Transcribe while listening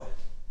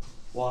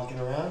Walking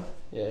around,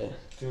 Yeah.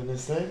 doing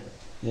this thing.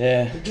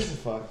 Yeah. Who gives a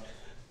fuck?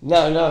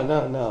 No.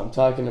 I'm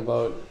talking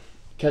about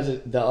because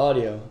of the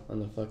audio on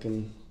the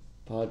fucking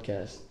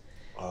podcast.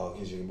 Oh,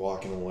 because you're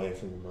walking away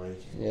from the mic.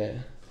 Yeah.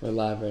 We're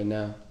live right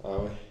now. Are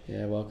we?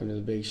 Yeah, welcome to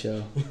the big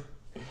show.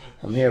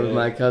 I'm here with Yeah.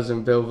 my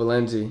cousin Bill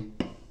Valenzi.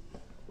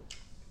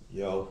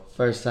 Yo.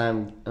 First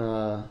time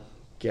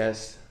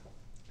guest.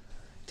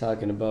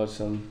 Talking about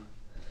some...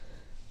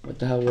 What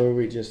the hell were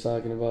we just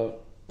talking about?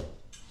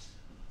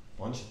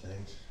 Bunch of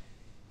things.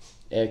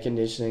 Air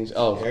conditionings.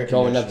 Oh, Air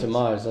going up to conditionings.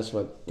 Mars. That's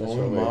what we Going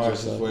to were Mars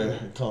just is talking where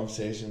about. the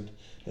conversation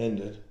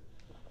ended.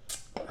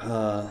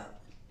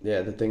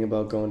 Yeah, the thing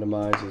about going to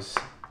Mars is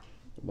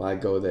why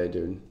go there,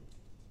 dude?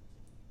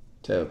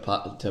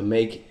 To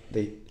make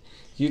the...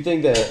 You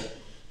think that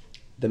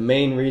the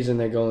main reason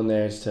they're going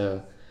there is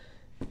to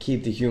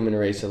keep the human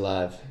race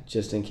alive,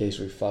 just in case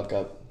we fuck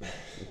up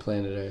the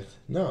planet Earth?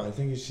 No, I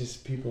think it's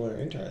just people are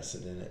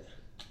interested in it.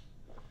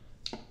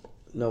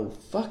 No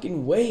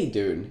fucking way,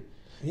 dude.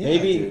 Yeah,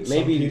 maybe dude, some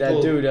that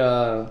people- dude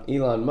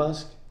Elon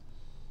Musk,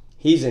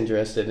 he's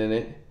interested in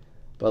it,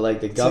 but like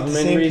the It's like government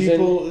the same reason.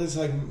 people is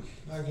like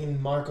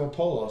fucking Marco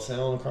Polo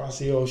sailing across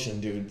the ocean,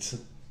 dude.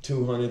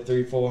 200,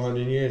 300,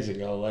 400 years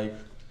ago. Like,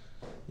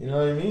 you know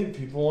what I mean?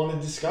 People want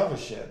to discover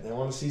shit. They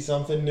want to see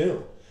something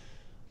new.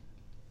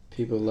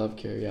 People love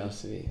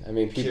curiosity. I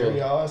mean,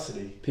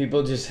 Curiosity.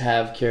 people just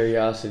have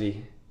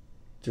curiosity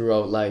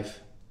throughout life.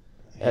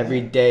 Yeah.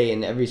 Every day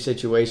in every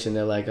situation,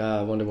 they're like,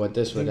 I wonder what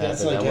this would think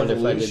that's happen. like I wonder if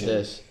I evolution. did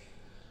this.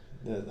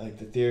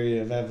 The theory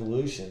of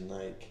evolution.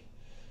 Like,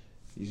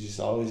 you just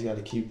always got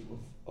to keep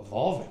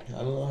evolving. I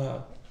don't know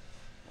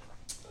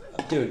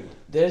how. Dude,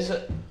 there's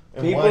a...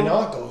 And people, why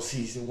not go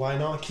see? Why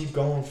not keep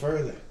going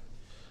further?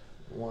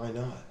 Why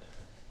not?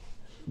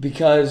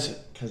 Because...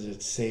 Because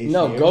it's safe.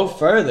 No, here. go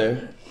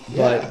further.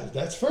 Yeah,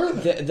 that's further.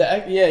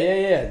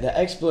 The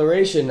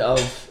exploration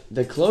of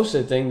the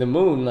closer thing, the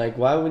moon, like,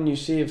 why wouldn't you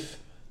see if...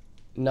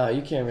 No,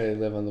 you can't really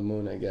live on the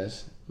moon, I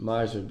guess.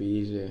 Mars would be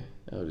easier,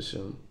 I would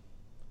assume.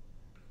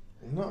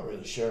 I'm not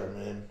really sure,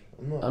 man.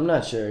 I'm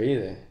not sure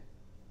either.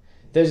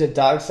 There's a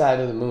dark side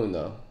of the moon,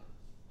 though.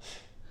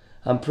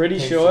 I'm pretty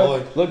Pink sure...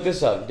 Floyd. Look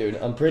this up, dude.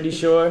 I'm pretty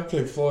sure...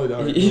 Pink Floyd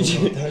arguing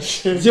about that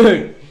shit.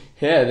 Dude,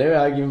 yeah, they were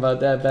arguing about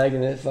that back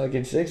in the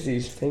fucking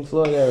 60s, Pink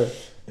Floyd era.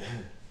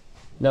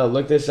 No,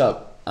 look this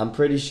up. I'm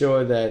pretty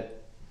sure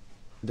that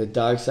the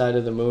dark side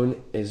of the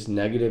moon is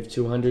negative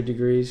 200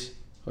 degrees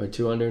or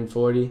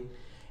 240,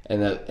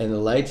 and the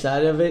light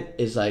side of it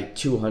is like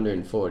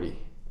 240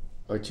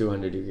 or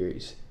 200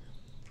 degrees.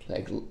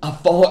 Like a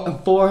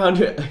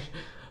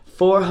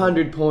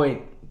 400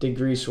 point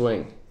degree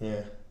swing.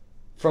 Yeah.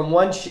 From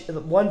one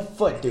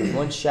foot, dude,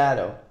 one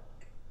shadow.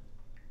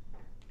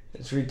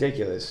 It's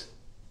ridiculous.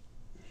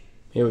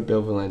 Here with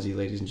Bill Valenzi,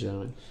 ladies and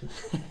gentlemen.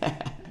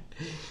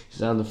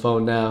 He's on the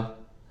phone now.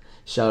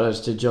 Shout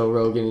outs to Joe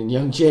Rogan and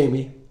young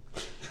Jamie.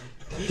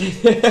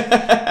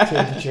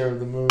 Temperature of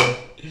the moon.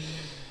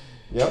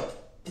 Yep.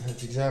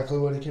 That's exactly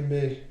what it can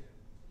be.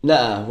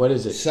 Nah, what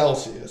is it?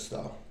 Celsius,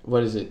 though.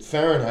 What is it?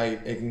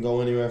 Fahrenheit, it can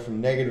go anywhere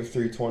from negative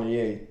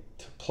 328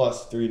 to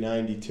plus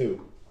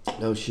 392.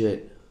 No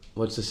shit.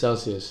 What's the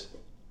Celsius?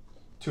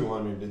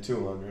 200 to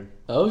 200.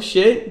 Oh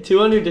shit,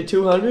 200 to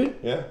 200?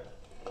 Yeah.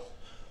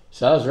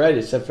 So I was right,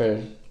 except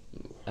for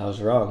I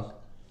was wrong.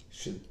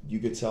 You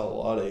could sell a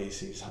lot of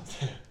ACs up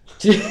there.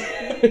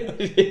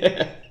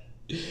 Yeah.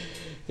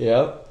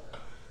 Yep.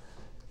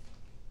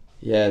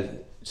 Yeah,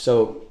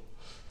 so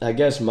I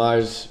guess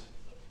Mars,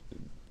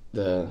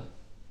 the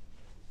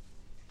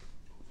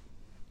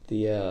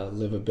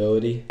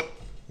livability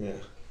Yeah.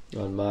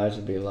 on Mars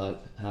would be a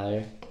lot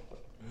higher.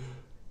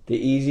 The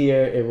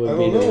easier it would I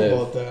be don't to know live.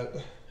 about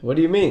that. What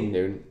do you mean,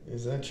 dude?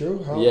 Is that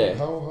true? Yeah.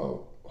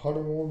 How hot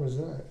or warm is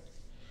that?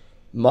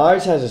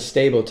 Mars has a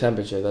stable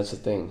temperature, that's the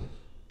thing.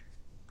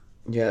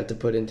 You have to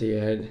put into your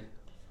head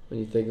when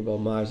you think about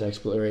Mars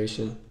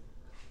exploration.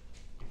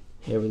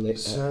 Here with Bill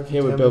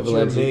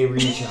Temperature may Valenzi.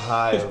 reach a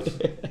high of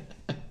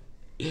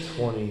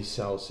 20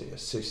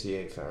 Celsius,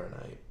 68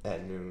 Fahrenheit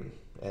at noon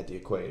at the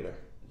equator.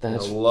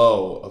 That's And a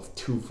low of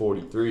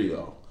 243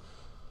 though.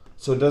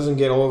 So it doesn't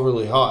get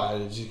overly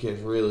hot, it just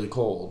gets really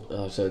cold.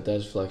 oh, so it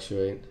does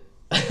fluctuate.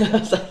 I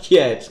was like,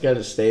 yeah, it's got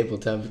a stable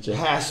temperature. It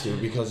has to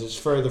because it's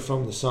further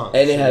from the sun.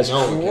 And so it has you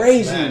know it gets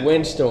crazy mad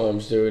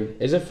windstorms,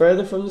 dude. Is it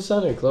further from the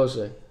sun or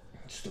closer? cold.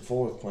 It's the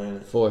fourth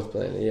planet. Fourth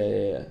planet,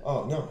 yeah.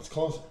 Oh no, it's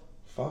closer.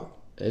 Fuck.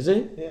 Is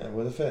it? Yeah,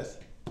 we're the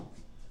fifth.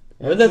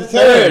 We're the The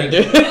third,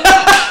 dude.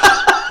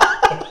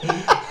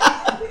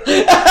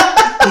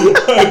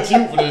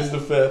 Jupiter's the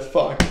fifth.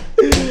 Fuck.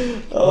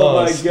 Oh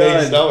my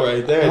spaced god. out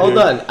right there. Hold dude.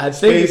 on, I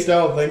think Spaced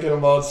out thinking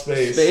about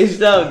space.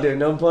 spaced out, dude.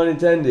 No pun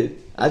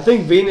intended. I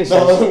think Venus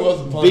No, is it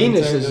wasn't pun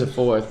Venus is intended. the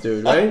fourth,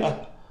 dude.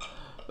 Right?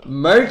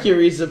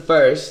 Mercury's the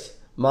first.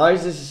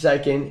 Mars is the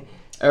second.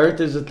 Earth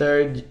is the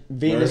third.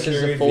 Venus is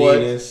Mercury, the fourth.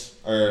 Venus,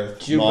 Earth,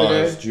 Jupiter.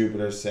 Mars,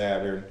 Jupiter,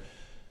 Saturn,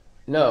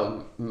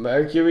 No,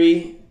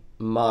 Mercury,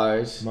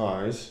 Mars,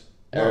 Mars,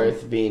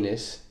 Earth,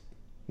 Venus.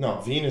 No,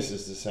 Venus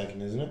is the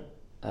second, isn't it?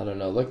 I don't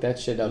know. Look that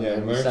shit up. Yeah,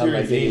 man. You sound Mercury,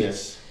 like idiots.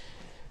 Venus.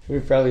 We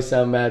probably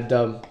sound mad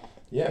dumb.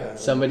 Yeah.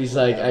 Somebody's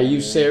like, "Are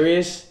you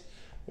serious?"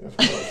 Yeah, of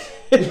course.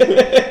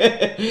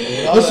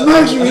 It's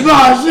Mercury,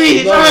 Mars,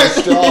 Venus, I'm not an Earth.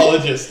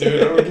 astrologist,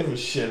 dude. I don't give a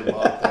shit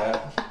about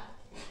that.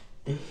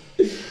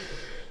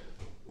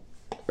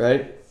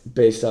 Right?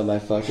 Based on my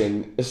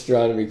fucking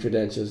astronomy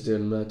credentials,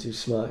 dude, I'm not too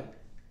smart.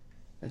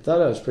 I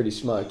thought I was pretty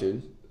smart,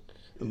 dude,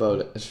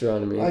 about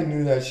astronomy. I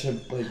knew that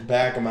shit like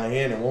back of my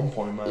hand at one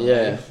point in my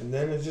life, and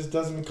then it just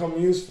doesn't become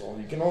useful.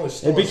 You can only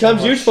store It becomes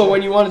so much useful shit.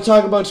 when you want to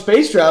talk about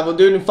space travel,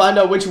 dude, and find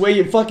out which way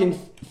you're fucking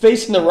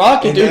facing the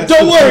rocket, And dude. that's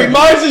Don't the worry, beauty.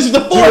 Mars is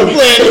the fourth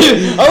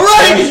planet. All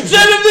right,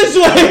 send him this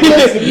way.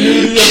 That's the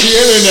beauty of the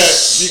internet.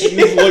 You can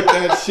just look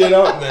that shit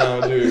up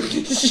now, dude.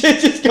 Shit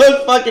just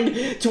goes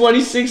fucking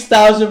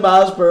 26,000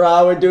 miles per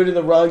hour, dude, in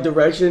the wrong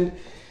direction.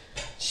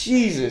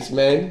 Jesus,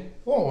 man.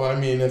 Well, I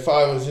mean, if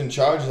I was in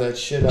charge of that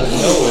shit, I'd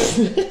know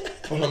it.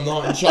 But I'm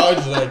not in charge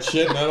of that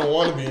shit, and I don't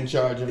want to be in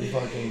charge of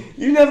fucking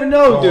You never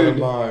know, going to dude.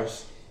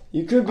 Mars.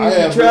 You could be I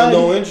have trying.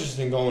 no interest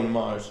in going to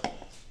Mars.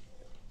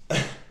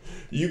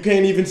 You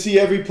can't even see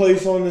every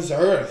place on this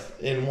earth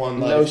in one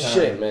No lifetime.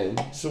 shit,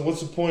 man. So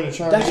what's the point of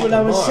trying That's to get what to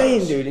I was Mars?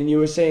 saying, dude, and you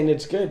were saying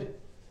it's good.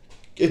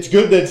 It's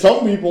good that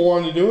some people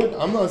want to do it.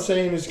 I'm not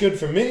saying it's good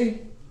for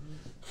me.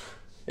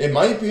 It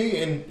might be,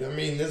 and I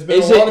mean, there's been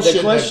Is a lot it of the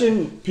shit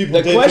question? that people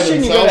The did to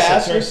question you gotta themselves that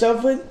ask turned-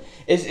 yourself with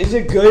is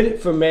it good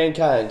for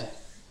mankind?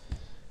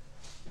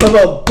 Boom,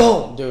 boom,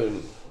 boom, dude.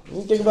 What do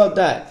you think about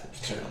that?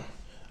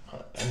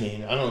 I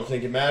mean, I don't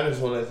think it matters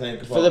what I think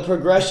about. For the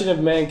progression of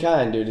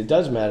mankind, dude, it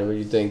does matter what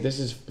you think. This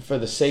is for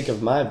the sake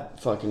of my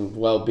fucking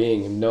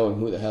well-being and knowing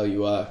who the hell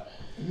you are.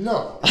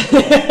 No.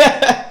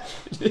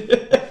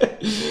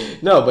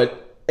 No,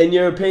 but in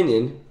your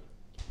opinion,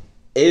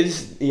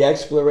 is the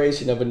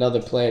exploration of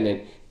another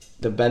planet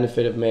the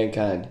benefit of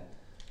mankind?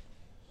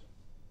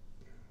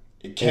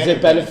 Is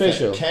it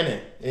beneficial? Can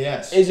it?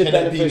 Yes. Is it Can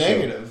beneficial? It be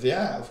negative?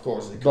 Yeah, of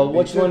course it could But be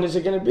which too. one is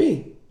it going to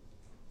be?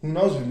 Who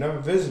knows? We've never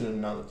visited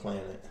another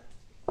planet.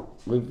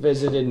 We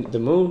visited the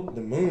moon.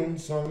 The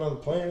moon's not another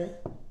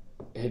planet.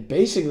 It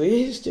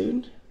basically is,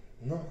 dude.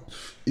 No.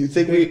 You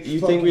think Big we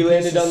fucking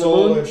landed piece of on the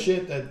solar moon?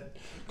 shit that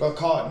got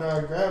caught in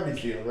our gravity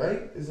field,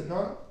 right? Is it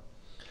not?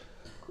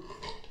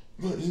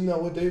 But isn't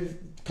that what they've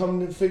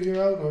come to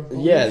figure out? Or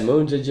Yeah, the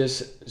moons are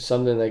just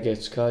something that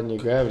gets caught in your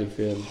gravity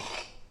field.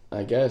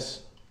 I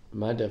guess.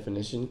 My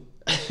definition.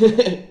 That's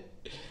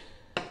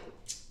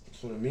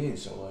what it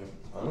means. So like,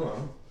 I don't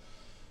know.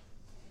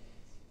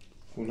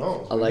 Who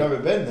knows? We've never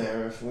been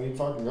there. If we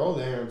fucking go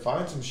there and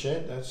find some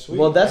shit, that's sweet.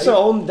 Well, that's right?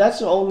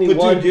 the only But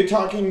one. dude, you're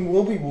talking.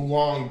 We'll be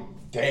long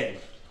dead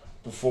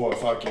before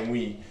fucking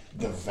we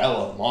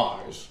develop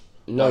Mars.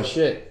 No Like,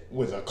 shit.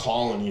 With a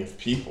colony of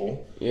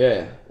people.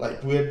 Yeah.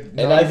 Like we're And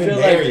not I even feel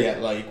there like-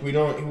 yet. Like we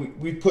don't.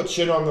 We put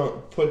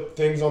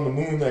things on the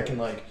moon that can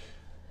like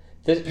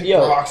pick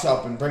Yo, rocks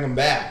up and bring them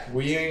back.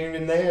 We ain't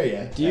even there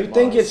yet. do you at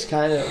think Mars. it's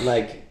kind of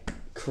like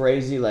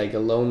crazy, like a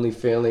lonely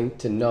feeling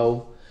to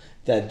know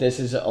that this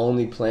is the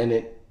only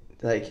planet,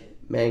 like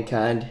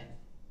mankind,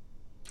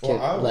 can,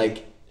 Well,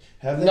 like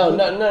Have they No, put,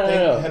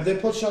 no. Have they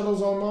put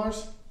shuttles on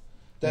Mars?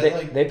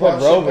 That they put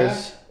brought shit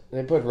rovers. back?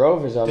 They put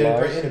rovers on Did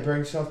Mars. it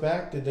bring stuff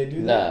back? Did they do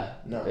Nah,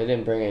 that? No. they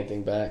didn't bring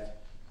anything back,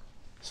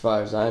 as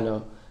far as I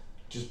know.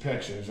 Just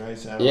pictures, right?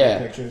 Satellite Yeah.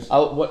 pictures.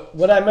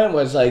 What I meant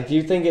was like, do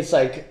you think it's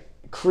like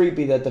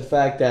creepy that the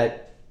fact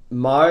that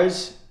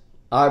Mars,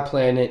 our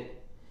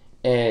planet,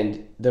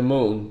 and the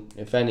moon,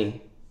 if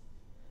any,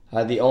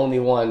 are the only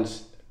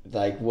ones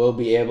like we'll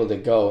be able to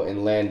go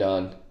and land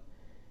on,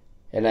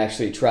 and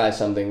actually try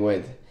something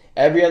with.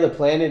 Every other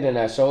planet in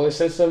our solar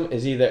system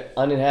is either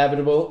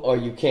uninhabitable or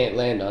you can't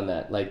land on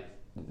that. Like,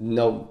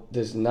 no,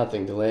 there's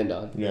nothing to land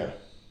on. Yeah.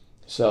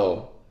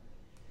 So,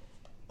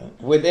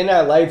 within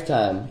our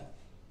lifetime,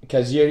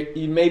 because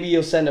maybe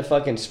you'll send a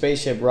fucking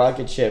spaceship,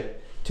 rocket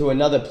ship to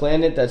another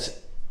planet that's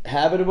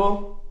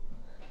habitable,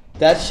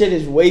 that shit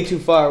is way too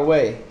far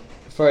away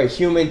for a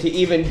human to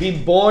even be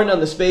born on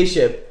the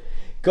spaceship,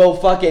 go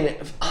fucking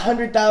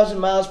 100,000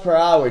 miles per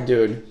hour,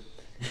 dude,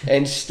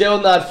 and still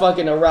not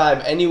fucking arrive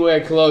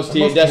anywhere close to That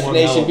your must be one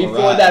destination hell of a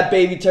before ride. that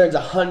baby turns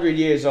 100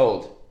 years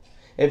old,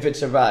 if it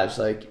survives.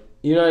 Like,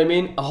 you know what I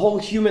mean? A whole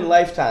human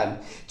lifetime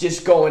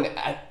just going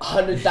at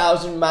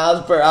 100,000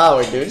 miles per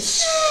hour, dude.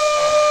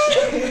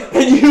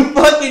 And you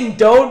fucking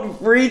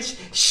don't reach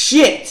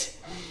shit.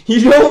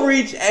 You don't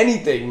reach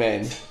anything,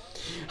 man.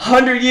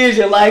 100 years,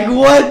 you're like,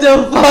 what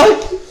the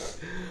fuck?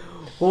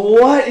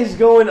 What is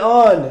going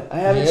on? I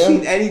haven't Yeah.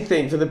 seen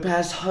anything for the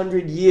past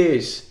 100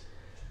 years.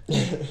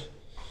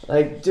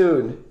 Like,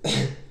 dude,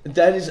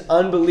 that is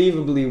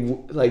unbelievably,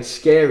 like,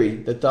 scary,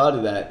 the thought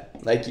of that.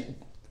 Like,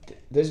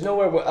 there's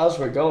nowhere else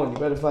we're going. You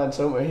better find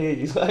somewhere here.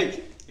 You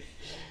like...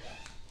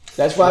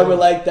 That's why we're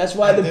like. That's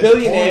why At the this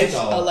billionaires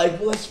point, though. are like,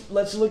 well,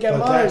 let's look at But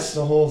Mars. that's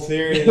the whole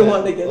theory. They That,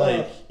 want to get like,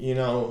 off. you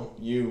know,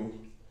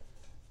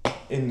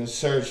 in the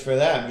search for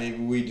that, maybe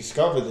we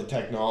discover the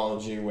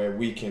technology where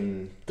we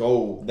can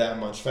go that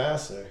much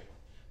faster.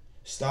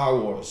 Star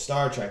Wars,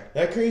 Star Trek,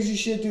 that crazy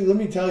shit, dude. Let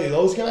me tell you,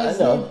 those guys,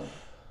 I know.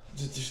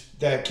 dude,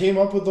 that came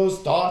up with those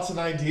thoughts and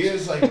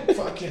ideas, like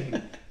fucking.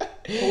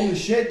 Holy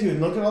shit, dude.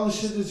 Look at all the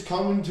shit that's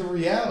coming to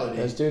reality.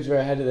 Those dudes were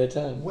ahead of their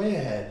time. Way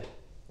ahead.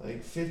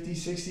 Like 50,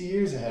 60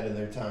 years ahead of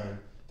their time.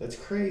 That's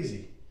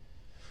crazy.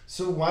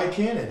 So why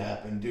can't it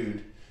happen,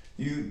 dude?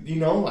 You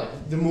know,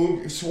 like the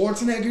movie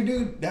Schwarzenegger,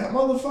 dude, that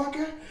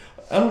motherfucker.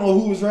 I don't know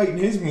who was writing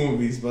his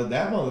movies, but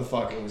that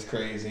motherfucker was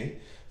crazy.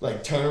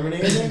 Like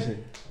Terminator,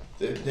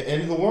 the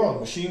end of the world,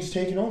 machines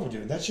taking over,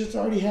 dude. That shit's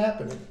already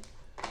happening.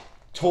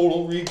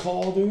 Total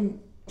Recall, dude.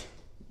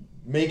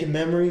 Making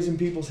memories in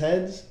people's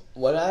heads.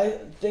 What I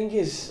think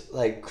is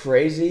like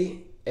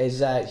crazy is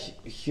that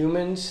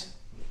humans,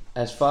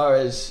 as far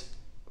as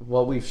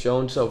what we've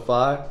shown so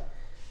far,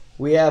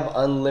 we have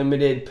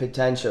unlimited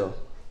potential.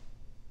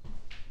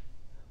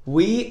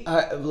 We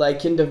are, like,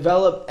 can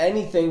develop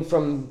anything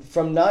from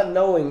not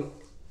knowing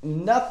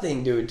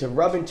nothing, dude, to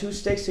rubbing two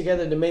sticks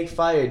together to make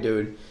fire,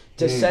 dude,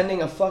 to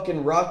sending a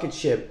fucking rocket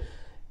ship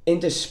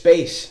into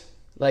space.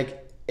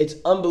 Like, it's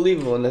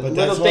unbelievable. And the But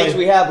little that's things why-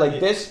 we have, like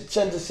this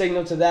sends a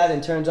signal to that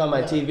and turns on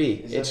my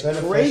TV. Is that It's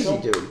beneficial? crazy,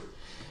 dude.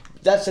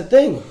 That's the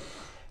thing.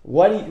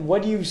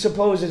 What do you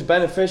suppose is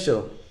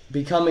beneficial?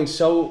 Becoming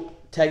so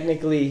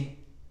technically,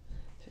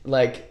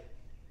 like,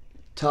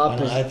 top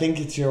I think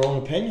it's your own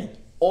opinion.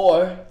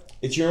 or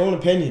It's your own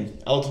opinion.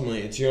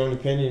 Ultimately, it's your own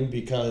opinion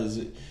because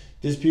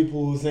there's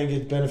people who think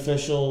it's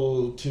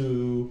beneficial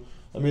to.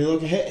 I mean,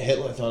 look at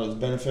Hitler thought it was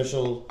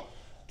beneficial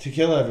to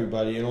kill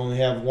everybody and only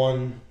have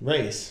one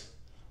race,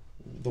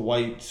 the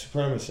white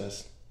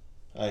supremacist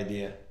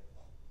idea.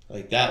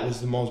 Like that was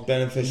the most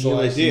beneficial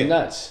he was idea.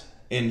 nuts.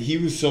 And he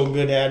was so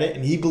good at it,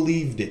 and he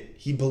believed it.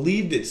 He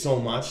believed it so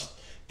much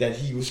that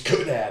he was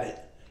good at it,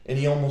 and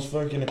he almost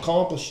fucking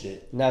accomplished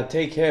it. Now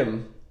take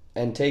him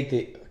and take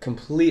the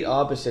complete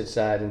opposite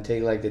side and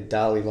take like the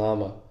Dalai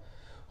Lama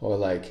or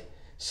like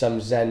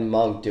some Zen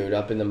monk dude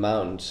up in the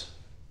mountains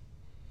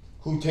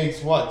Who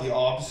takes what? The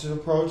opposite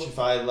approach? If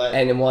I let...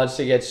 and wants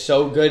to get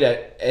so good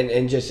at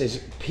and just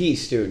is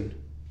peace, dude.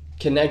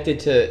 Connected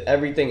to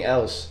everything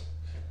else.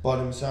 But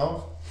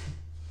himself?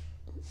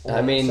 Or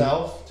I mean-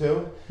 himself,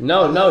 too?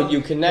 No,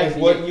 you connect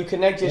Like, what- you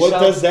connect yourself. What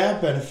does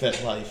that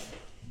benefit life?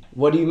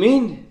 What do you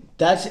mean?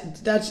 That's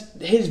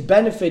his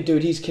benefit,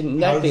 dude. He's How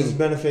connecting. does this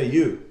benefit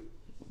you?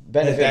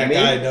 Benefit that me?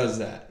 guy does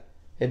that.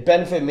 It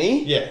benefit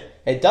me? Yeah,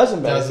 It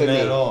doesn't benefit Doesn't me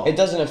at all. It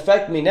doesn't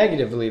affect me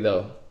negatively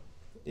though.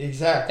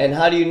 exactly. And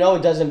how do you know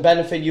it doesn't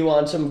benefit you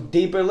on some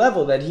deeper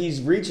level that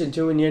he's reaching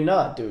to and you're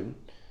not, dude?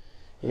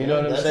 You know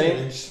what I'm That's saying? an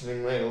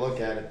interesting way to look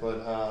at it,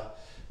 but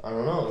I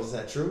don't know. Is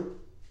that true?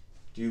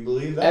 Do you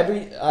believe that?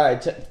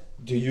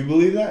 Do you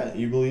believe that?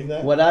 You believe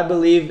that? What I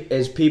believe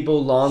is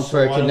people long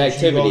for why don't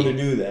you go to connectivity.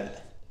 do that?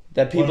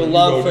 That Why people don't you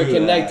long go for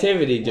do that?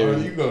 connectivity, Why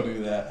don't you dude. go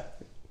do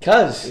that?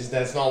 Cause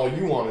That's not what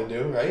you want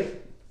to do, right?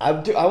 I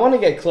want to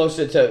get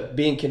closer to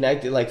being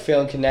connected, like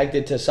feeling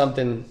connected to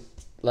something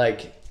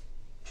like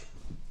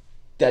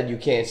that you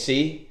can't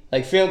see.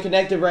 Like feeling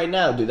connected right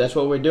now, dude. That's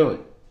what we're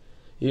doing.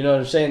 You know what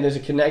I'm saying?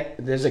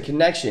 There's a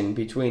connection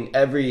between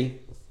every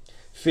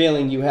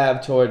feeling you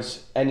have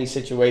towards any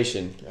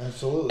situation.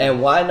 Absolutely.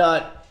 And why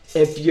not,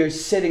 if you're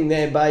sitting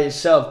there by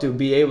yourself, to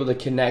be able to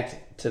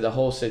connect to the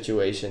whole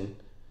situation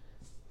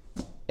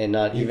and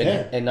not You even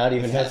can, and not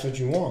even if that's what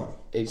you want.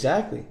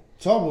 exactly.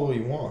 It's all what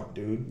you want,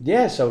 dude.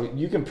 Yeah, so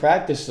you can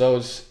practice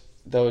those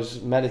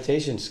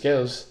meditation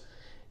skills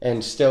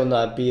and still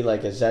not be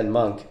like a Zen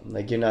monk.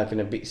 Like you're not going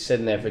to be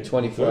sitting there for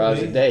 24 Could hours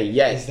be. a day. Is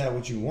Yes. that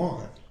what you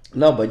want?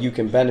 No, but you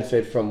can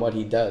benefit from what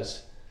he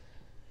does.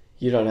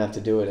 You don't have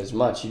to do it as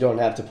much. You don't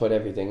have to put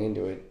everything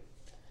into it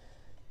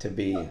to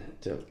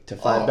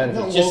find benefits.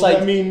 No, Just well,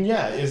 like I mean,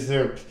 yeah. Is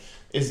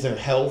there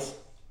health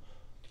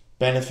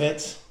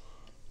benefits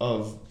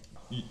of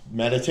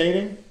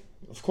meditating?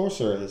 Of course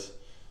there is.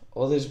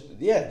 well,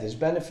 there's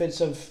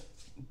benefits of,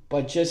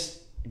 but just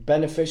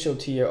beneficial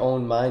to your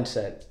own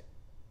mindset.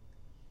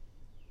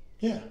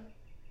 Yeah.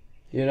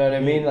 You know what I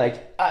mean?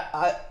 Like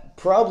I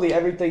probably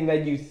everything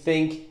that you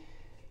think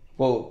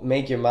will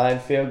make your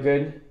mind feel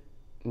good.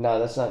 No,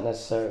 that's not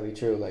necessarily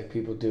true. Like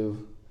people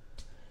do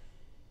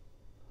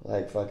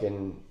like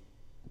fucking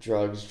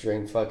drugs,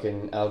 drink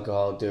fucking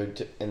alcohol,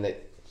 dude, and they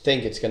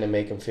think it's gonna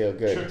make them feel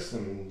good. Tricks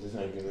them to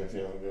thinking they're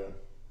feeling good.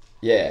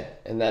 Yeah,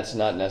 and that's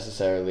not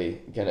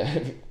necessarily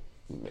gonna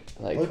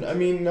like But I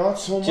mean, not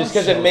so much. just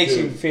because it so, makes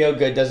dude. you feel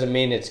good doesn't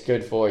mean it's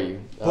good for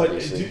you. But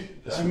Obviously.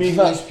 I mean,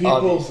 there's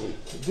people. Obviously.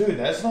 Dude,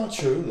 that's not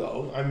true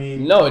though. I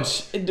mean, No,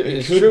 it's could-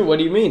 true. What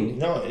do you mean?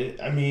 No,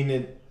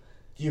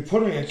 you're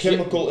putting a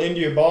chemical into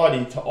your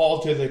body to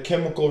alter the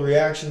chemical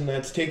reaction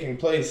that's taking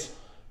place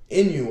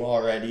in you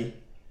already.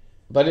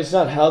 But it's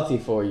not healthy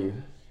for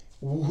you.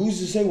 Who's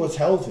to say what's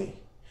healthy?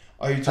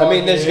 Are you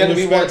talking there's in gonna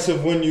be respects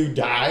of when you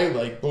die,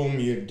 like boom,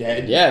 you're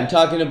dead? Yeah, I'm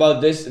talking about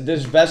this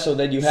vessel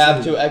that you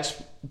have So-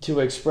 to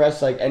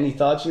express like any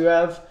thoughts you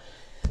have.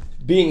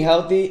 Being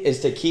healthy is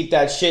to keep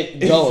that shit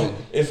going.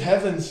 If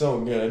heaven's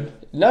so good,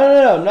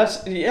 No, I'm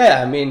not.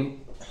 Yeah, I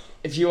mean,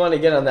 if you want to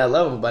get on that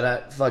level, but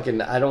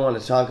I don't want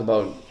to talk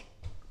about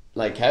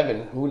like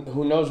heaven.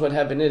 Who knows what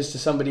heaven is to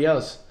somebody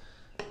else?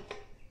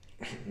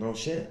 no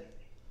shit.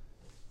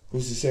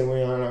 Who's to say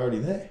we aren't already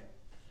there?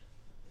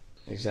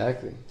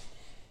 Exactly.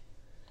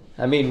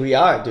 I mean, we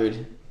are,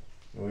 dude.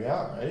 We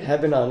are, right?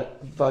 Heaven on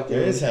fucking.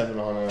 There is heaven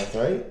on earth,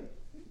 right?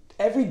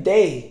 Every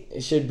day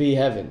it should be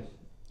heaven.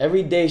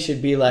 Every day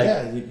should be like,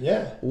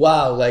 yeah.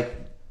 wow, like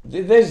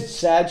there's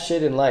sad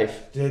shit in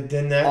life.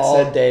 Then that's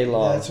all day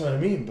long. That's what I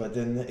mean. But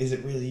then, is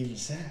it really even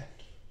sad?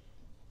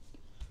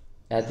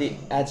 At the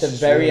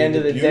very end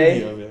of the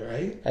day, of it,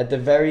 right? At the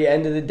very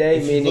end of the day,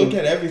 if meaning you look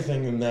at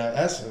everything in that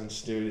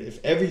essence, dude.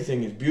 If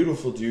everything is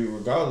beautiful to you,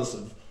 regardless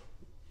of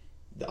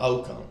the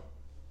outcome,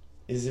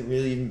 is it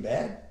really even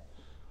bad?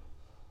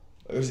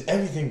 Or is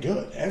everything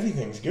good?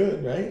 Everything's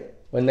good, right?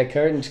 when the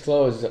curtains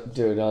close,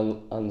 dude,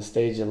 on the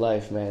stage of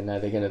life, man, are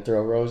they gonna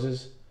throw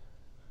roses?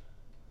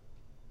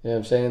 You know what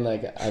I'm saying?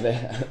 Like, are they?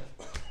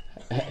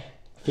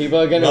 People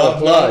are gonna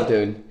applaud,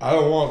 dude. I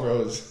don't want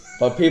roses.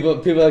 But people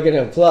are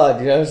gonna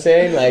applaud. You know what I'm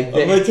saying? Like,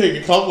 I might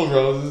take a couple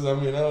roses. I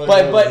mean, I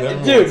like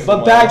but dude,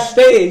 but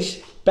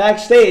backstage,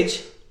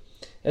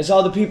 it's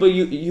all the people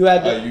you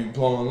had to. Are you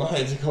blowing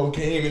lines of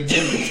cocaine and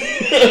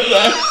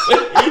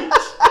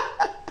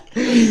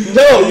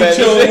No, man.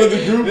 Chilling with the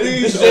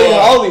groupies. This ain't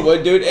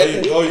Hollywood, dude.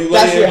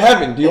 That's your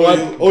heaven. Do you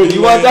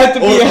want that to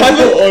be your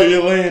heaven? Or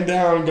you're laying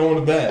down and going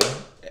to bed.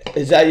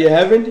 Is that your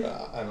heaven?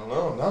 I don't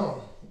know.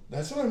 No,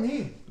 that's what I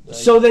mean. Like,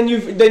 so then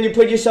you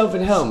put yourself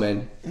in hell,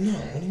 man. No,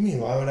 what do you mean?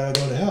 Why would I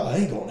go to hell? I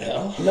ain't going to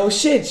hell. No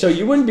shit. So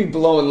you wouldn't be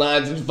blowing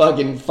lines and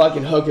fucking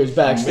hookers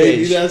backstage.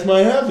 Maybe that's my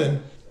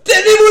heaven.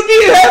 Then it would be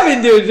your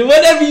heaven, dude.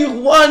 Whatever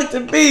you want it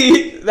to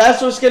be,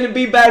 that's what's gonna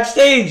be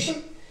backstage.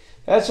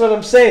 That's what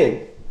I'm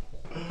saying.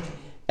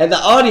 And the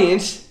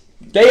audience,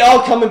 they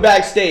all coming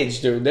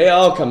backstage, dude. They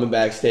all coming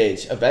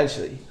backstage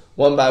eventually,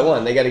 one by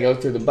one. They got to go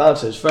through the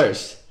bouncers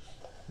first.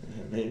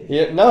 Maybe.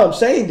 Yeah, no, I'm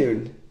saying,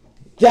 dude,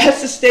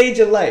 that's the stage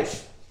of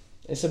life.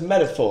 It's a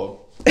metaphor.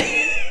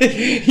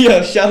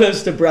 Yo, shout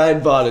outs to Brian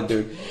Vaughn,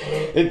 dude.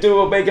 The dude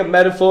will make a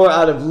metaphor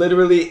out of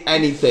literally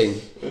anything.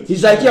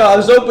 He's like, yo, I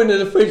was opening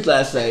the fridge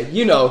last night.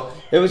 You know,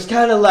 it was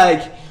kind of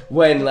like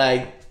when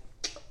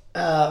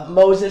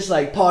Moses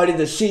parted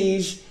the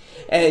seas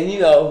and,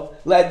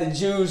 led the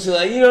Jews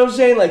to you know what I'm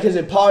saying? Because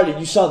it parted,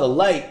 you saw the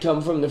light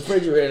come from the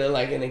refrigerator,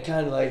 and it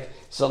kind of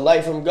it's a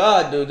light from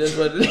God, dude. That's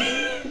what it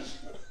is.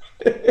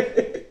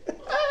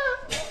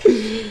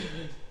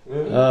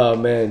 Oh,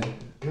 man.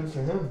 Good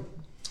for him.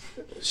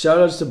 Shout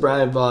outs to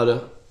Brian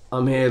Vaughn.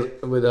 I'm here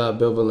with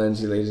Bill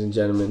Valenzi, ladies and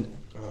gentlemen.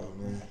 Oh,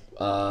 man.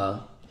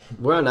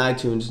 We're on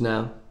iTunes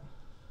now.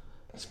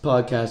 This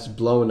podcast is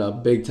blowing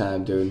up big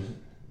time, dude.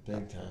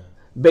 Big time.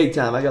 Big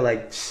time. I got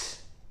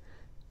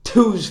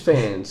 2's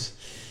fans.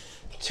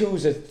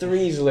 2's or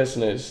 3's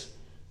listeners.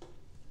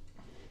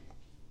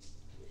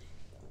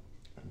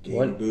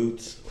 Game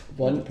boots.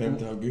 One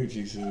pimped out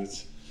Gucci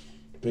suits.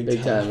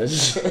 Big time.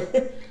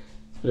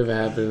 Whatever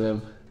happened to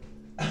them?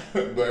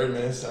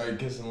 Birdman started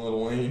kissing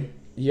Lil Wayne.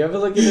 You ever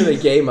look into the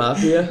gay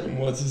mafia? And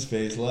what's his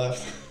face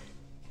left?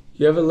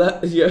 You ever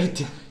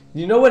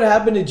You know what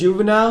happened to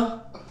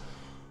Juvenile?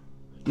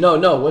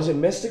 No. Was it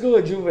Mystical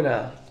or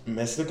Juvenile?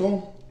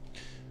 Mystical?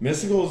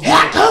 Mystical's...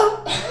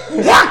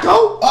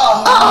 Echo!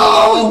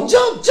 Oh!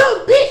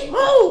 Jump, bitch,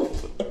 move!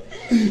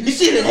 You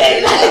see the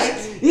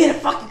headlights? You hear the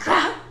fucking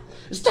crowd?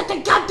 Step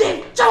that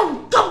goddamn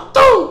jump, go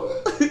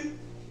through!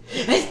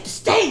 It's the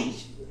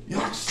stage.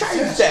 Knock the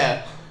curtains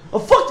down. I'll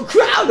fuck the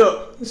crowd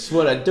up. That's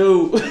what I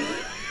do.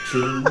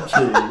 True.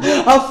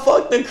 I'll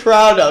fuck the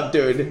crowd up,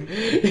 dude.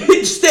 Hit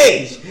the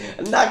stage.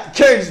 I knock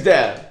the curtains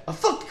down. I'll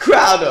fuck the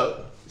crowd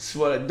up. That's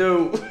what I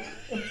do.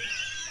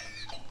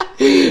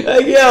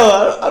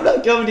 Yo, I'm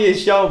not coming to your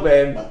show,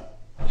 man.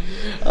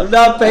 I'm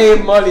not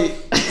paying money.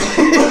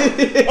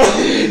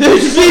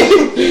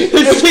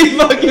 see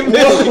fucking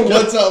Mystical.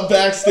 What's up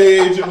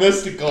backstage at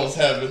Mystical's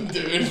heaven,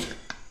 dude?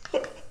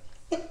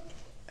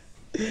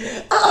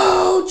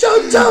 Oh,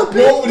 jump.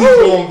 Nobody's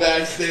going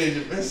backstage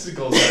at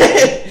Mystical's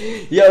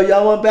heaven. Yo,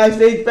 y'all want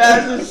backstage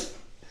passes?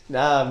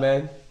 Nah,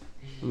 man.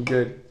 I'm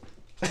good.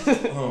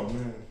 Oh,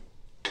 man.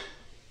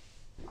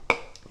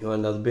 You want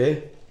another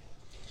beer?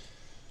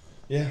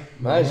 Yeah.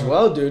 Might as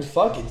well, dude.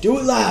 Fuck it. Do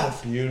it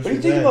live. Beautiful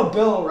What do you think about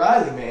Bill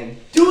O'Reilly, man?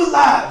 Do it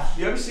live.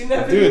 You ever seen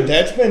that video? Dude,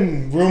 that's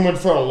been rumored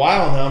for a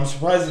while now. I'm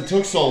surprised it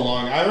took so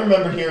long. I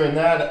remember hearing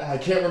that. I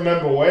can't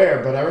remember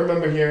where, but I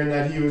remember hearing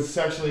that he was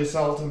sexually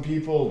assaulting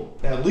people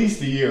at least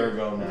a year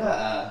ago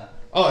now.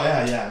 Oh,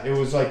 yeah. It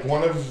was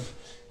one of...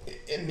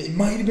 It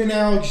might have been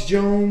Alex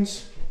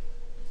Jones.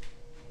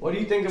 What do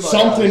you think about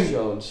Alex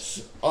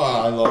Jones? Oh,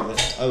 I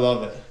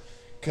love it.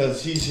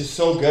 Because he's just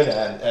so good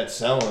at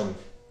selling.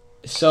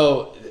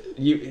 So,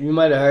 you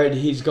might have heard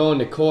he's going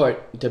to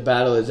court to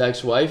battle his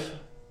ex-wife.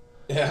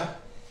 Yeah.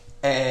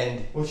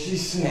 And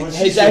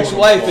his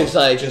ex-wife is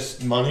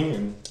just money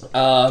and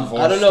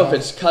I don't know if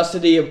it's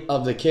custody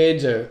of the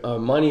kids or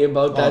money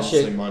about that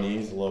shit. Money,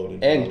 he's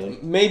loaded.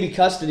 And maybe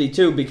custody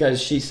too, because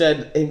she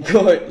said in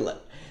court,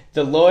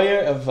 the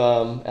lawyer of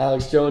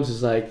Alex Jones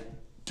is like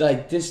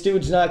this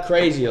dude's not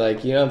crazy, you know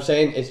what I'm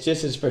saying? It's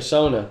just his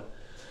persona.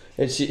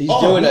 He's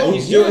doing no, it.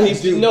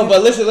 He's no,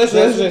 but listen. That's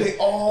what they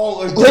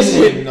all are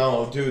Listen. doing.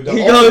 No, dude, they're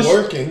He all goes-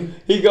 working.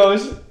 He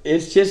goes,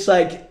 it's just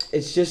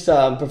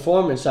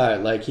performance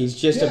art. Like, he's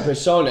just a Yeah.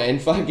 persona.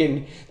 And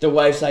fucking the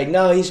wife's like,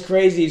 no, he's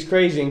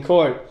crazy in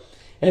court.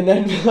 And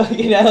then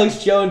fucking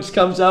Alex Jones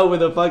comes out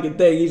with a fucking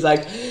thing. He's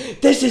like,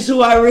 this is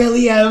who I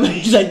really am.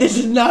 He's like, this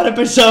is not a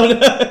persona.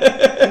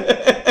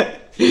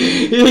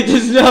 He's like,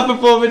 this is not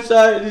performance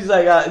art. He's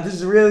like, this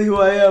is really who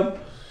I am.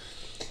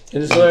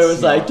 And his lawyer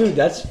was like, dude,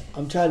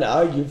 I'm trying to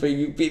argue for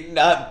you being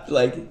not,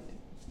 like,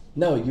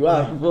 no, you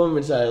are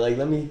performance art. Like,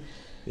 let me.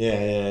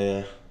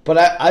 Yeah. But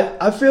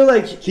I feel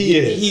like He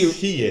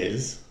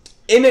is.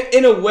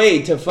 In a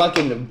way to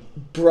fucking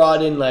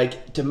broaden,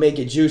 like, to make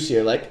it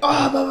juicier, like,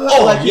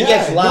 he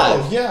gets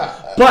live. No,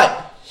 yeah.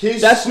 But His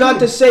that's not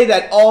to suit say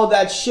that all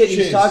that shit he's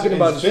is- talking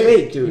about is fake.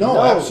 fake, dude. No,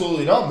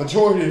 absolutely not.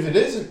 Majority of it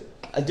isn't.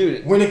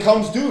 Dude, When it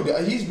comes, dude,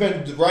 he's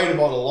been right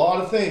about a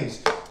lot of things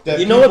that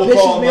You know what people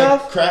call pisses him me like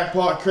off?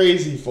 crackpot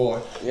crazy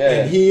for. Yeah.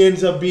 And he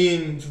ends up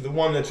being the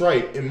one that's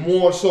right, and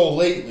more so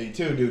lately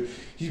too, dude.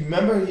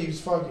 Remember he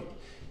was fucking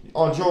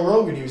on Joe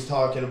Rogan. He was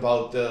talking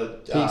about the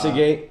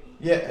Pizzagate.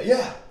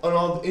 Yeah,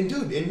 and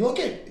dude, and look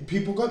at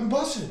people getting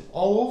busted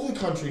all over the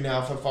country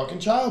now for fucking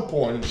child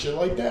porn and shit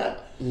like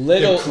that.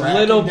 Little They're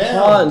cracking down,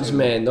 pawns, dude.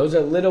 man. Those are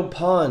little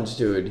pawns,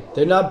 dude.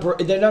 They're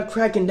not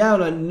cracking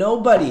down on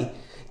nobody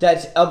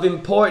that's of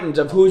importance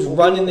of who's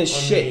running this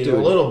shit, dude. A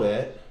little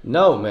bit.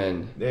 No,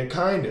 man. They're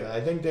kinda. I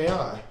think they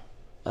are.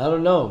 I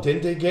don't know.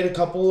 Didn't they get a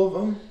couple of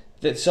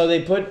them? So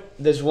they put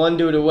this one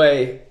dude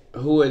away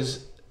who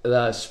was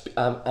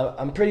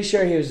I'm pretty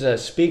sure he was the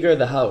Speaker of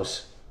the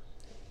House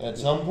At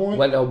some point.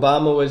 when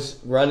Obama was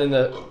running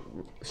the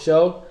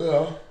show,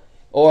 Yeah.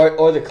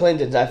 or the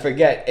Clintons, I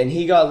forget, and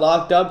he got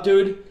locked up,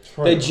 dude.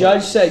 probably The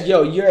judge Clintons. said,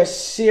 "Yo, you're a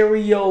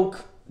serial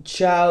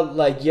child,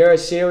 like you're a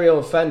serial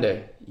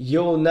offender.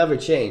 You'll never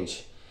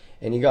change."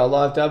 And he got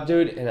locked up,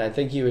 dude, and I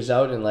think he was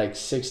out in like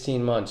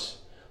 16 months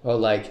or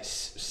like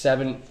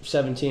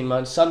 17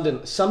 months,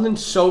 something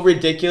so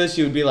ridiculous.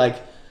 You would be like,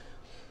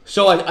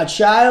 so a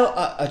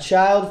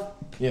child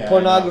Yeah,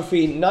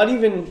 pornography, not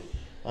even.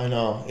 I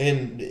know,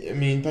 and I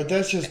mean, but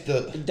that's just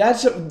the.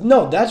 That's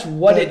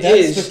what it that's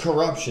is, the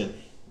corruption.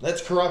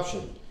 That's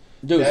corruption.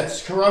 dude.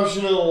 That's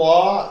corruption in the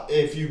law.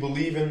 If you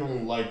believe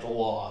in like the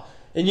law.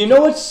 And you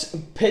know what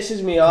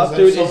pisses me off, that's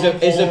dude,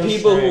 is the so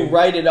people who strange.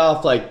 write it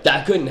off like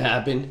that couldn't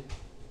happen.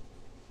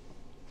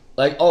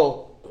 Like,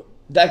 oh,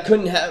 that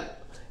couldn't happen.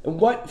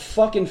 What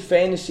fucking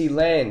fantasy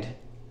land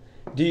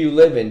do you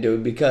live in,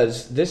 dude?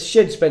 Because this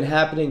shit's been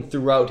happening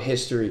throughout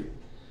history.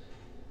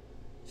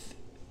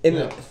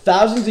 Yeah.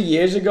 Thousands of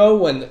years ago,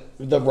 when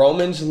the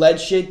Romans led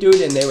shit, dude,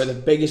 and they were the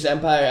biggest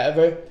empire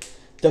ever,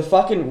 the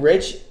fucking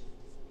rich,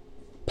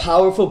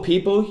 powerful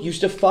people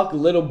used to fuck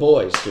little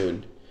boys,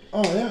 dude.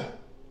 Oh yeah.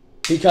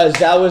 Because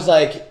that was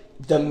like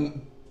the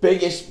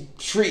biggest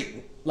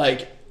treat.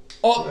 Like,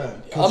 oh, Yeah,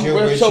 'cause you're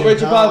I'm rich so and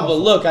rich and powerful. powerful.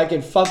 Look, I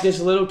can fuck this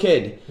little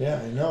kid.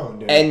 Yeah, I know,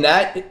 dude. And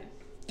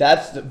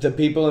that's the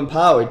people in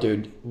power,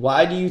 dude.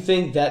 Why do you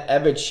think that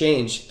ever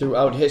changed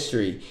throughout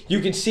history? You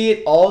can see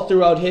it all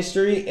throughout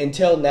history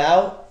until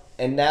now.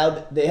 And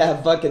now they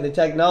have fucking the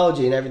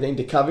technology and everything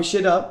to cover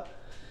shit up.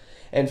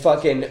 And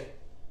fucking,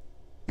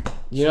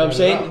 you know what I'm Spread it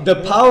saying? out, The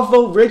yeah.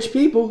 powerful rich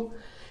people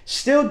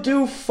still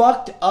do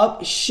fucked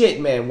up shit,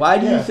 man. Why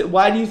do Yeah.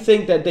 why do you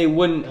think that they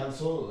wouldn't?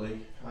 Absolutely.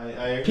 I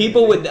agree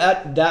People with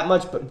with that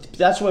much,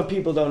 that's what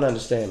people don't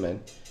understand, man.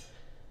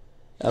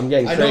 I'm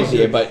getting I know, crazy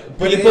here, dude. but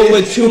But people it-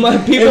 with too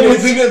much people and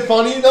with isn't it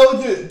funny though,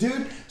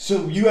 dude?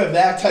 So you have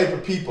that type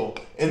of people,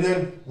 and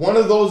then one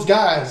of those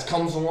guys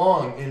comes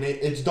along, and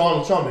it's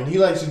Donald Trump, and he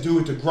likes to do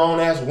it to grown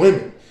ass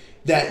women.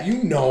 That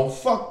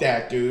fuck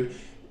that dude.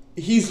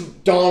 He's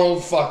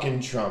Donald fucking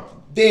Trump.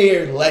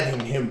 They're letting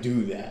him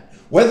do that.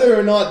 Whether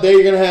or not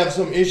they're gonna have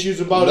some issues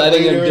about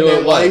Letting it him later do in their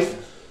it what?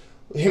 life,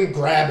 him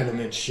grabbing them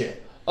and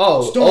shit.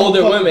 oh Still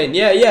older fucking- women,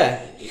 yeah.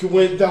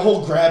 With the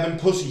whole grabbing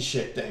pussy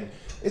shit thing.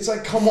 It's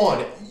like, come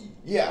on.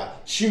 Yeah,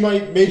 she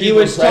might maybe. He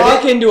was regret it.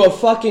 talking to a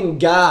fucking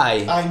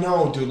guy. I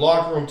know, dude.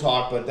 Locker room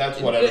talk, but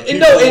that's whatever. No,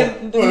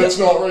 People go, it's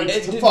not right.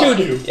 Fuck dude,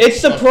 you.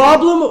 it's the Fuck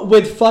problem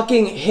with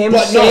fucking him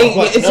But no, saying.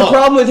 but It's the no.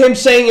 problem with him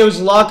saying it was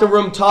locker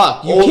room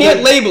talk. You Older-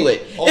 can't label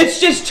it. It's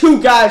just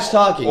two guys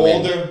talking, you.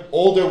 man.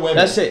 Older women.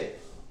 That's it.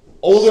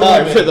 Older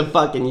Sorry women. for the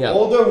fucking yell.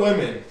 Older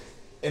women,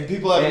 and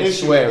people have an And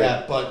issue swearing. with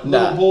that. But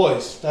Nah. little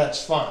boys,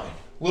 that's fine.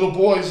 Little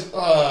boys,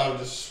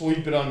 just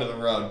sweep it under the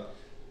rug.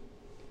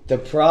 The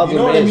problem You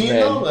know what is, I mean? man,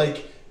 Though,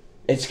 like.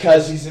 it's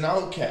Because because he's an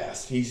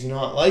outcast. He's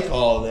not like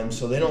all of them,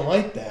 so they don't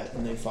like that,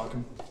 and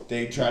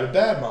they try to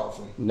badmouth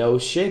him. no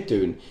shit,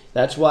 dude.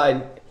 That's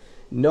why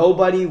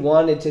nobody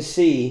wanted to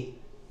see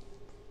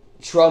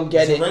Trump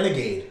get He's a it.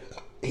 renegade.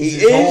 He He's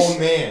his is. own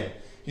man.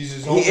 He's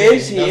his own He man.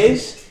 is, he doesn't-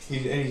 is.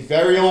 And he's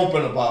very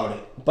open about it.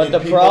 But And the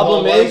people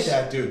problem don't like is-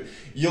 that dude.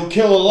 You'll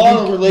kill a lot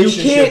of You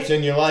relationships can't-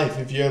 in your life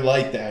if you're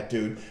like that,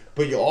 dude.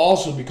 But you'll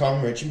also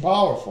become rich and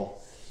powerful.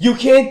 You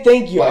can't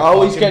think you're By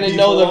always fucking gonna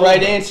know the people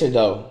right over. answer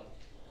though.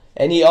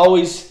 And he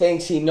always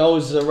thinks he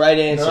knows the right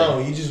answer.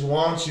 No, he just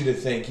wants you to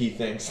think he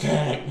thinks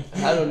that.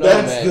 I don't know,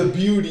 That's man. the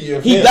beauty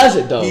of him. He does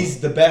it, though.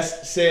 He's the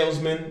best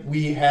salesman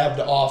we have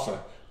to offer.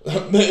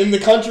 In the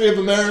country of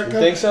America, You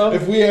think so?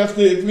 If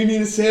we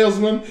need a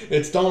salesman,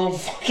 it's Donald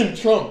fucking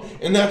Trump,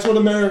 and that's what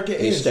America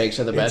is. These steaks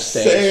are the best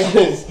It's steaks.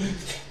 Sales.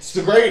 It's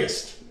the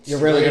greatest. You're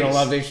really going to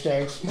love these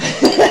steaks?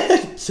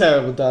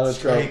 Terrible Donald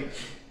It's Trump. great.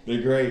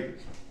 They're great.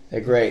 They're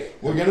great.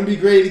 We're gonna be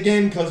great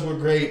again because we're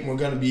great, and we're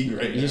gonna be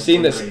great. You've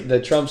seen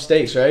the Trump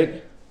steaks,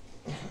 right?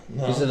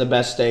 No. These are the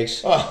best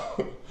steaks.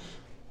 Oh.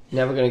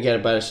 Never going to get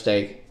a better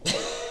steak.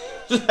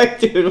 Like,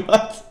 dude,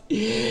 what?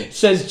 It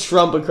says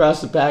Trump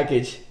across the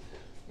package.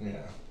 Yeah.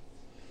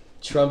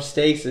 Trump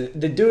steaks.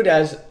 The dude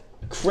has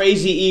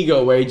crazy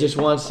ego where he just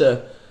wants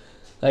to,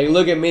 like,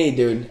 look at me,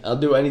 dude. I'll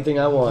do anything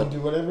I He want. can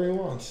do whatever he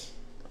wants.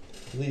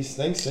 At least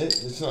thinks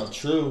it. It's not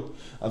true.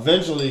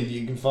 Eventually,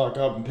 you can fuck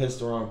up and piss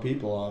the wrong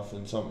people off,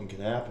 and something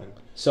can happen.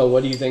 So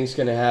what do you think's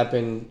going to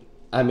happen?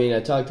 I mean, I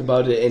talked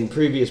about it in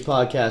previous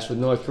podcasts with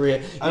North Korea.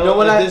 You know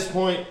what? At this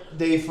point,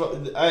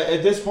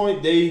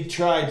 they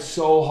tried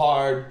so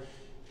hard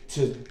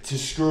to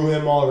screw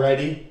him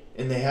already,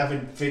 and they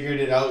haven't figured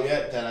it out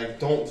yet. That I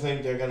don't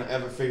think they're gonna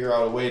ever figure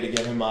out a way to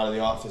get him out of the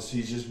office.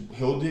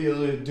 He'll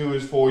do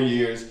his 4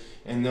 years,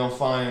 and they'll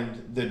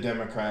find the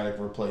Democratic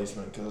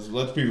replacement. Because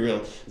let's be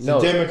real, the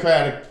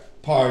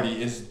Democratic Party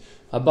is.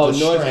 About the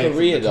North strength of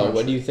Korea, the though, country.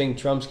 what do you think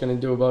Trump's going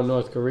to do about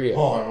North Korea?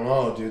 Oh, I don't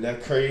know, dude.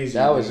 That's crazy.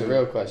 That was dude. the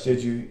real question.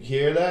 Did you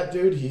hear that,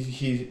 dude?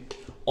 He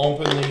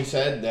openly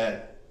said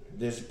that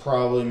there's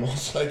probably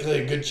most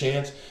likely a good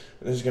chance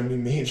there's going to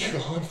be major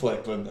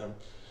conflict with them.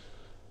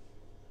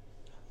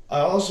 I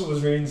also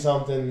was reading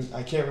something,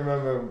 I can't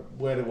remember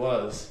what it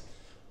was,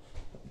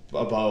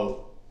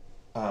 about,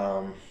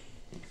 so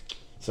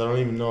I don't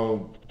even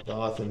know the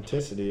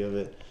authenticity of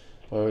it.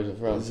 Where was it It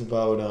from? was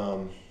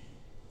about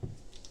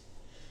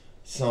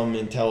some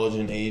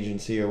intelligent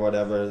agency or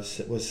whatever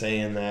was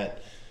saying that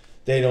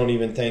they don't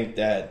even think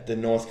that the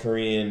North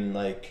Korean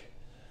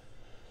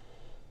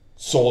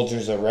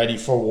soldiers are ready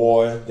for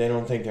war. They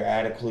don't think they're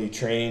adequately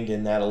trained,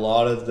 and that a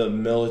lot of the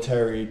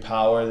military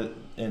power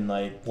and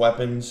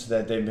weapons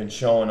that they've been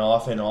showing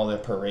off in all their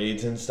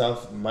parades and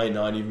stuff might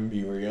not even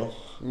be real.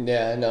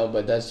 Yeah, I know,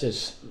 but that's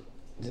just...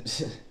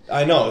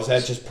 I know. Is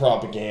that just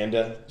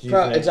propaganda? Do you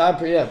think?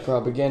 It's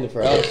propaganda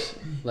for us.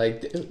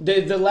 Like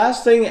the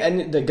last thing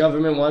and the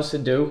government wants to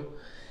do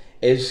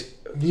is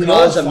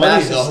cause a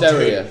mass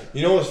hysteria. Dude?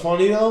 You know what's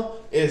funny though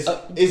is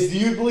do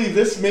you believe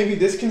this? Maybe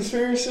this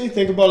conspiracy.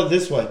 Think about it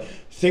this way.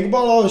 Think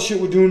about all the shit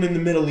we're doing in the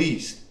Middle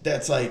East.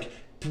 That's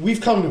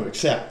we've come to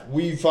accept.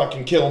 We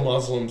fucking kill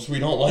Muslims. We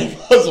don't like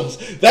Muslims.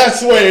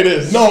 That's the way it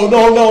is. No.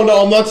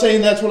 I'm not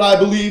saying that's what I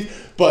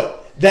believe, but.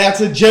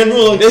 That's a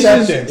general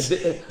acceptance.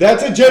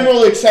 That's a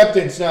general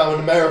acceptance now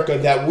in America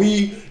that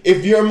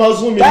if you're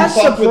Muslim and that's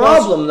you fuck the with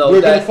problem, us, though,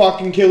 we're gonna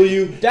fucking kill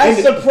you.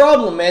 That's the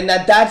problem, man.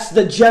 That's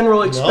the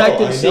general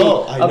expectancy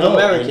of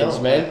Americans,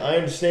 man. I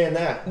understand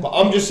that, but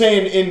I'm just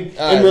saying in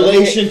right,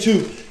 relation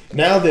to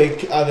now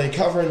are they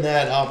covering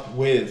that up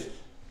with?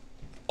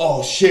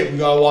 Oh shit, we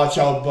gotta watch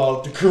out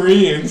about the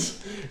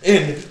Koreans,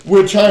 and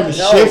we're trying to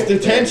shift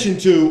attention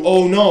to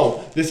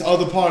this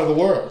other part of the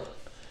world.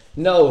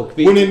 No.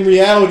 When in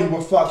reality,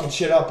 we're fucking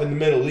shit up in the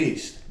Middle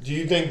East. Do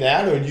you think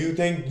that, or do you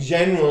think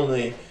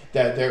generally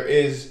that there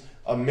is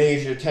a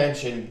major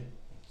tension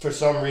for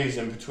some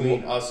reason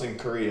between us and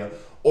Korea,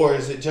 or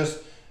is it just?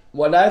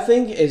 What I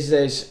think is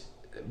this: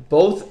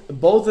 both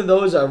of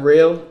those are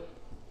real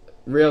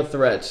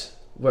threats.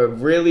 We're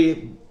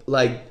really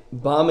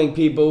bombing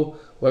people.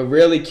 We're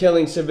really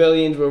killing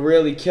civilians. We're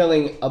really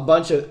killing a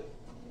bunch of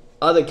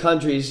other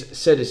countries'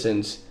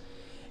 citizens,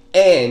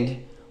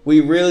 and we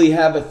really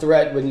have a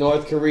threat with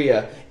North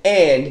Korea,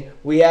 and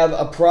we have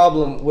a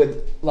problem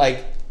with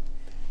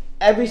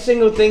every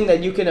single thing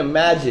that you can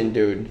imagine,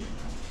 dude.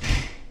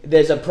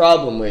 There's a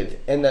problem with,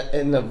 and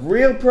the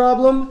real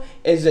problem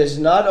is there's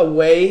not a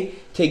way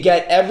to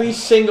get every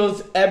single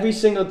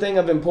thing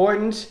of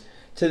importance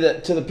to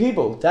the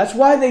people. That's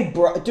why they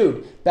brought,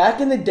 dude.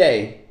 Back in the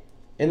day,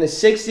 in the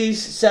 60s,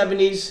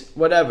 70s,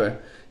 whatever,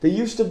 they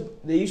used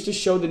to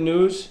show the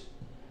news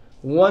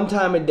one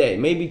time a day,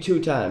 maybe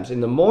 2 times,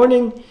 in the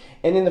morning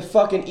and in the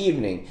fucking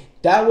evening.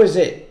 That was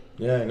it.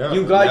 Yeah, I know.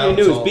 You got Now your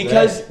it's news all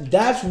because day.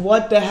 that's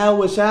what the hell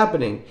was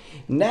happening.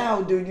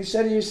 Now, dude, you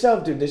said it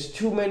yourself, dude. There's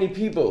too many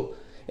people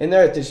in the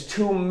earth. There's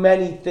too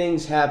many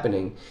things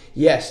happening.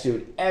 Yes,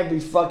 dude. Every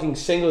fucking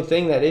single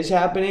thing that is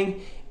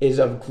happening is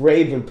of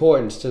grave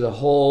importance to the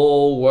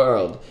whole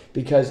world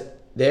because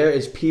there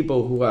is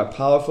people who are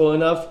powerful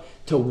enough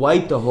to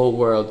wipe the whole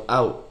world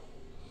out.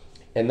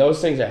 And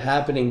those things are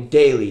happening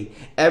daily.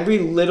 Every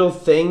little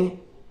thing,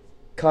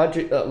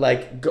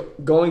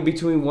 going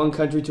between one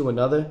country to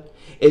another,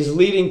 is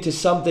leading to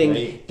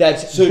something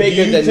that's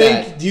bigger than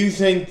that. Do you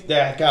think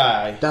that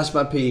guy, That's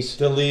my piece.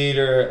 the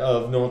leader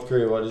of North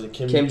Korea, what is it,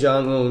 Kim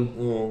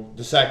Jong-un.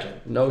 the second?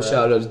 No correct?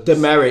 shout-outs.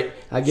 Demerit.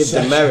 I give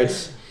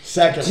demerits.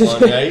 Second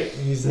one, right?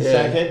 He's the Yeah.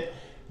 second.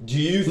 Do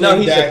you think No,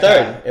 he's the that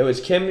third. guy? It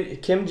was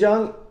Kim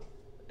Jong.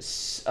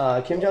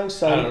 Kim Jong's I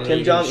son, don't Kim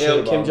really Jong give a shit Il,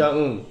 about Kim him.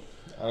 Jong Un,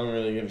 I don't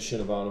really give a shit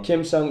about him.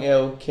 Kim Sung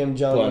Il, Kim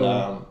Jong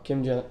Un, But,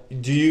 Kim Jong.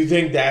 Do you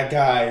think that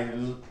guy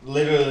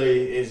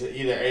literally is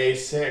either A,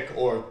 sick,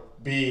 or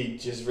B,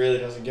 just really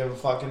doesn't give a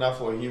fuck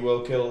enough, or he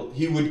would kill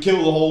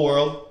the whole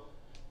world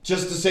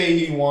just to say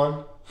he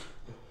won?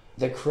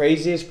 The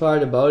craziest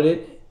part about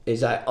it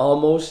is I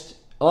almost.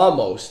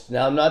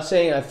 Now I'm not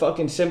saying I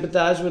fucking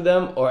sympathize with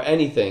them or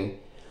anything,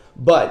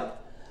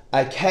 but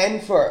I can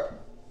for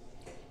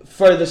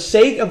the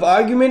sake of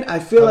argument. I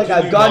feel How like can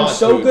I've you gotten not,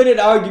 so dude? good at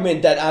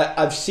argument that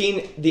I've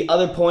seen the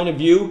other point of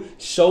view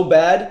so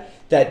bad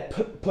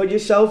that put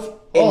yourself.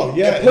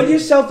 Put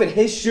yourself in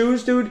his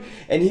shoes, dude.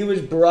 And he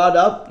was brought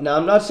up. Now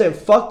I'm not saying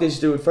fuck this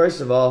dude.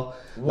 First of all,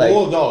 like,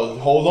 Well, no,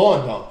 hold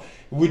on, though.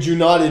 Would you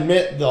not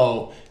admit,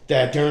 though,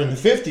 that during the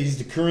 50s,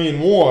 the Korean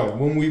War,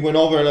 when we went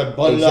over and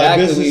butted our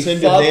business we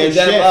into their fucked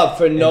them shit up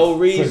for no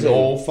reason. For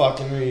no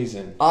fucking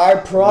reason. Our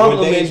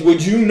problem is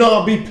would you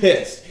not be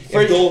pissed?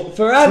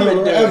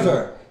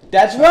 forever.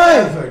 That's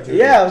right. Forever, dude.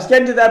 Yeah, I was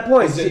getting to that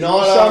point. Is it You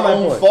not saw our my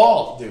own point.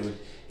 fault, dude?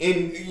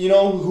 And you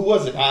know who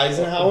was it?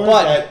 Eisenhower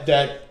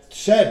that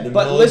said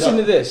listen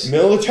to this.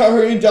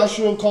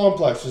 Military-industrial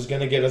complex is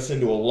going to get us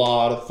into a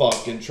lot of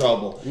fucking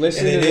trouble.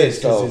 Listen and to it this,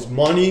 is, 'cause though. there's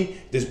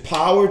money, there's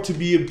power to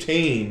be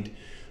obtained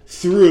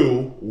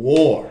through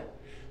war.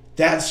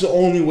 That's the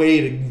only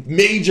way to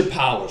major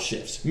power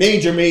shifts.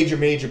 Major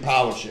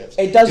power shifts.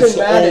 It doesn't it's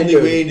matter, the only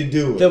dude. way to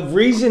do it. The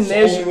reason It's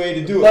there's the only way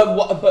to do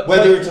it. but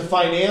Whether it's a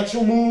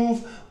financial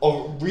move,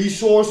 a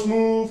resource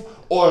move,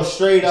 or a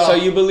straight up. so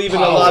you believe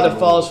in a power lot of move.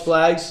 false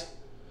flags?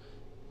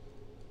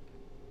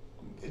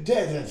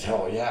 That's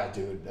hell yeah,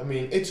 dude. I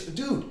mean,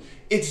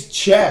 it's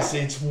chess,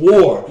 it's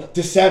war,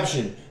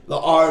 deception, the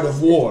art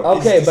of war.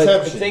 Okay, it's but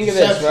deception, think of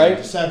this, deception, right?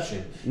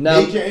 Deception.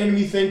 Now- Make your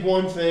enemy think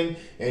one thing,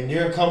 and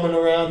you're coming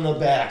around the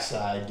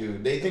backside,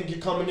 dude. They think you're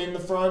coming in the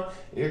front,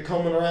 you're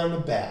coming around the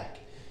back.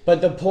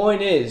 But the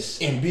point is,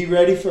 And be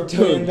ready for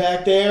playing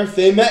back there. If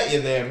they met you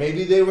there,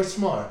 maybe they were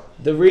smart.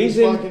 the Who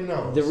reason fucking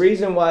knows? the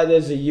reason why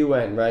there's a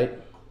UN, right?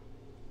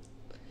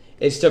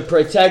 Is to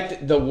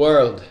protect the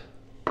world.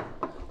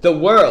 The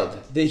world,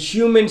 the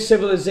human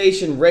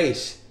civilization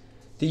race,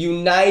 the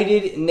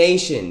United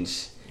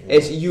Nations.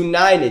 It's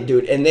united,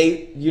 dude. And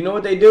you know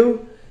what they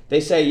do?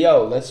 They say,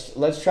 yo,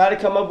 let's try to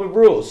come up with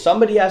rules.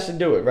 Somebody has to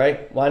do it,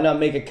 right? Why not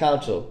make a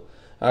council?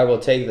 All right, we'll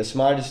take the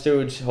smartest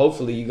dudes.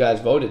 Hopefully you guys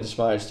voted the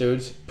smartest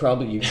dudes.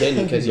 Probably you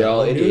didn't because you're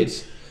all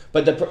idiots.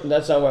 But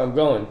that's not where I'm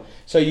going.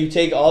 So you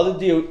take all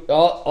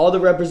the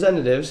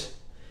representatives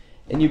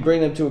and you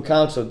bring them to a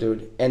council,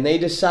 dude. And they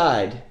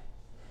decide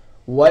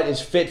what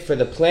is fit for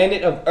the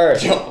planet of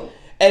Earth.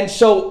 And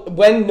so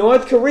when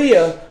North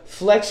Korea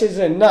flexes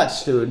their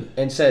nuts, dude,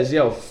 and says,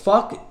 yo,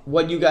 fuck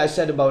what you guys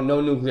said about no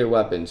nuclear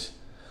weapons.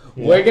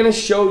 Yeah. We're going to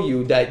show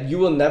you that you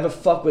will never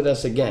fuck with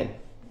us again.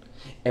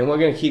 And we're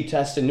going to keep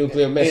testing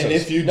nuclear missiles. And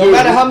if you no do,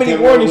 matter how many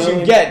then warnings we're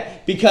you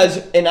get,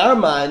 because in our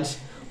minds,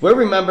 we're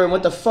remembering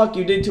what the fuck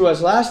you did to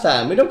us last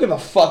time. We don't give a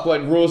fuck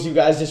what rules you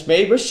guys just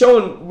made. We're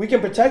showing we can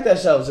protect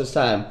ourselves this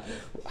time.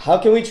 How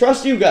can we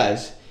trust you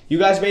guys? You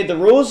guys made the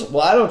rules?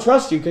 Well, I don't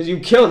trust you because you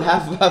killed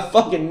half of our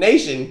fucking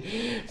nation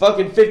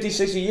fucking 50,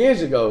 60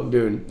 years ago,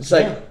 dude. It's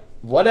like,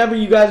 whatever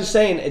you guys are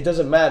saying, it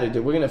doesn't matter,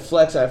 dude. We're going to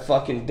flex our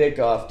fucking dick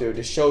off, dude,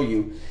 to show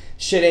you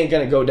shit ain't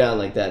going to go down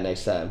like that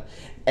next time.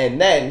 And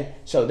then,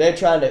 so they're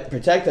trying to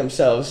protect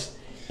themselves,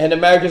 and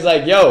America's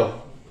like, yo,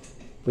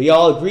 we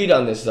all agreed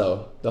on this,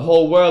 though. The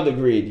whole world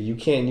agreed. You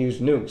can't use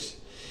nukes.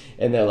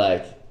 And they're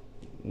like,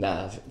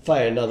 nah,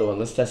 fire another one.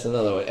 Let's test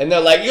another one. And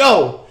they're like,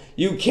 yo,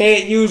 you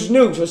can't use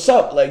nukes. What's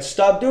up? Like,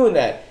 stop doing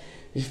that.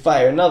 You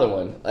fire another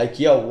one. Like,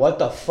 yo, what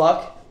the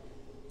fuck?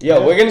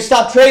 Yo, we're going to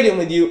stop trading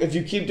with you if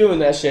you keep doing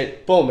that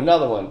shit. Boom,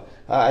 another one.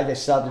 I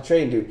just stopped the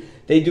trading, dude.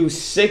 They do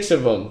 6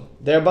 of them.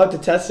 They're about to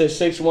test their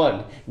 6th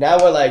one. Now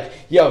we're like,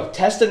 yo,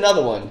 test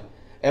another one.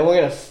 And we're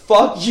going to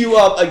fuck you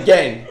up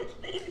again.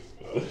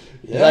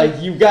 Yeah.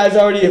 Like, you guys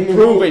already have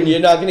proven you're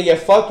not going to get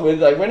fucked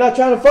with. Like, we're not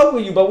trying to fuck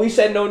with you, but we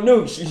said no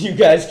nukes. You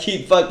guys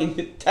keep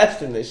fucking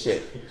testing this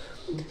shit.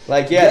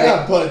 Like,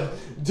 but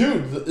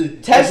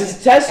dude,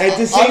 test at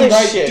the same other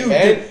time, shit, dude,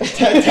 man.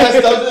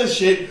 Test other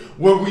shit.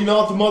 Were we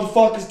not the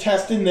motherfuckers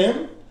testing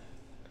them?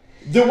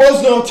 There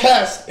was no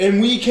test,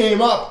 and we came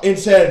up and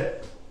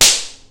said,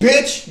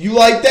 "Bitch, you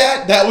like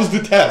that? That was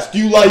the test.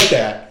 You like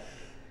that?"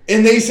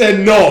 And they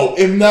said no,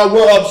 and now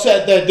we're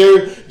upset that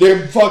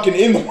they're fucking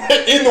in the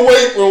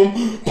weight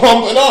room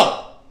pumping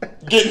up,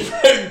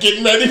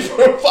 getting ready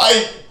for a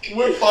fight.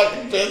 We're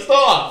fucking pissed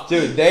off.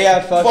 Dude, they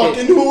are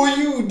fucking... Who are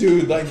you,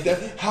 dude? Like,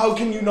 that, how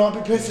can you not be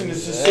pissing?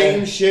 It's the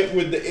same shit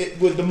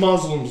with the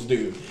Muslims,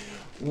 dude.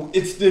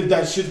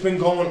 That shit's been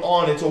going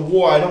on. It's a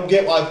war. I don't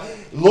get why.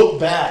 Look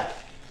back.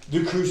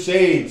 The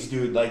Crusades,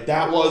 dude. Like,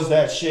 that was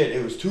that shit.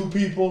 It was 2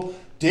 people,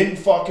 didn't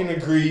fucking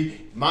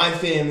agree. My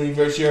family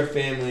versus your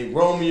family.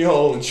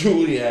 Romeo and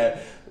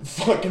Juliet.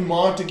 Fucking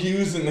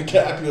Montagues and the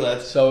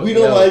Capulets. So, we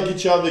don't like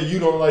each other. You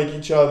don't like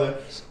each other.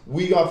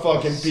 We got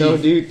fucking beef. So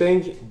do you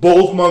think...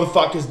 Both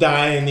motherfuckers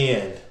die in the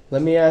end.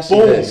 Let me ask you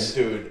Boom, this.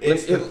 dude.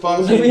 It's the Let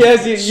fucking me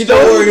ask you. You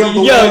story know, of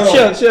the yo,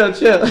 world.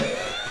 chill.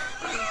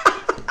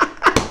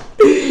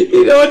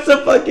 You know what's the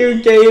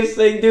fucking gayest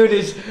thing, dude?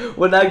 Is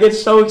when I get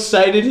so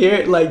excited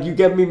here, like you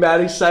get me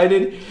mad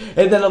excited,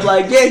 and then I'm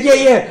like,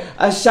 yeah.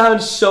 I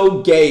sound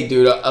so gay,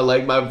 dude.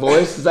 Like my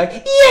voice is like,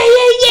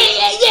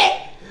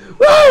 yeah.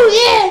 Woo,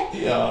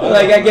 yeah.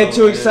 Like I get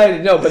too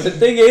excited. No, but the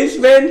thing is,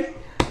 man,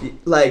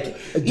 like,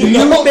 do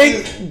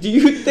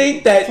you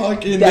think that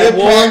Fucking that they're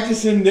war?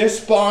 practicing, they're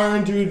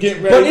sparring, dude,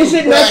 getting ready. But is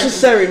it practice,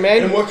 necessary,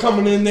 man? And we're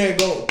coming in there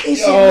going,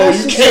 Is it yo,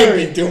 you can't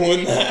necessary? be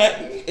doing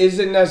that. Is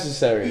it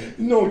necessary?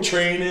 No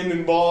training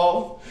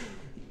involved.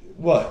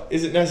 What?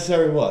 Is it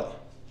necessary what?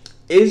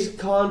 Is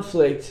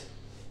conflict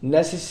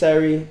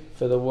necessary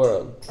for the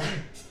world?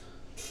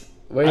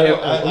 We're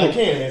I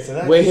can't answer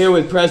that. We're here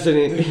with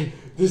President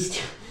There's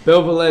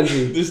Bill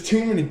Valenzi. there's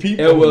too many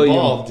people Ill William.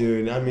 involved,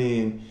 dude. I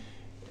mean,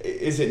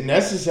 is it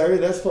necessary?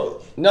 That's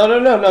for... No.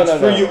 It's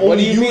for you, What do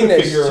only you you mean to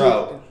it's figure too-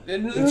 out.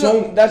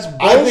 That's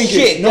bullshit. I think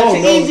it's That's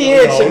an easy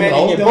answer, man.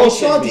 and you're No,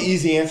 it's not bullshitting the me.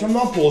 easy answer. I'm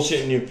not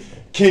bullshitting you.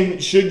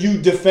 Should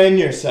you defend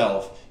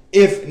yourself?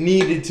 If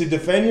needed to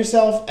defend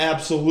yourself,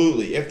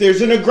 absolutely. If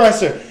there's an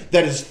aggressor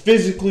that is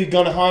physically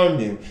gonna harm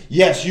you,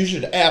 yes, you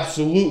should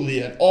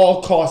absolutely at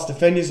all costs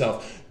defend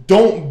yourself.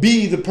 Don't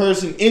be the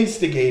person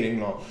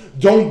instigating though.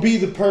 Don't be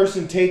the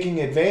person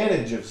taking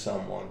advantage of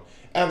someone.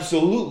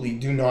 Absolutely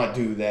do not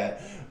do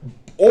that.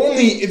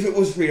 Only if it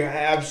was for your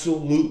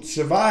absolute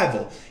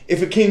survival.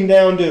 If it came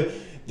down to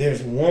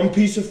there's one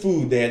piece of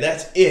food there,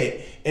 that's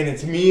it, and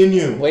it's me and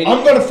you.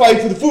 I'm gonna fight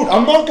for the food.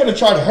 I'm not gonna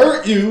try to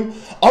hurt you.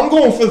 I'm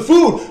going for the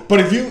food. But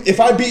if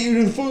I beat you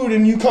to the food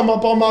and you come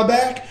up on my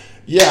back,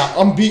 yeah,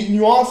 I'm beating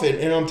you off it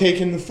and I'm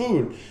taking the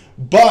food.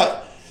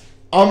 But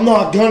I'm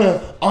not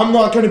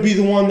gonna be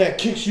the one that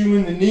kicks you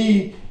in the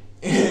knee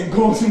and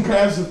goes and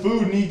grabs the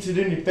food and eats it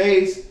in your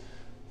face.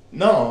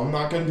 No, I'm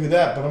not gonna do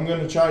that. But I'm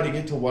gonna try to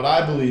get to what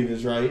I believe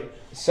is right.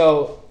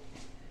 So.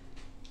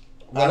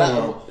 I don't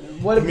know.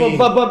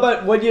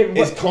 But what you're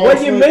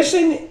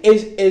missing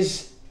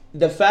is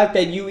the fact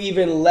that you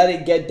even let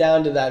it get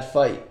down to that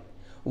fight.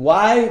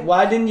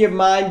 Why didn't your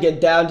mind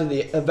get down to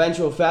the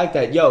eventual fact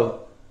that,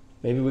 yo,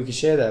 maybe we could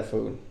share that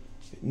food?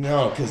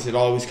 No, because it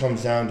always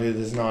comes down to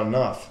there's not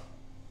enough.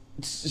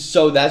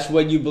 So that's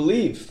what you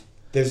believe.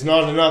 There's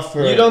not enough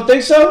for... You don't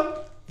think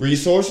so?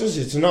 Resources?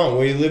 It's no.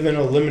 We live in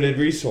a limited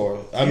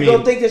resource. You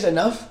don't think there's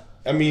enough?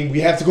 I mean, we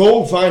have to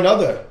go find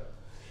other.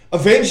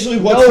 Eventually,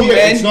 what's here,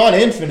 man. it's not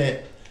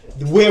infinite.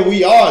 Where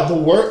we are,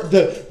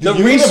 the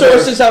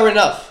resources are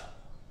enough.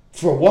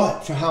 For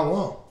what? For how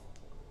long?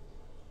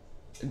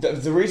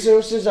 The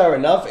resources are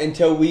enough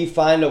until we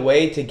find a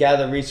way to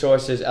gather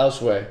resources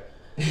elsewhere.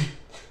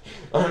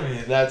 I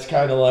mean, that's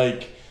kind of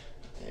like...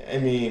 I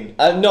mean...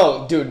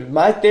 No, dude,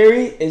 my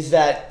theory is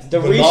that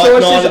the but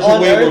resources not at the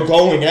on way Earth... we're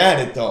going at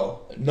it, though.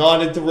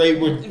 Not at the rate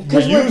we're using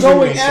Because we're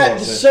going at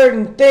resources.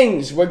 certain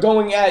things. We're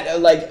going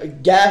at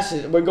like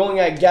gases. We're going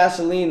at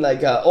gasoline,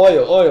 like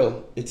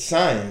oil. It's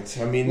science.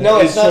 I mean, No,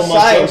 there it's is not so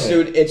much science, of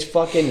it. dude. It's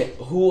fucking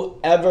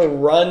whoever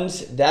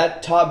runs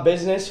that top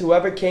business,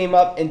 whoever came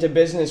up into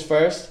business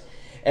first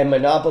and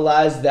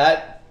monopolized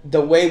that,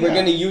 the way we're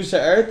going to use the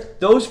earth,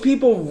 those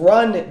people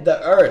run the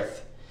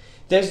earth.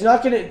 There's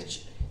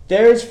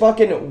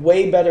fucking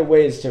way better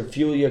ways to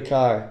fuel your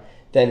car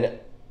than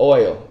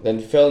oil, than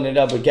filling it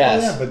up with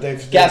gas. Oh, yeah,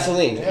 but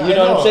gasoline. Yeah, you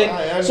know what I'm saying?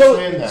 I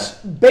understand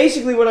that.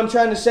 Basically what I'm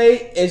trying to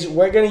say is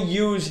we're going to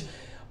use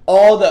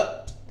all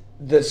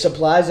the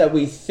supplies that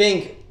we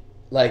think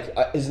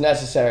is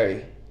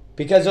necessary,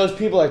 because those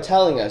people are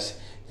telling us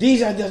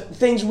these are the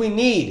things we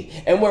need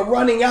and we're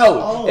running out.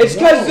 Oh, it's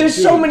because there's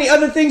so dude. many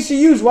other things to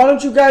use. Why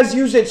don't you guys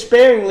use it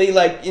sparingly,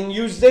 and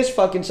use this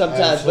fucking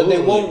sometimes? Absolutely.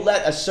 But they won't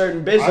let a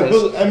certain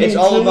business. I mean, it's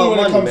all truly, about when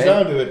money, it comes man.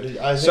 down to it,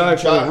 I think Sorry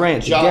for the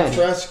rant Jacques again.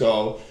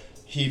 Fresco,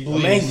 he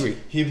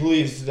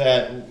believes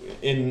that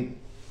in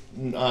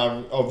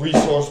a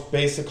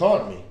resource-based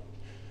economy.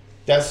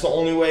 That's the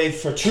only way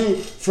for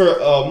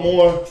a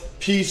more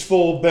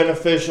peaceful,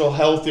 beneficial,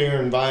 healthier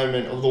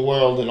environment of the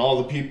world and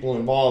all the people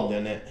involved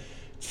in it.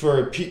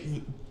 For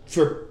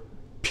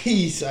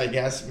peace, I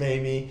guess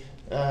maybe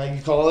you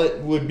call it,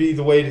 would be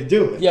the way to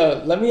do it.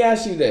 Yo, let me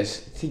ask you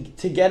this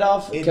to get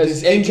off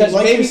because like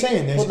maybe, you're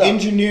saying, there's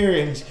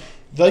engineering.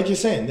 Like you're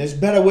saying, there's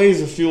better ways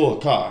to fuel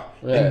a car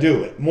and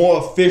do it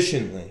more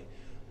efficiently.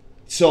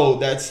 So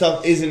that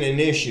stuff isn't an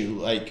issue.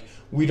 Like,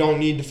 we don't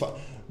need to...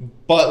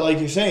 But like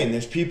you're saying,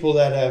 there's people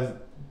that have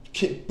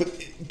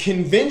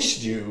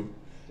convinced you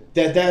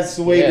that that's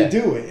the way to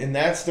do it. And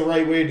that's the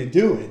right way to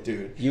do it,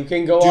 dude. You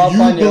can go off on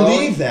your own. Do you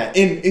believe that?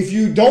 And if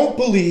you don't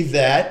believe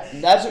that,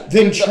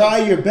 then try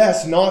your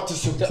best not to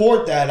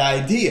support that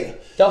idea.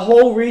 The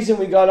whole reason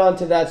we got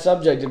onto that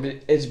subject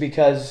is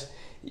because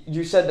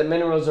you said the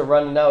minerals are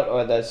running out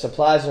or the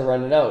supplies are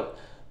running out.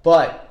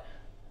 But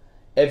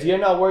if you're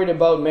not worried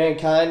about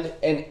mankind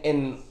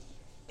in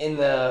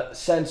the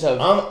sense of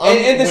I'm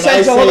saying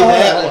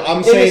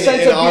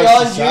in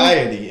our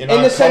society, in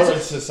our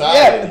current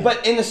society. Yeah,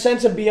 but in the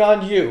sense of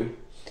beyond you,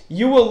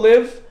 you will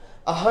live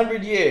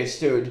 100 years,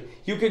 dude.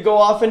 you could go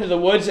off into the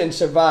woods and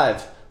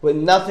survive with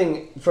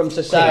nothing from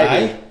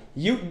society. Could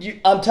I?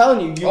 I'm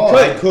telling you, you Oh, could.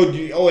 I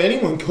could. Oh,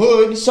 anyone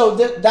could. So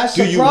that's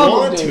Do the you problem,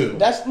 want dude.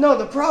 to?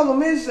 The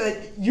problem is that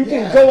you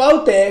can Yeah. go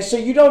out there, so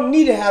you don't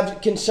need to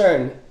have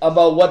concern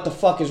about what the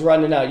fuck is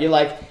running out. You're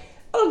like,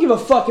 I don't give a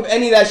fuck if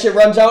any of that shit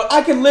runs out.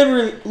 I could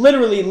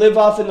literally live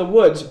off in the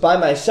woods by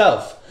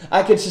myself.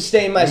 I could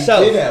sustain myself.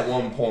 We did at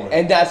one point.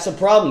 And that's the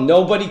problem.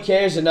 Nobody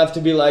cares enough to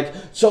be like,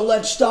 so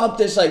let's stop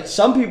this. Like,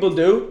 some people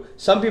do.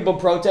 Some people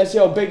protest.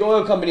 Yo, big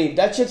oil company.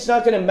 That shit's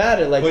not going to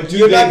matter. Like, But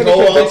you're dude, not they going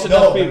to go convince out.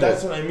 enough No, people. but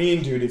that's what I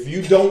mean, dude. If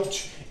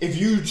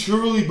you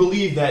truly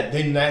believe that,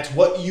 then that's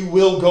what you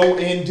will go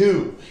and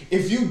do.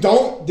 If you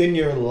don't, then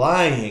you're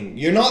lying.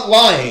 You're not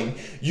lying.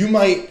 You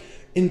might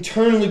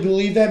internally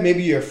believe that.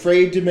 Maybe you're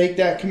afraid to make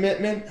that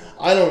commitment.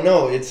 I don't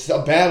know. It's a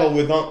battle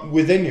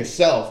within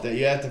yourself that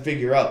you have to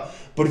figure out.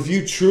 But if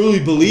you truly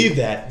believe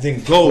that,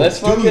 then go Let's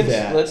do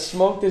that. Let's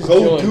smoke this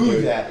Go joint, do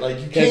dude. that. Like,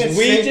 you can't Because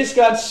we say... just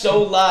got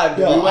so live.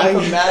 Yo, we went I-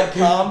 from mad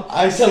calm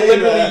I to say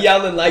literally that.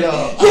 yelling like, Yo,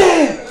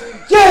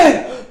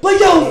 yeah, but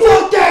yo,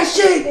 fuck that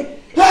shit.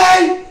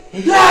 Hey,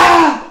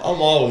 yeah. I'm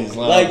always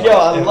loud. Like, yo,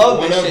 I love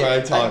this Whenever shit.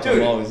 I talk,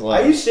 Dude, I'm always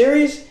loud. Are you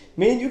serious?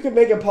 Me and you could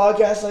make a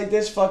podcast like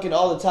this fucking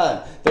all the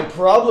time. The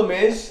problem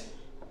is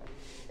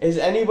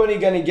anybody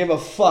gonna give a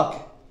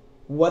fuck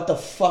what the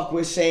fuck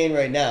we're saying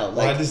right now?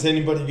 Why Like, does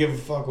anybody give a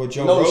fuck what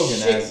Joe no Rogan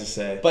shit. has to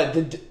say? But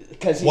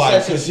because he Why?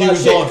 says some 'Cause he smart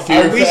was shit. on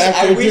Fear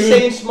Factor, Are we dude?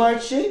 saying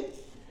smart shit?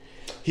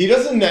 He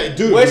doesn't,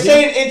 dude. We're he-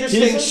 saying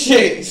interesting he doesn't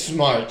shit. say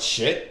smart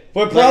shit.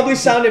 We're Like, probably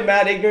sounding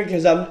mad ignorant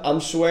because I'm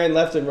swearing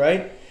left and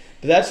right,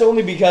 but that's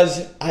only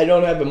because I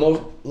don't have the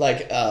most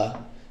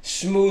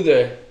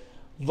smoother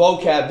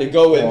vocab to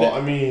go with. Well, I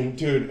mean,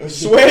 dude.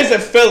 Swears are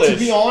fillers. To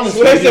be honest,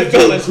 swears with are you,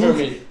 fillers dude, for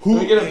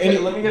me.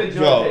 Let me get a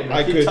joint paper.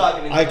 I Keep could,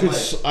 talking into I the could,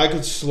 mic. I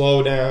could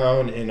slow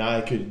down and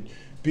I could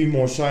be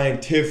more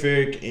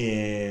scientific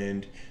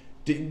and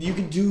you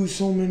can do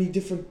so many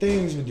different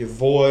things with your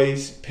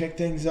voice. Pick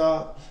things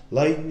up,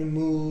 lighten the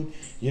mood.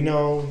 You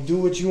know, do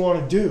what you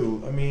want to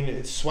do. I mean,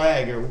 it's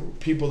swagger.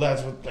 People,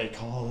 that's what they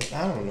call it.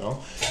 I don't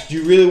know. Do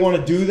you really want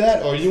to do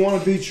that, or you want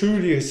to be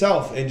true to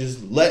yourself and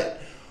just like,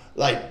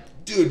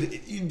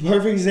 dude,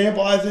 perfect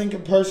example. I think a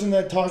person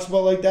that talks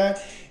about like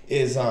that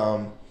is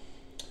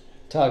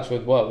Talks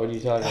with what? What are you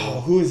talking oh,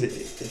 about? who is it?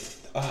 It's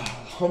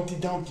Humpty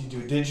Dumpty,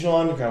 dude. Digital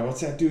Underground. What's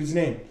that dude's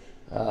name?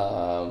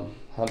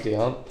 Humpty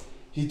Hump.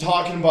 He's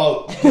talking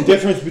about the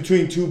difference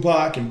between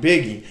Tupac and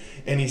Biggie,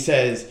 and he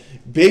says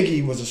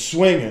Biggie was a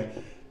swinger.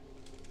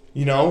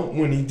 You know,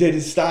 when he did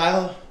his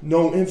style,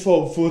 no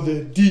info for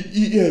the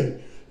DEA.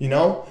 You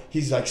know,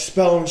 he's like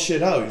spelling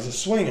shit out. He's a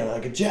swinger,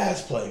 like a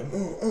jazz player.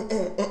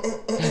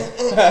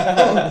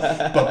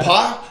 But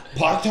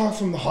Pac talked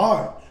from the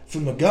heart,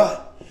 from the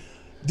gut.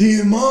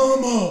 Dear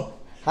mama.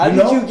 How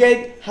did you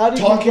get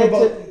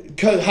to?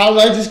 Cause how did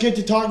I just get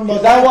to talking about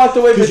 'Cause I walked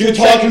away Because for you're 2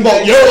 talking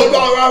seconds, about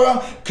rah, rah,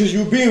 rah. Because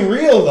you're being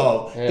real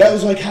though. Yeah. That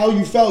was like how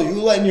you felt. You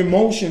were letting your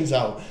emotions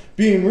out,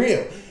 being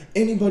real.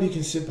 Anybody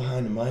can sit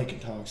behind the mic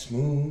and talk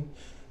smooth.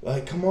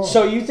 Like, come on.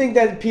 So you think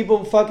that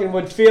people fucking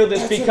would feel this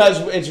That's because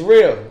it's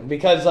real?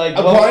 Because like,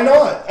 Why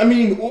not? I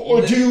mean,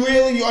 or do you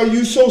really? Are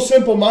you so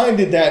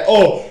simple-minded that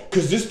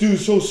because this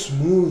dude's so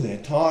smooth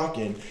and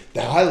talking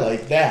that I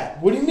like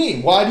that? What do you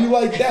mean? Why do you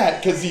like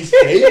that? Because he's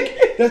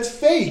fake? That's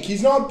fake.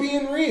 He's not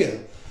being real.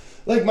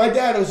 Like, my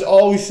dad was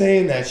always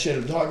saying that shit.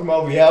 I'm talking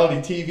about reality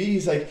TV.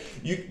 He's like,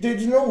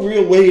 there's no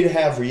real way to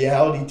have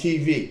reality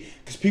TV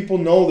because people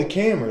know the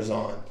camera's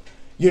on.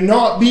 You're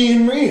not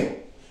being real.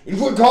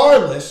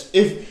 Regardless,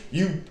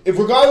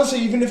 regardless of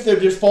even if they're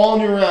just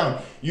following you around,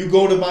 you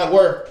go to my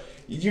work,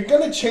 you're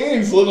gonna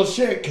change little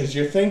shit because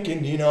you're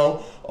thinking, I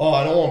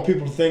don't want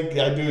people to think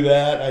I do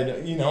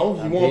that. You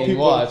want people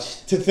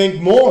watched. to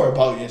think more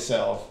about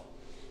yourself.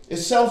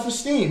 It's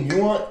self-esteem.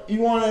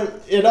 You want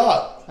it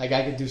up. Like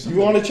I could do something.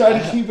 You want to try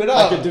to keep it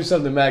I up. could do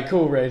something mad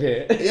cool right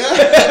here.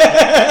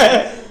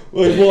 Yeah.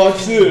 Like,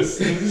 watch this.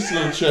 This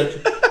little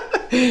chick.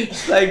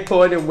 It's like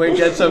point and wink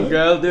at some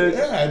girl, dude.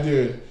 Yeah,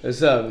 dude.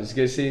 What's up? It's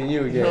good seeing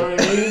you You know again.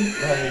 what I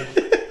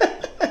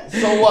mean? Like,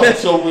 so what?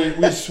 So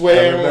we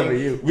swear I remember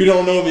when you. we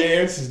don't know the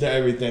answers to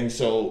everything,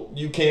 so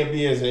you can't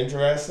be as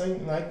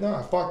interesting. Like,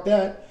 nah, fuck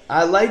that.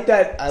 I like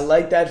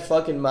that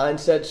fucking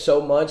mindset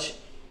so much,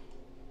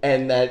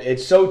 and that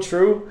it's so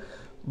true.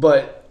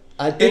 But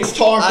I think It's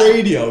talk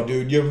radio,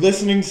 dude. You're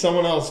listening to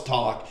someone else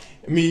talk.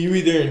 I mean, you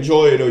either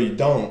enjoy it or you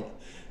don't.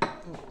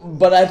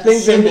 But I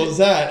think Simple as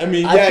that. I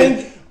mean, I yeah,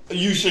 think-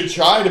 you should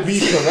try to be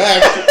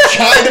correct.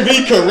 Try to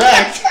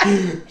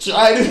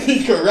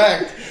be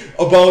correct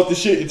about the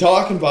shit you're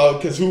talking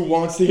about, because who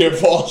wants to hear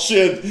false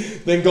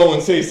shit, then go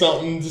and say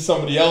something to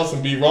somebody else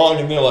and be wrong,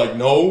 and they're like,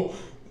 no,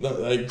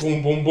 like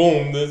boom, boom,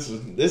 boom. This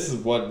is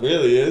what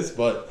really is.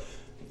 But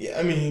yeah,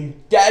 I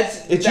mean,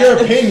 it's your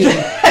opinion.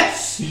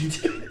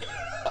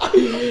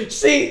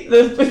 See,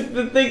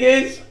 the thing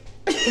is,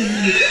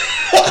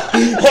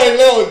 I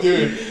know,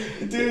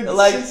 dude.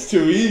 Like- It's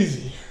too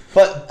easy.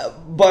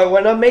 but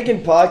when I'm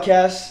making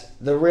podcasts,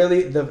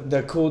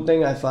 the cool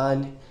thing I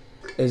find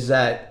is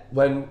that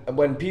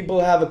when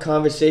people have a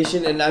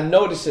conversation, and I've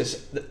noticed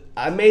this.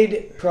 I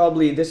made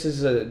probably this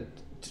is a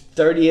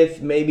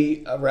 30th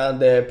maybe around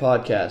the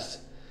podcast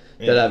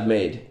that I've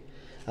made.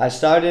 I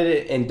started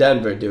it in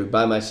Denver, dude,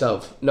 by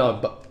myself.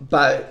 No,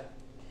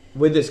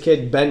 with this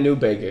kid Ben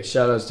Newbaker.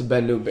 Shout outs to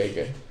Ben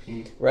Newbaker,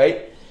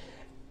 right?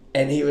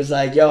 And he was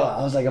like, "Yo,"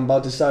 I was like, "I'm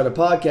about to start a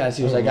podcast."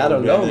 He was like, "I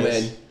don't know,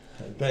 man."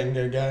 Ben,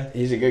 good guy.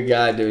 He's a good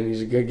guy, dude.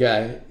 He's a good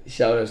guy.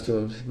 Shout outs to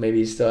him. Maybe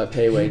he's still at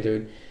Payway,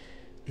 dude.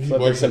 He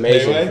Flipping works some at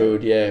Asian Payway?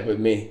 food, yeah, with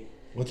me.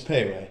 What's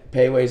Payway?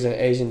 Payway's an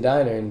Asian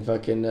diner in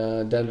fucking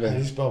How do Denver.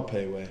 you spell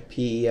Payway?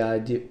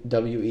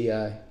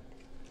 PEIWEI.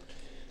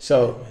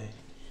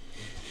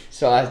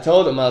 So I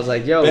told him, I was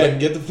like, "Yo, Ben,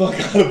 get the fuck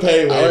out of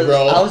Payway,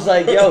 bro. I was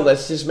like, "Yo,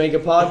 let's just make a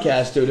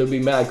podcast, dude. It'll be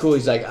mad cool."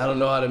 He's like, "I don't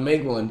know how to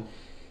make one,"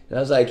 and I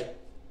was like,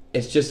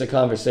 "It's just a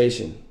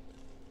conversation."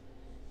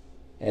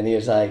 And he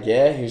was like,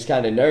 "Yeah." He was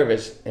kind of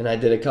nervous, and I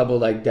did a couple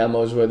like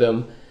demos with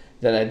him.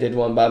 Then I did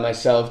one by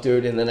myself,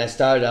 dude. And then I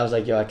started. I was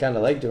like, "Yo, I kind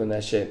of like doing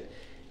that shit."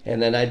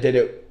 And then I did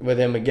it with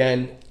him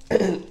again.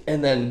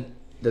 And then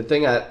the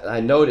thing I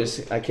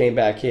noticed, I came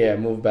back here. I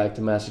moved back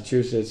to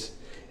Massachusetts,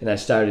 and I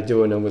started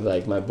doing them with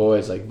like my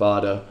boys, like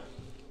Vada,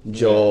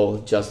 Joel,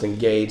 Justin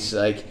Gates,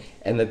 like.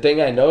 And the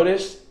thing I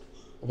noticed,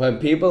 when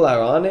people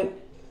are on it,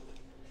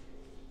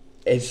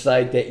 it's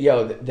like that.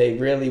 Yo, they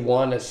really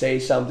want to say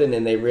something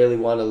and they really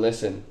want to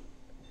listen.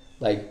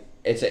 Like,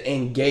 it's an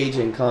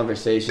engaging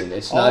conversation.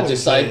 It's not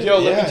just like, "Yo,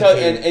 let me tell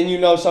you," and you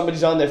know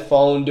somebody's on their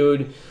phone,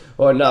 dude,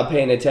 or not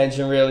paying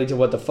attention really to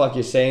what the fuck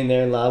you're saying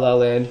there in La La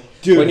Land.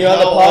 Dude, when you're on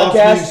the how often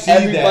you podcast, see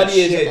that everybody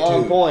is shit,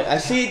 on dude? point. I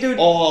see it, dude.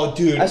 Oh,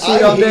 dude, I see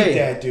it all hate day.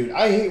 that, dude.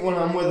 I hate when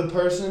I'm with a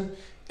person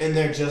and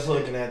they're just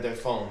looking at their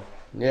phone.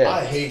 Yeah.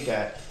 I hate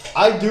that.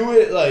 I do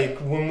it like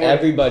when we're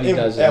Everybody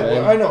does it,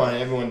 man. I know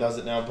everyone does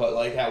it now, but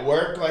like at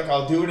work, like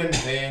I'll do it in the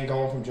van,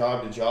 going from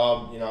job to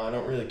job. You know, I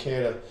don't really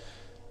care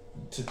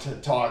to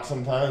talk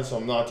sometimes, so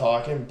I'm not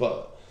talking.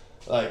 But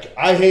like,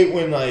 I hate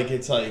when like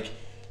it's like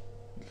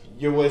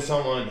you're with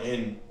someone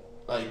and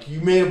like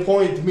you made a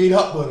point to meet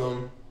up with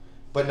them,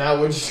 but now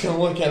we're just gonna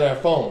look at our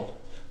phone.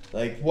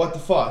 Like, what the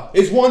fuck?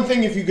 It's one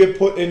thing if you get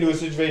put into a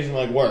situation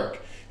like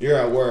work. You're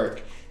at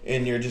work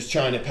and you're just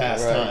trying to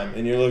pass Right. time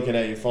and you're looking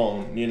at your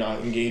phone. You're not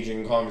engaging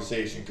in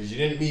conversation because you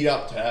didn't meet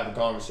up to have a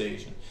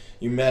conversation.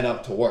 You met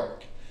up to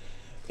work.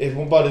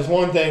 But it's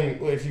one thing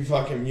if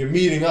you're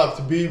meeting up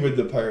to be with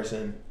the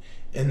person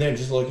and they're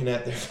just looking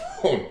at their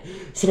phone.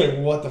 It's like,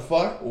 what the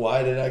fuck?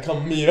 Why did I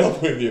come meet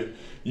up with you?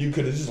 You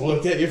could have just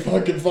looked at your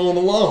fucking phone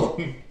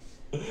alone.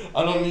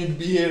 I don't need to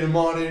be here to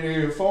monitor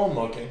your phone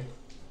looking.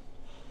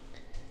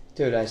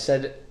 Dude, I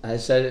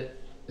said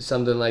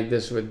something like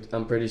this with,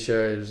 I'm pretty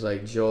sure it was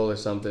like Joel or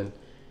something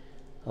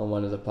on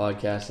one of the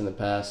podcasts in the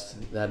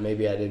past that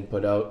maybe I didn't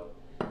put out.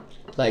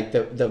 Like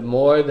the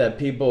more that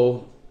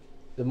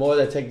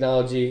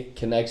technology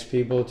connects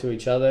people to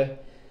each other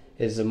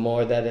is the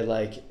more that it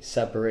like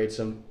separates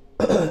them.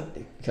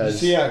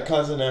 Because You see,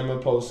 cousin Emma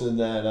posted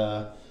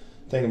that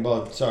thing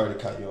about. Sorry to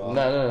cut you off.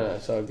 no,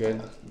 it's all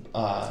good.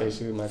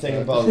 Basically my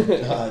Thing thought.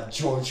 about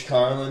George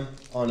Carlin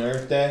on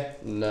Earth Day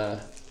Nah.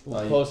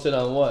 Oh, Posted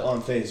on what?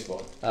 on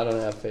Facebook. I don't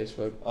have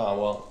Facebook.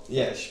 Oh well,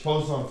 yeah, she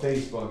posted on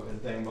Facebook a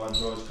thing about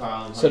George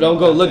Carlin. So don't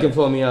go looking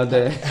for me out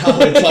there. How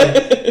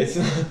it's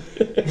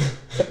like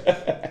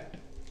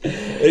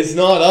it's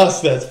not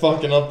us that's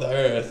fucking up the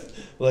earth.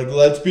 Like,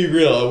 let's be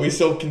real. Are we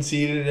so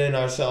conceited in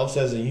ourselves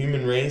as a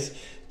human race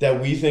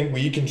that we think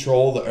we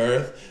control the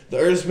earth? The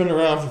earth's been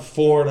around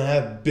for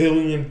 4.5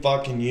 billion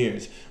fucking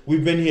years.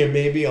 We've been here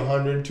maybe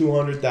 100,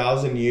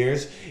 200,000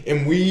 years,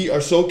 and we are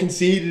so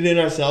conceited in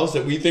ourselves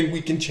that we think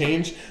we can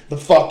change the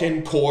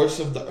fucking course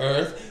of the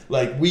earth.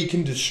 Like, we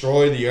can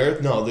destroy the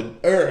earth. No, the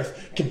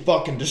earth can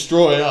fucking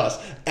destroy us.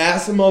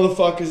 Ask the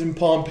motherfuckers in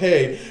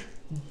Pompeii,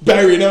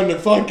 buried under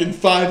fucking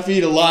 5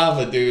 feet of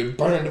lava, dude,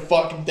 burned to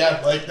fucking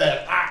death like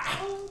that. Ah.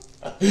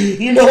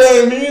 You know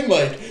what I mean?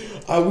 Like,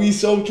 are we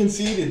so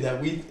conceited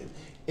that we,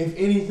 if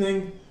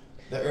anything,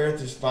 the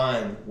earth is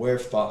fine, we're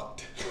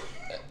fucked.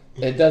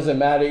 It doesn't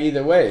matter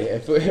either way.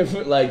 If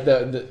like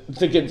the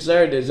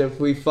concern is if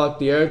we fuck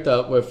the earth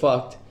up, we're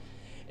fucked.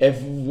 If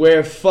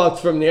we're fucked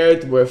from the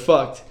earth, we're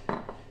fucked.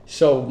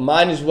 So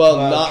might as well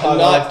Cut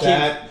not off keep.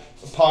 that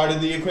part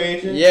of the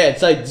equation. Yeah,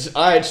 it's like,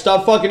 all right,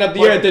 stop fucking up the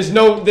But- earth. There's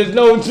no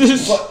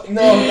just. But,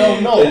 no.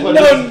 There's But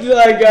no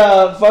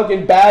like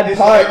fucking bad is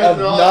the part earth of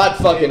not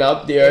fucking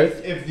up the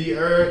earth. If the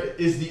earth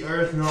is the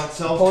earth not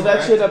self. Hold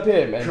that shit up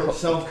here, man.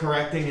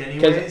 Self-correcting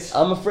anyways. Because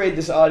I'm afraid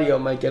this audio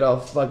might get all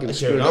fucking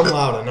screwed Dude, up. I'm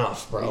loud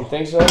enough, bro. You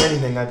think so? If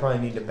anything, I probably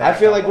need to. I back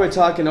feel up like we're on-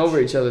 talking over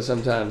each other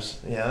sometimes.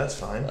 Yeah, that's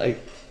fine. Like,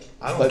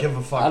 I don't but give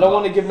a fuck. I don't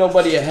want to give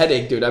nobody a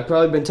headache, dude. I've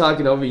probably been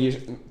talking over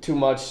you too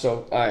much,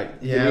 so alright.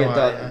 Yeah, give me a well,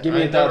 thought. Give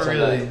me I a thoughts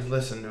never on really that.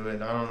 listened to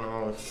it. I don't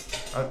know.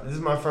 This is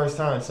my first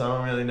time, so I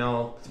don't really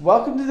know.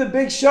 Welcome to the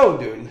big show,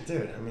 dude.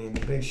 Dude, I mean,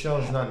 the big show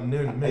is not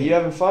new to me. Are you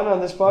having fun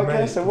on this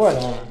podcast or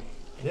what?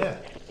 Yeah,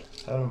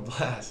 having a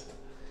blast.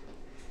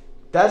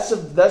 That's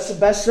the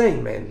best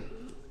thing, man.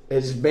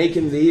 is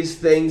making these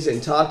things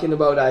and talking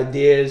about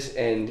ideas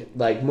and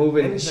like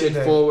moving Anything shit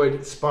that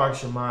forward.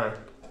 Sparks your mind.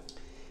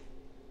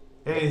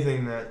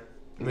 Anything that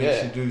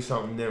makes you do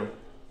something new.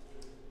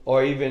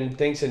 Or even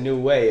thinks a new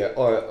way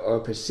or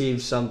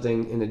perceives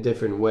something in a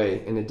different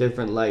way, in a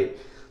different light.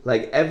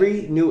 Like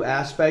every new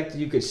aspect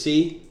you could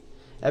see,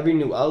 every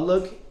new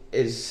outlook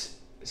is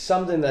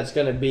something that's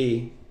going to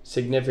be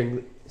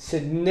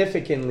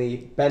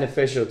significantly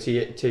beneficial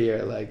to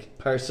your like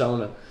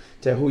persona,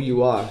 to who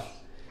you are.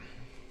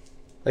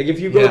 Like if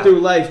you go through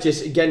life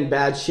just getting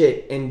bad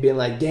shit and being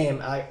like,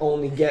 damn, I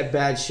only get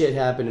bad shit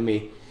happen to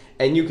me,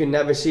 and you can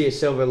never see a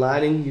silver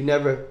lining, you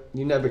never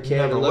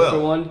care to look for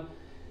one,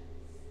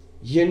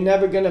 you're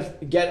never gonna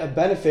get a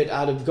benefit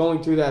out of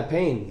going through that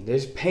pain.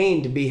 There's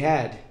pain to be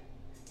had.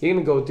 You're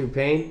gonna go through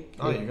pain.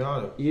 Oh, you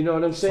got it. You know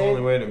what I'm saying? It's the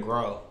only way to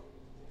grow.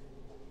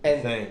 And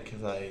I think,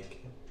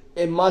 like...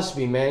 It must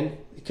be, man.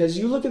 Because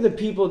you look at the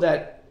people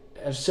that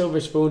have silver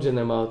spoons in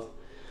their mouth,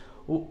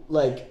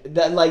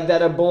 that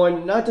are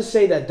born. Not to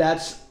say that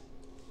that's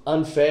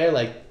unfair.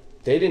 Like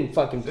they didn't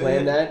fucking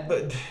plan that.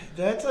 But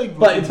that's like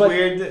but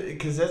weird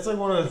because that's like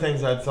one of the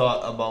things I've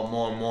thought about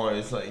more and more.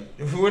 Is like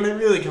when it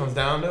really comes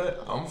down to it,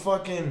 I'm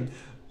fucking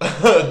a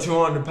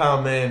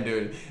 200-pound man,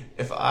 dude.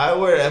 If I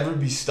were to ever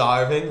be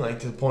starving, like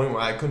to the point where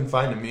I couldn't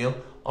find a meal,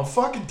 I'm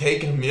fucking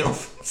taking a meal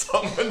from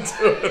someone,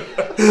 dude.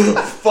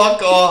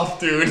 Fuck off,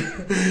 dude.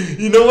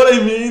 You know what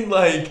I mean?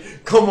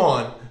 Like, come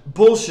on.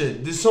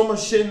 Bullshit. There's so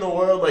much shit in the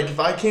world. Like, if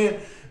I can't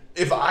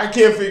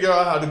figure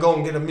out how to go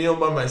and get a meal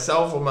by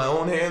myself with my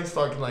own hands,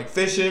 fucking like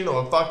fishing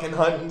or fucking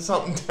hunting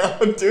something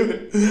down,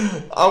 dude,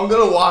 I'm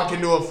gonna walk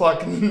into a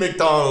fucking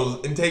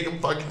McDonald's and take a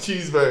fucking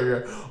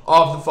cheeseburger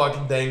off the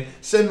fucking thing,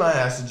 send my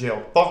ass to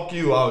jail. Fuck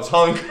you, I was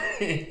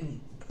hungry.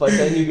 But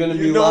then you're gonna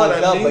be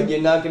locked up, but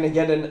you're not gonna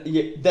get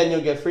then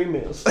you'll get free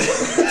meals.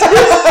 That's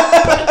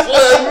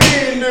what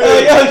I mean, dude.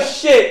 Oh, yo,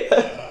 shit.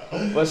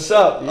 What's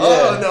up? Yeah.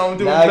 Oh, no, I'm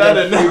doing now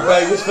better I got free now.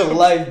 breakfast for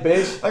life,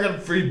 bitch. I got a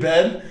free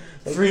bed,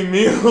 free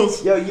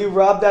meals. Yo, you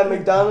robbed that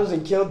McDonald's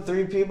and killed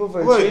 3 people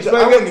for a Wait,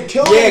 cheeseburger? I wouldn't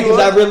kill yeah, anyone.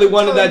 because I really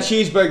wanted that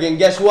cheeseburger, and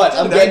guess what?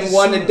 I'm Dude, getting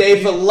one a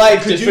day for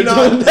life just for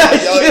doing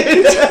that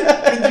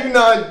shit. Could you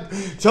not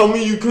tell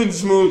me you couldn't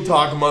smooth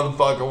talk a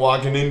motherfucker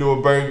walking into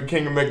a Burger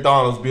King or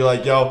McDonald's, be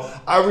like, yo,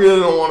 I really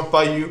don't want to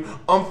fight you.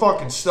 I'm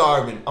fucking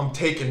starving. I'm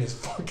taking this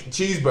fucking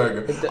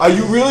cheeseburger. Are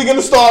you really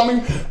gonna stop me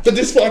for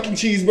this fucking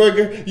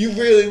cheeseburger? You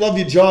really love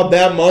your job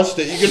that much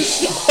that you're gonna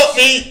stop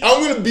me?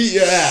 I'm gonna beat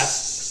your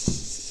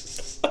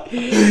ass.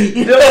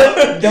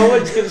 No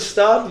one's gonna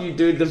stop you,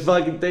 dude. The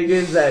fucking thing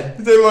is that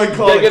They might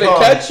call they're the gonna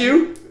cops. catch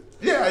you.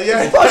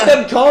 Yeah. Fuck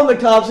them calling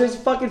the cops. There's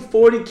fucking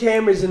 40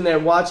 cameras in there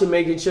watching,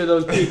 making sure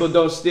those people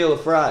don't steal a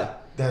fry.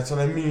 That's what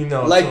I mean,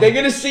 though. Like, So- they're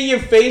gonna see your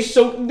face.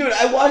 So, dude,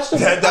 I watched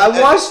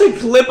a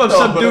clip of No,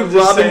 some but dude I'm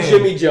just robbing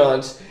saying. Jimmy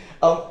John's,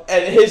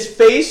 and his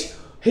face,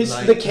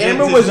 Like, the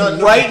camera yeah, was there's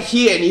not- right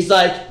here, and he's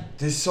like,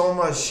 There's so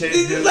much shit,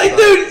 dude,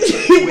 dude.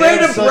 he we wearing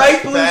have a such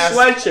bright blue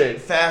sweatshirt.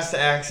 Fast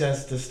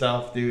access to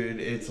stuff,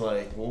 dude. It's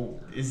like, well,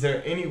 is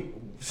there any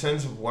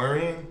sense of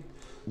worrying?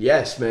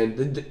 Yes,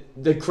 man.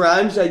 The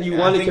crimes that you Yeah,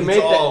 want I to think commit,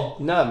 it's all-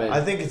 nah, man.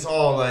 I think it's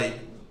all like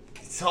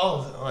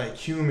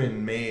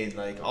human made.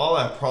 Like all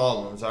our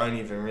problems aren't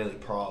even really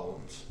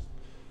problems.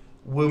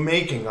 We're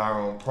making our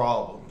own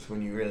problems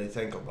when you really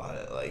think about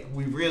it. Like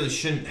we really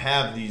shouldn't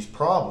have these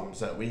problems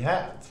that we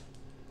have.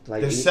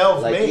 like they're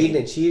self-made. Like eating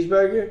a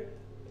cheeseburger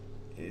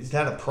Is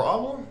that a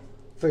problem?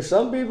 for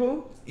some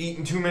people.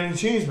 Eating too many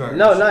cheeseburgers?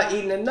 No, not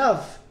eating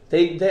enough.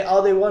 They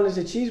all they want is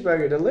a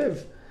cheeseburger to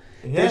live.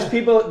 Yeah.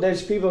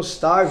 There's people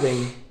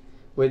starving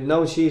with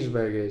no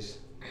cheeseburgers.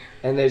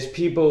 And there's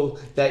people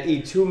that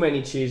eat too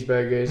many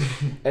cheeseburgers.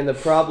 And the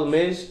problem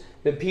is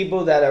the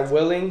people that are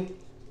willing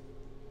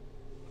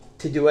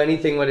to do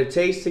anything what it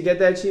takes to get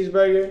that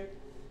cheeseburger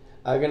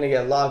are going to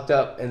get locked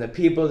up. And the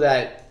people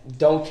that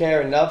don't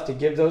care enough to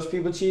give those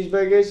people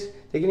cheeseburgers,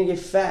 they're going to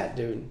get fat,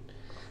 dude.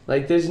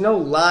 Like, there's no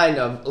line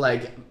of,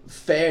 like,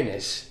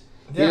 fairness.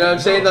 You know what I'm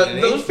saying? no, it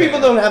ain't Those people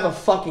fair. don't have a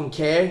fucking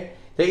care.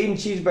 They're eating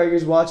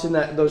cheeseburgers, watching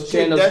those Dude,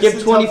 channels. that's Give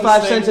the 25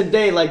 toughest cents a thing-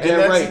 day, like and they're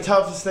that's right. the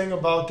toughest thing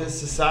about this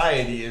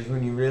society is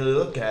when you really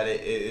look at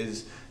it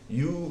is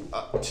you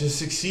to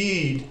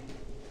succeed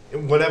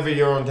in whatever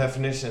your own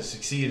definition of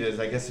succeed is.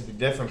 I guess it'd be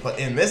different, but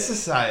in this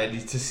society,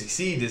 to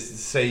succeed is to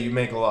say you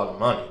make a lot of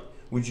money.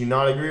 Would you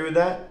not agree with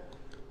that?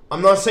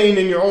 I'm not saying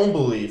in your own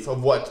belief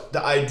of what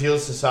the ideal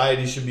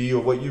society should be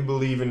or what you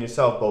believe in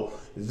yourself, but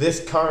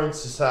this current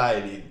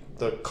society,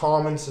 the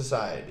common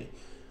society,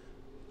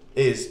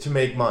 is to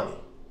make money.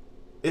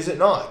 Is it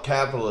not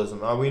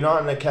capitalism? Are we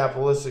not in a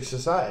capitalistic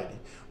society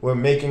where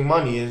making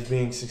money is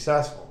being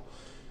successful?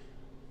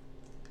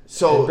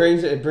 So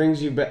It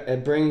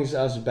brings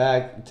us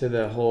back to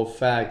the whole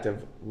fact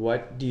of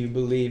what do you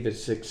believe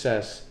is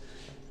success?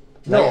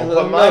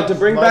 To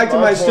bring back to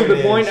my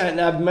stupid point, and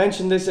I've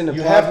mentioned this in a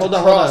you podcast. have to Hold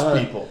on. cross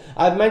people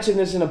I've mentioned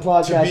this in a to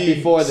podcast be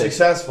before this.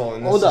 successful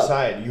in this Hold up.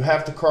 society. You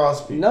have to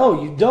cross people.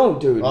 No, you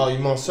don't, dude. Oh, you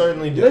most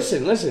certainly do.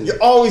 Listen.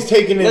 You're always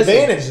taking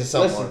advantage of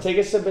someone. Listen, take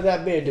a sip of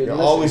that beer, dude. You're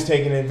Listen. always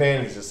taking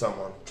advantage of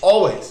someone.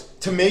 Always.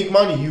 To make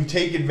money, you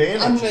take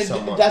advantage of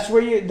someone. That's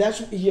where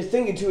you're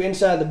thinking too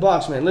inside the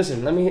box, man.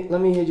 Listen, let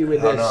me hit you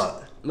with this.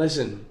 Not.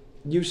 Listen,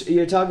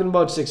 you're talking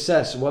about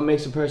success. What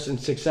makes a person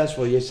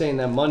successful? You're saying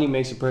that money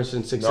makes a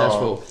person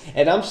successful,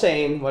 and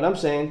what I'm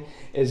saying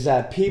is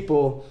that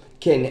people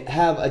can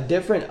have a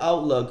different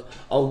outlook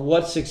on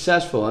what's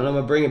successful. And I'm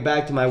gonna bring it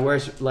back to my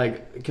worst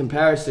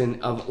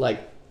comparison of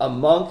a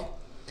monk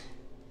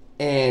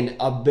and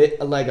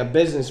a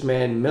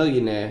businessman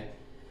millionaire.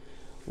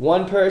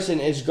 One person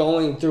is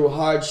going through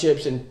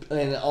hardships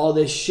and all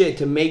this shit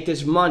to make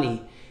this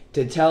money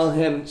to tell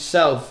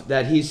himself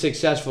that he's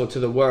successful to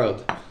the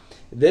world.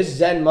 This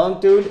Zen monk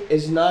dude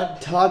is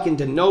not talking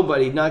to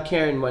nobody, not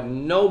caring what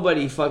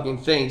nobody fucking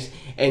thinks,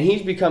 and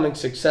he's becoming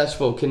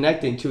successful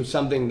connecting to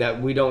something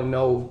that we don't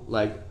know,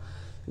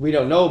 we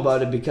don't know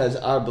about it because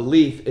our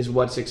belief is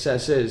what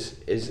success is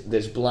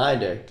this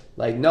blinder.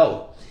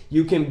 No,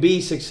 you can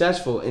be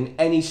successful in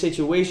any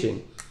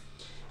situation.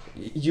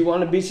 You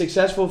want to be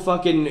successful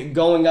fucking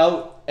going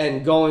out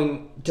and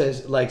going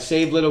to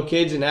save little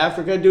kids in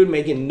Africa, dude,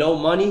 making no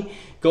money,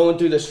 going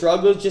through the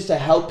struggles just to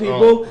help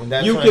people.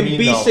 You can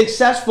be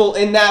successful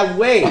in that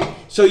way.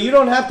 So you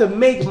don't have to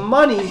make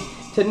money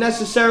to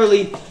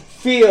necessarily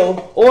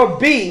feel or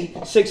be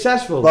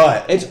successful.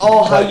 But it's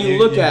all how you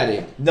look at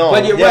it. No,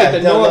 but you're right.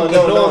 The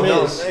norm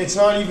is. It's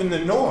not even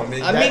the norm.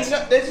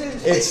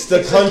 It's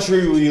the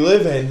country we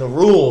live in. The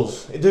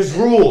rules. There's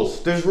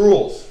rules.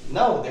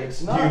 No,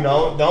 there's not.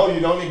 No, you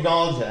don't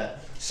acknowledge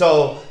that.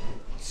 So,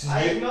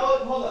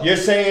 hold on. You're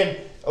saying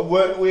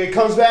it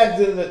comes back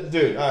to the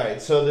dude. All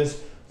right, so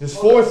there's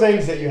four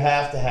things that you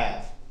have to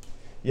have.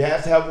 You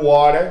have to have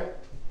water.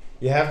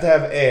 You have to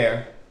have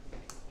air.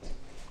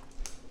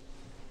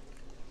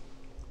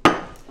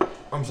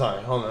 I'm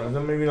sorry. Hold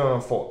on. Maybe not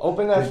on four.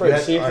 Open that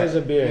fridge. See if there's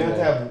a beer. You have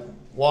to have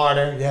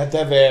water. You have to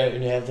have air,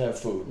 and you have to have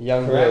food.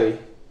 Young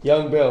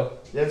Bill.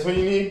 That's what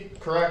you need.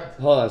 Correct.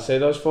 Hold on. Say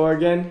those four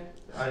again.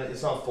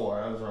 It's not four.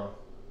 I was wrong.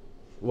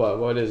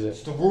 What is it?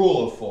 It's the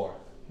rule of four.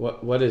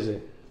 What is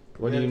it?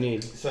 What do you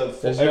need? So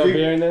there's no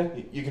beer in there?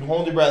 You can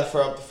hold your breath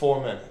for up to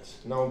 4 minutes.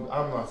 No,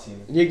 I'm not seeing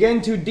it. You're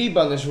getting too deep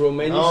on this rule,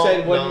 man. You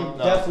said what you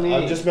definitely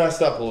need. I just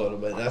messed up a little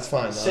bit. That's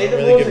fine. Say the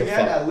rules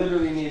again. I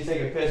literally need to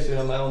take a piss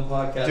on my own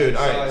podcast. Dude,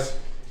 alright.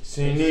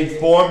 So you need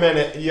 4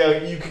 minutes.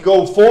 Yeah, you could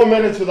go 4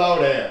 minutes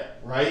without air,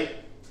 right?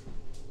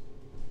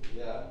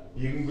 Yeah.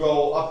 You can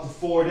go up to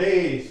 4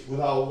 days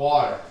without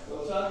water.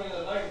 Go talking to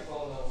the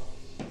microphone though.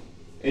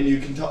 And you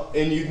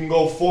can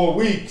go 4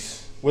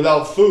 weeks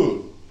without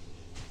food,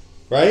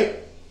 right?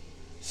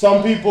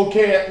 Some people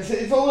can't.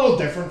 It's a little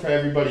different for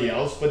everybody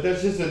else, but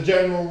that's just a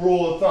general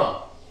rule of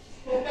thumb.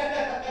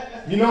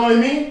 You know what I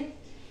mean?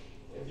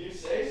 If you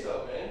say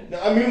so,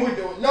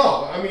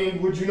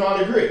 man. Would you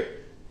not agree?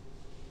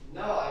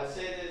 No, I'd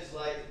say there's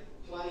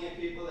plenty of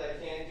people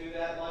that can't do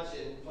that much,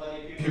 and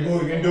plenty of people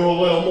who can do a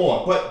little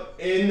more. But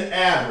in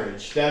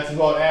average, that's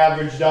about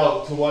averaged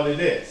out to what it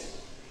is.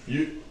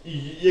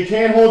 You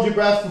can't hold your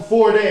breath for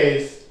 4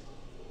 days.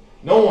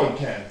 No one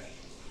can.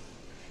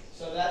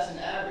 So that's an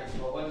average,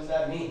 but what does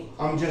that mean?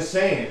 I'm just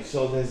saying.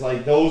 So there's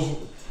those.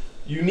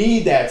 You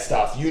need that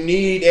stuff. You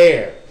need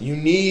air. You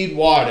need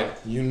water.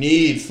 You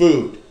need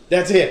food.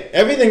 That's it.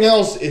 Everything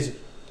else is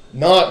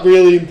not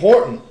really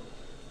important.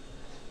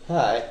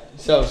 Alright.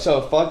 So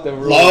fuck the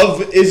rule.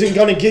 Love isn't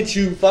gonna get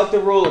you. Fuck the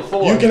rule of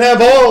 4. You can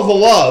have all the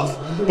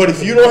love, but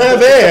if you don't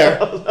have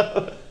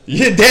air,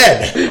 you're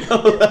dead.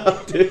 Hold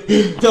on,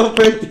 dude. Don't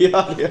break the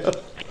audio.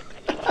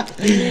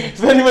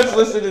 If anyone's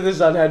listening to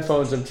this on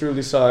headphones, I'm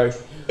truly sorry.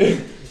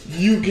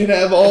 You can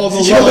have all the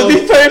love. The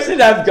only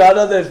person I've got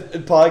on this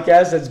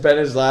podcast that's been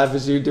as laugh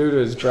as you, dude,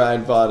 is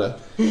Brian Potter.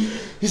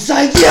 He's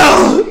like,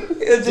 yo!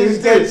 It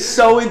just gets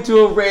so into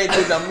a rant,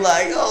 and I'm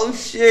like, oh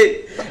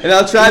shit. And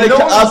I'll try to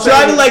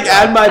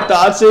add my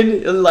thoughts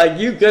in.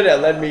 You good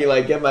at letting me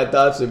get my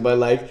thoughts in,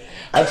 but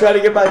I try to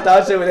get my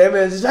thoughts in with him,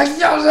 and it's just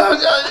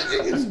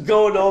it's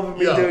going over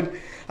me,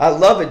 dude. I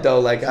love it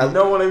though. You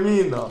know what I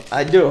mean, though.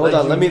 I do. Hold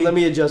on. Let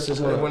me adjust this.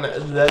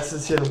 That's the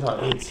shit I'm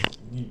talking.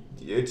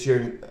 It's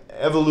your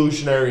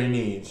evolutionary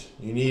needs.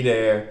 You need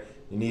air.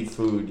 You need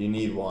food. You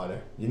need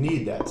water. You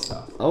need that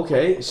stuff.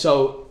 Okay,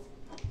 so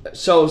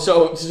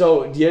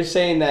you're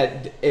saying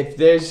that if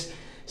there's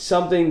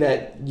something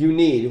that you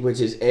need, which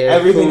is air,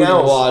 everything food,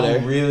 else water,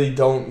 you really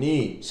don't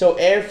need. So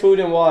air,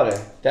 food, and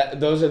water.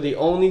 Those are the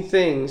only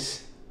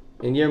things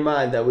in your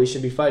mind that we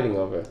should be fighting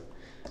over.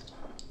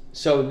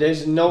 So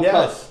there's no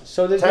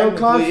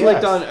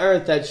conflict on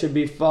Earth that should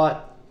be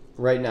fought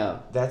right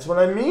now. That's what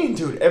I mean,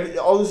 dude.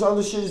 All this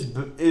other shit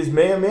is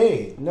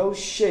man-made. No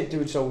shit,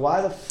 dude. So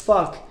why the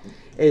fuck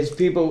is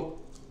people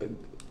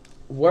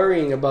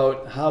worrying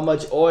about how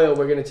much oil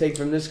we're gonna take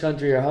from this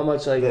country or how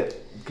much dude,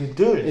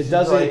 it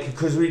doesn't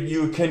because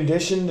you're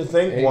conditioned to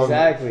think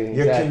exactly.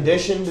 You're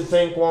conditioned to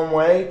think one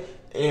way,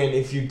 and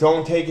if you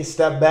don't take a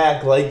step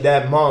back like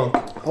that monk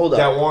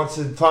that wants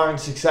to find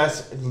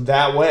success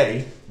that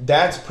way,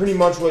 that's pretty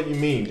much what you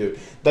mean, dude.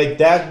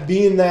 That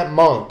being that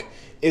monk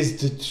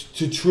is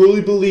to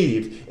truly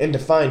believe and to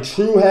find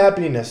true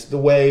happiness the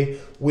way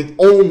with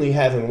only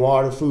having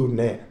water, food, and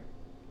air.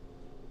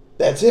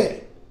 That's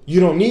it. You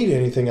don't need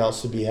anything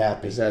else to be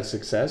happy. Is that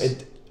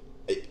success?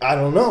 I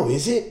don't know.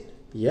 Is it?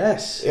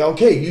 Yes.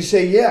 Okay, you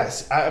say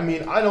yes. I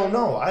mean, I don't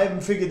know. I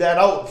haven't figured that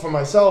out for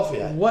myself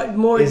yet. What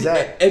more is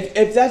that?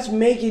 If that's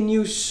making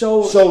you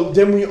so... So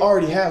then we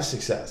already have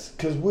success.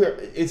 Because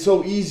it's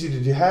so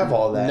easy to have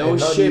all that. No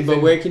shit,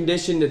 but we're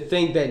conditioned to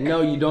think that,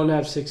 no, you don't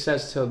have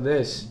success till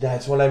this.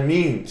 That's what I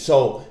mean.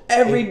 So...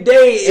 Every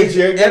day... If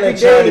you're going to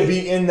try to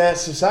be in that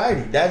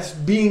society, that's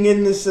being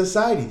in this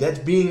society. That's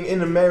being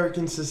in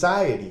American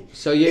society.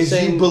 So you're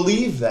saying... you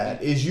believe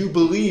that. You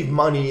believe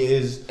money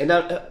is... And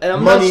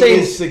I'm money not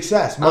saying... is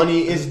success.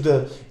 Money is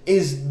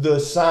the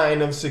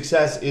sign of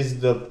success,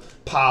 is the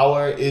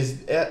power,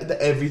 is the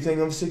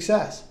everything of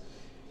success.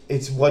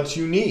 It's what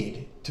you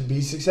need to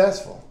be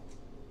successful.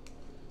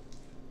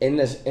 In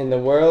the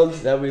world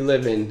that we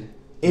live in.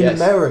 In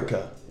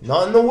America.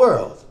 Not in the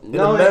world. In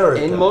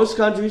America. In most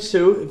countries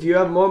too. If you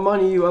have more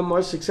money, you are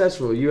more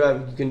successful. You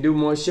can do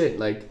more shit.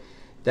 Like,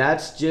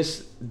 that's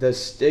just the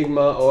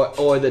stigma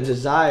or the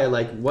desire.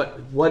 Like,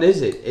 what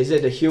is it? Is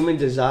it a human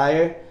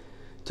desire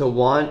to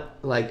want?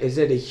 Like, is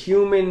it a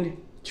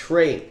human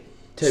trait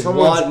to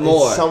want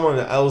more? It's someone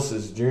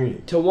else's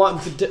dream. To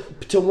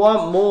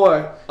want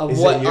more of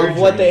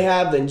what they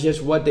have than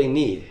just what they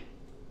need.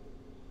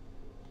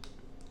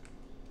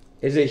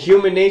 Is it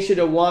human nature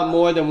to want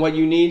more than what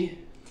you need?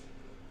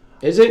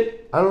 Is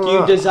it? I don't know. Do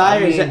you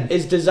desire?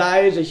 Is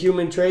desire a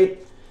human trait?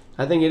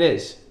 I think it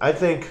is. I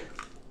think.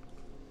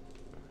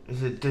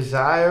 Is it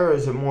desire or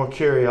is it more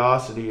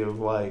curiosity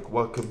of like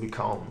what could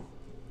become?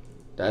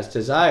 That's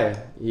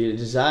desire. You're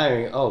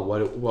desiring. Oh,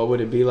 what would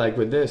it be like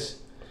with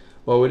this?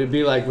 What would it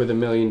be like with $1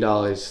 million?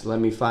 Let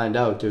me find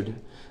out, dude. I'm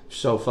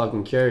so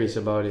fucking curious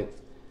about it.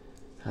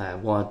 I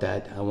want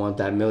that. I want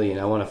that million.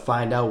 I want to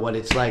find out what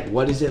it's like.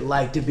 What is it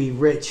like to be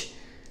rich?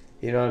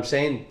 You know what I'm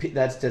saying?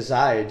 That's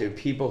desire, dude.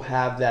 People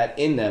have that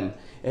in them.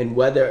 And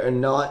whether or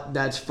not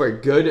that's for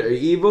good or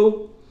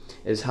evil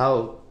is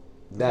how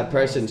that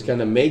person's going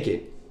to make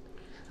it.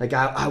 Like,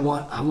 I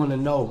want to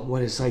know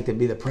what it's like to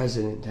be the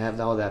president, to have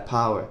all that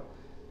power.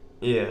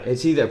 Yeah.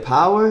 It's either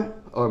power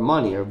or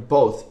money or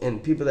both.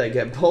 And people that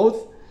get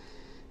both,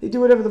 they do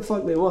whatever the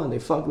fuck they want. They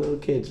fuck little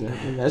kids, man.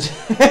 And that's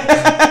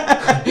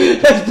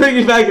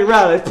bringing it back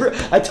around.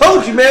 I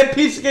told you, man.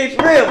 Pizzagate's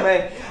real,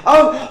 man.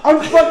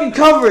 I'm fucking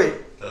covering.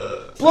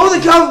 Blow the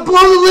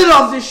lid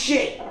off this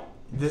shit.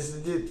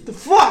 The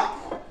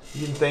fuck?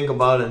 You can think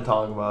about it and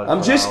talk about it.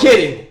 I'm just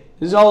kidding.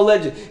 This is all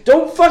legend.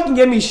 Don't fucking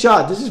get me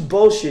shot. This is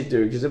bullshit,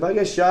 dude. Because if I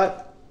get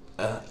shot,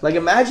 like,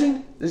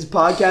 imagine this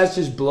podcast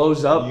just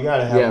blows up. You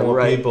gotta have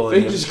more people.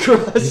 Fingers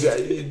crossed.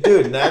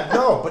 Dude,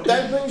 but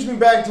that brings me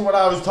back to what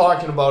I was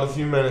talking about a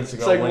few minutes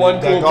ago. It's like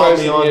one cool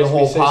person on the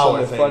whole say power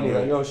something thing. funny,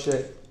 Right? like, oh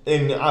shit.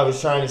 And I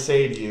was trying to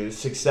say to you,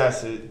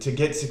 success, to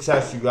get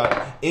success, you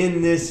got,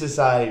 in this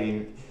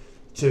society,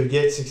 to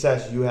get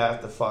success, you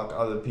have to fuck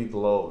other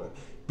people over.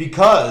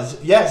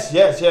 Because, yes,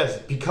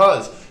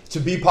 because to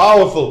be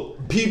powerful,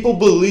 people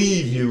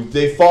believe you,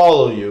 they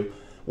follow you.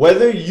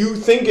 Whether you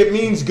think it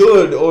means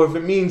good or if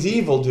it means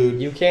evil,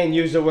 dude. You can't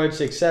use the word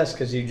success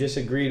because you just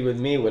agreed with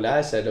me when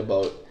I said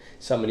about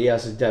somebody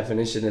else's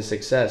definition of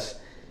success.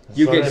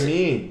 That's what I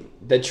mean.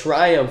 The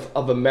triumph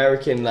of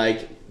American,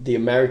 like, the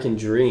American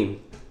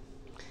dream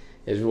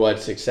is what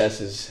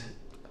success is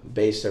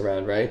based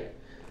around, right?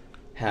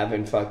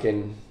 Having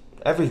fucking...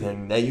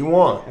 everything that you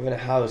want. Having a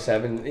house,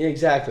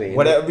 exactly.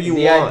 Whatever you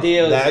want.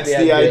 That's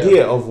the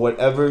idea of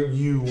whatever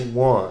you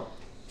want.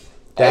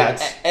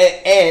 That's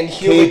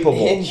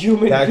capable. And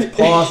human, that's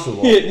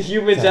possible.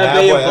 Humans to have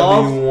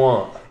whatever you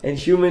want. And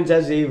humans,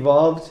 as they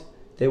evolved,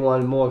 they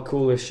wanted more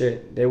cooler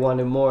shit. They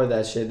wanted more of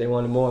that shit. They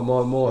wanted more and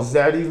more and more. Is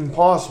that even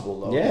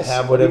possible, though? Yes. To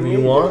have whatever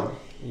you want?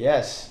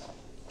 Yes.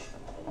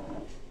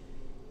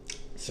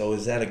 So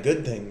is that a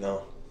good thing,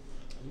 though?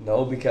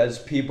 No, because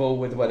people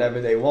with whatever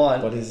they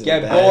want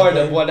get bored bored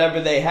of whatever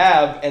they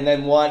have and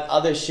then want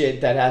other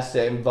shit that has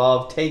to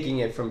involve taking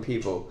it from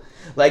people.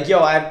 Like, yo,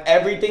 I have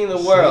everything in the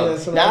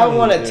world. Now I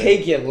want to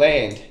take your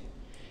land.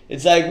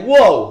 It's like,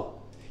 whoa,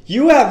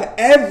 you have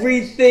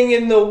everything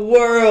in the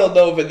world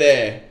over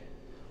there.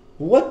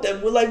 What the?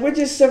 Like, we're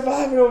just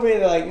surviving over here.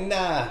 They're like,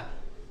 nah,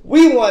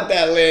 we want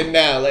that land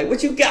now. Like,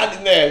 what you got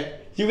in there?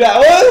 You got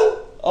oil?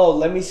 Oh,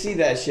 let me see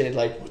that shit.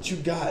 Like, what you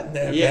got in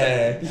there,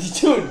 man?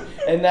 Dude.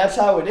 And that's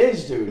how it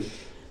is, dude.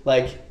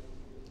 Like,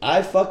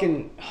 I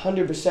fucking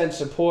 100%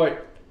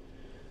 support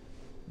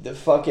the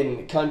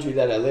fucking country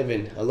that I live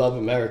in. I love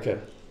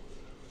America.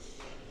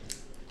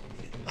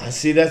 I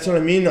see. That's what I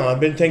mean, though. I've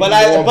been thinking what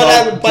I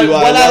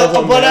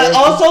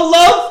also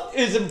love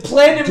is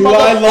planet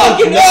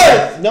motherfucking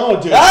Earth. No,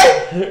 dude.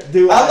 Right?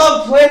 I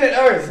love planet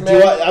Earth,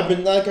 man. I've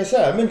been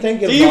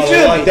thinking about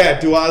it like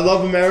that. Do I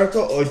love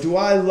America or do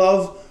I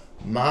love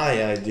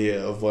my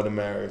idea of what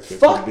America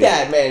Fuck could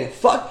that, be? man.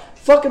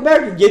 Fuck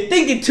America. You're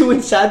thinking too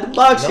inside the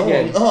box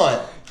again. No, I'm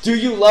not. Do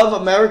you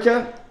love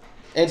America?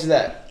 Answer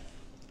that.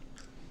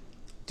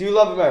 Do you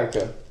love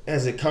America?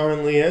 as it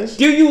currently is.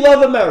 Do you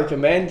love America,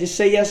 man? Just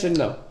say yes or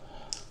no.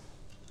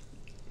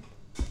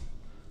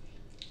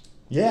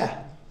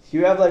 Yeah.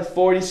 You have like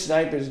 40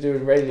 snipers,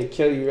 dude, ready to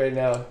kill you right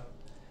now.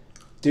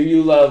 Do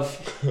you love...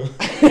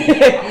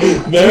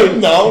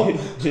 No.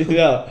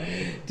 No.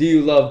 Do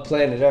you love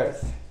planet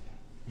Earth?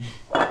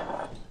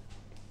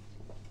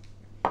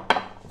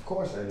 Of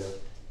course I do.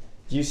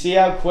 Do you see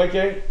how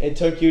quicker it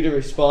took you to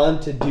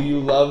respond to do you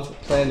love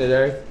planet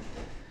Earth?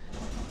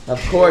 Of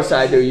course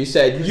I do. You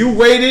said you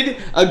waited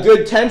a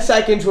good 10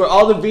 seconds where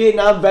all the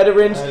Vietnam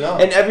veterans I know.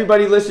 and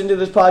everybody listening to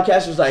this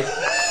podcast was like,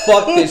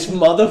 fuck this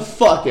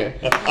motherfucker.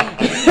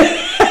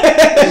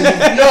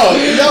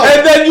 No.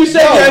 And then you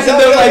said yes, and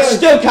they're like, no.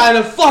 still kind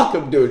of fuck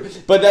them, dude.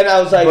 But then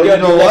I was like, But yo, you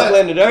do know you love what?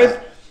 planet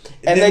Earth?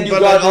 And then you But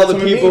got all that's the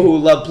what I people mean. who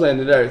love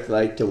planet Earth,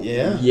 like, to,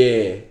 Yeah.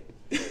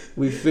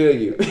 we feel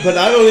you. But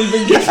I don't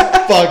even give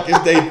a fuck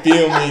if they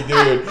feel me,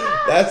 dude.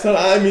 That's what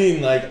I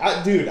mean. Like,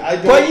 I don't.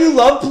 But you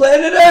love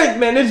planet Earth,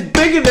 man. It's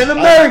bigger than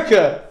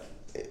America.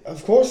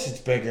 Of course it's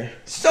bigger.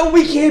 So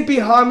we can't be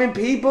harming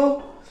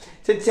people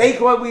to take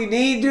what we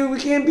need, dude. We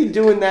can't be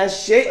doing that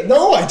shit.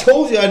 No, I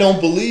told you I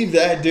don't believe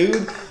that,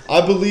 dude.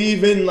 I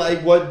believe in,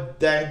 like, what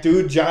that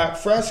dude Jack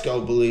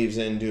Fresco believes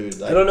in, dude.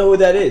 Like, I don't know who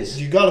that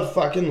is. you gotta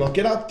fucking look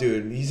it up,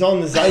 dude. He's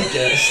on the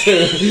Zeitgeist,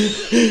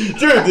 dude.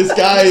 Dude, this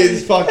guy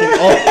is fucking...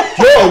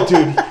 Yo,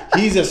 dude,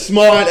 he's a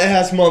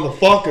smart-ass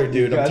motherfucker,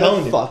 dude. I'm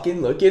telling you.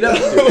 Fucking look it up,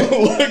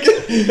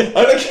 dude.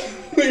 I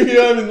don't believe you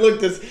haven't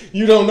looked this...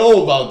 You don't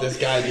know about this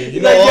guy, dude.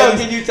 You know Like, all yo,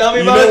 these- can you tell me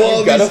you about know it? all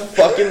You gotta these-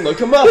 fucking look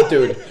him up,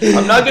 dude.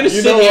 I'm not gonna You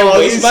sit know here and all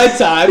waste these- my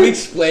time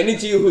explaining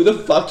to you who the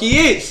fuck he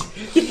is.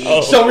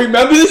 Oh. So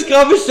remember this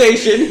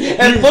conversation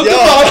and look him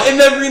up and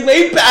then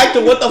relate back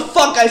to what the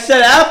fuck I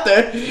said after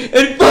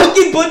and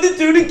fucking put the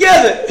two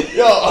together.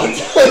 Yo, I'm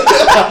telling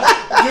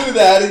you, do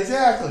that,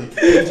 exactly.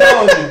 I'm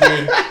telling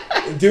you,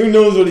 dude. Dude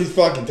knows what he's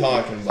fucking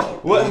talking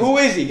about. What? Who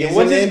is he? He's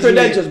What's an his engineer.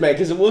 credentials, man?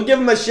 Because we'll give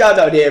him a shout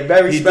out here.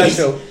 Very He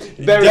special. does-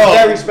 Very, Yo,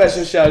 very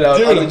special shout out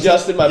dude, on the I'm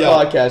Justin My yo,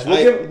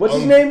 podcast. What's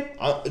his name?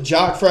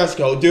 Jack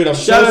Fresco. Dude, I'm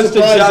Shout so outs to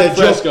surprised Jack that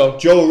Fresco.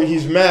 Joe,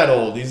 he's mad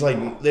old. He's like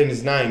in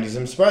his 90s.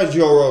 I'm surprised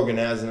Joe Rogan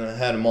hasn't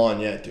had him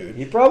on yet, dude.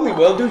 He probably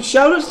will, dude.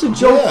 Shout outs to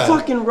Joe Yeah.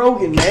 fucking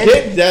Rogan, man.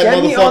 Get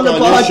that me motherfucker on the on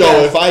your podcast. show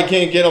if I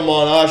can't get him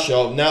on our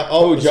show.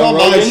 Now, it's Joe not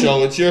my Rogan?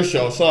 show, it's your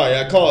show. Sorry,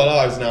 I call it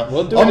ours now.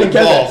 We'll do I'm it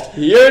together. involved.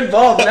 You're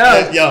involved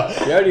now.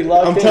 Yeah. You already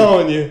locked I'm in.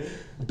 telling you.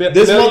 Bi-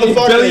 This billion-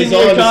 motherfucker is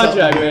billion-year on to contract,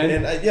 something, man.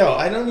 And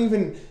I don't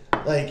even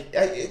like.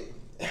 I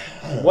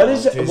don't What know,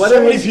 is- dude. what so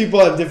are many his- people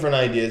have different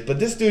ideas, but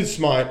this dude's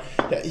smart.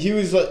 He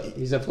was like,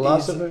 He's a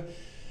philosopher.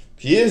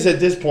 he is at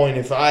this point.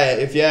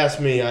 If you ask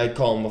me, I'd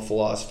call him a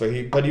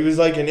philosopher. But he was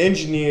like an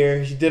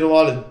engineer. He did a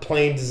lot of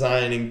plane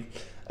designing.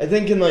 I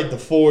think in like the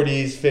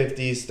 40s,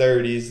 50s,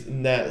 30s.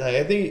 And that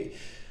I think.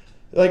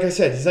 Like I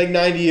said, he's like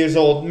 90 years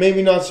old.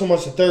 Maybe not so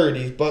much the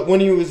 30s, but when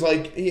he was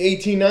like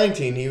 18,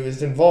 19, he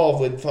was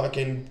involved with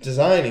fucking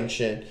designing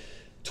shit.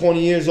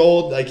 20 years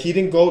old, like he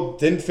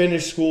didn't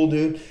finish school,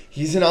 dude.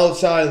 He's an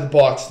outside of the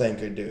box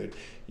thinker, dude.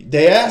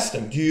 They asked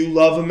him, do you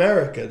love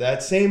America?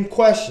 That same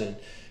question.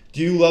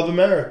 Do you love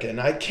America?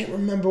 And I can't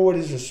remember what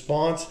his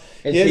response.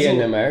 Is has he a-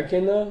 an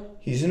American, though?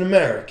 He's an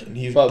American.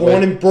 He was But born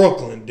when- in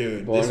Brooklyn,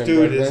 dude. Born This in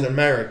dude is Brooklyn? an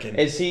American.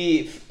 Is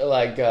he,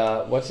 like,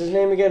 what's his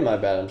name again? My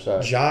bad, I'm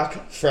sorry.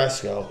 Jacques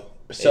Fresco.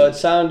 So it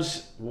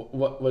sounds,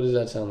 what does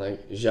that sound like?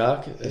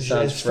 Jacques? It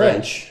sounds It's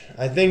French.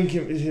 I think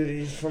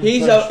he's from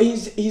He's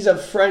French. he's a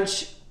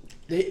French.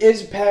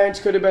 His parents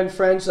could have been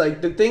French.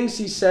 Like the things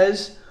he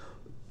says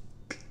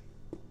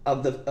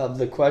of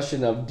the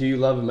question of do you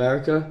love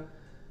America?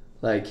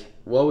 Like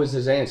what was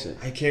his answer?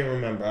 I can't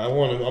remember.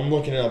 I'm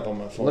looking it up on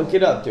my phone. Look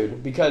it up,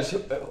 dude. Because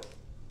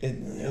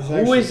It's who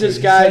actually is this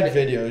good. guy? He's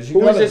had videos. You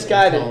Who is gotta- this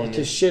guy I'm telling to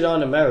you. shit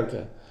on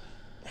America?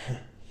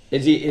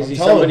 Is he I'm telling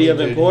somebody you, of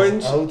dude, he's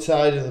importance?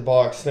 outside of the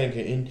box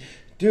thinking. And,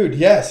 dude,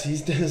 yes,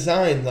 he's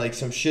designed like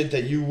some shit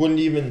that you wouldn't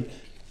even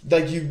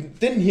like. You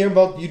didn't hear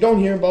about. You don't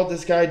hear about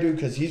this guy, dude,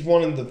 because he's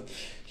one of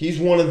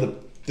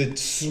the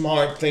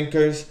smart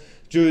thinkers,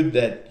 dude,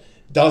 that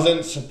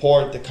doesn't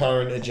support the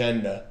current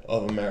agenda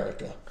of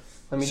America.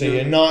 Let me So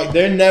do-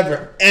 they're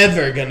never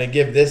ever gonna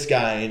give this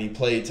guy any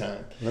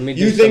playtime. Let me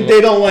do You think some- they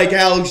don't like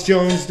Alex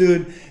Jones,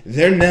 dude?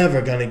 They're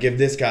never gonna give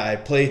this guy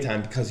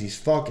playtime because he's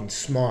fucking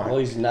smart. Well,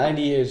 he's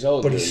 90 years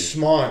old. But dude. he's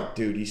smart,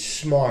 dude. He's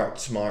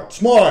smart.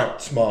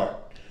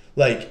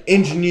 Like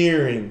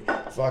engineering,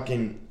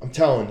 fucking. I'm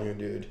telling you,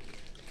 dude.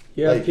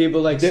 You have like,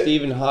 people like the-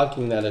 Stephen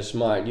Hawking that are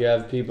smart. You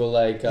have people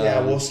like Yeah,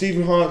 well,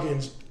 Stephen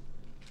Hawking's.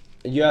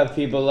 you have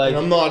people like And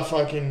I'm not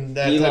fucking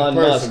that type Elon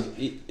of person.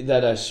 Musk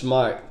that are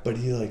smart. But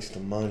he likes the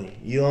money.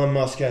 Elon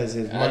Musk has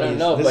his money. I don't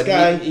know, This but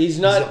guy, he's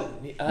not.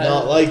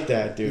 not like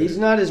that, dude. He's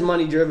not as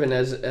money driven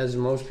as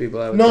most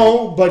people. I would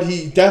No, but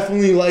he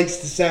definitely likes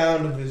the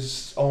sound of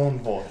his own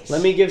voice. think.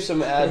 Let me give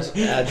some ads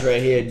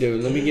right here,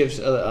 dude. Let me give.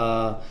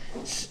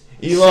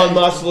 Elon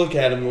Musk, look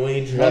at him the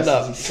way he Hold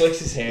up. dresses. He slicks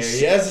his hair.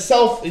 He has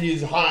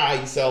he's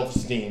high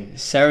self-esteem.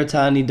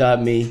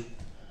 Serotonin.me,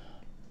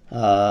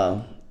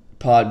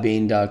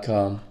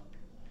 Podbean.com,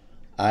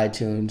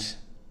 iTunes,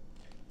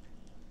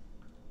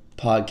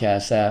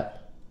 podcast app.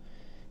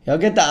 Y'all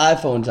get the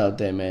iPhones out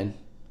there, man.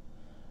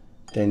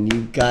 Then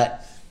you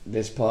got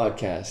this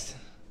podcast.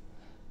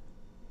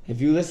 If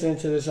you listen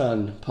to this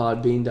on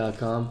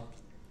podbean.com,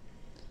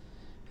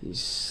 he's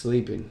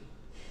sleeping.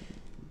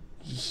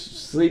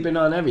 Sleeping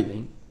on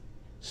everything.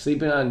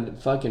 Sleeping on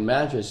fucking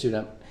mattress,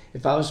 dude.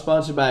 If I was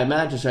sponsored by a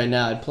mattress right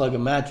now, I'd plug a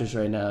mattress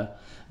right now.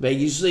 But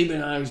you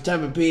sleeping on a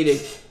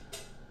Tempur-Pedic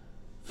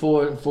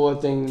four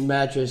thing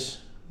mattress,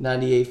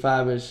 98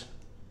 fibers.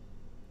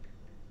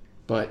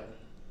 But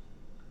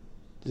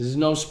there's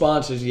no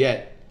sponsors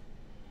yet.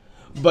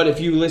 But if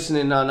you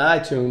listening on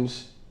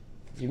iTunes,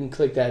 you can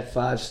click that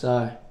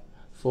 5-star,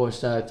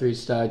 4-star,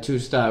 3-star,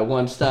 2-star,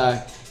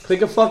 1-star.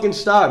 Click a fucking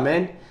star,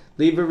 man.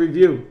 Leave a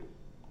review.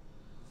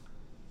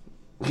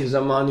 Because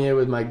I'm on here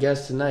with my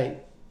guest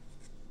tonight,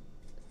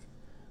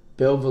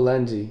 Bill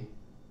Valenzi.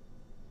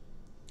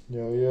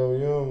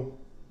 Yo.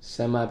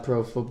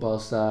 Semi-pro football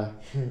star.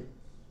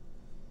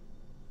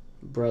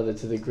 Brother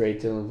to the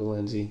great Dylan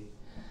Valenzi.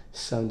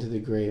 Son to the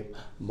great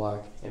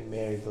Mark and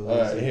Mary Valenzi.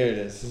 Alright, here it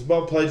is. It's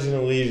about pledging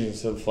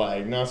allegiance to the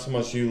flag. Not so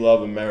much you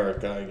love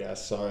America, I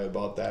guess. Sorry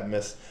about that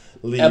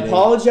misleading.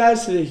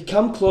 Apologize to the...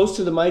 Come close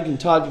to the mic and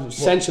talk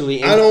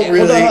sensually. I don't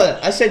really... Hold on.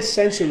 I said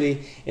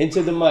sensually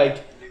into the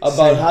mic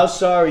about how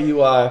sorry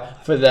you are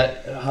for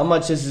that... How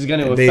much this is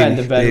going to offend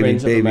the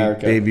veterans of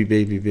America.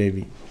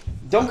 Baby.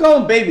 Don't call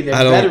them baby. They're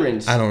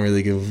veterans. I don't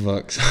really give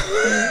a fuck.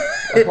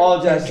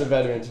 Apologize to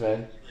veterans,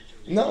 man.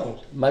 No.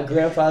 My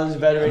grandfather's a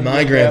veteran.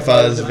 My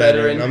grandfather's a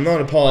veteran. I'm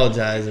not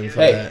apologizing for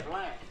that.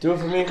 Do it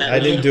for me. I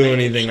didn't do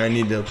anything I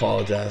need to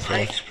apologize for.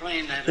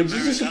 Did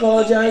you just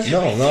apologize?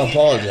 No, I'm not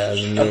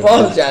apologizing. Dude.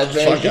 Apologize,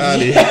 man. Fuck out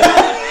of here.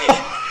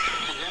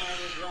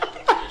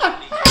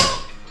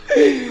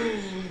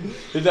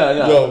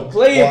 No. Yo,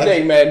 play your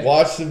thing, man.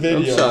 Watch the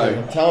video. I'm sorry.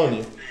 I'm telling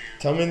you.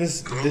 Tell me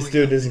this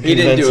dude isn't He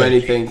didn't do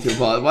convincing. anything to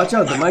apologize. Watch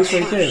out, the mic's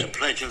right there.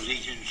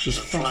 Just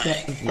fuck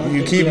that.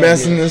 You keep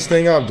messing this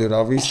thing up, dude.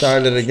 I'll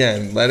restart it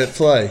again. Let it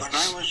play. When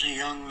I was a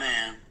young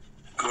man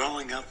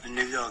growing up in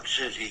New York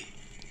City,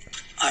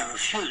 I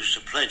refused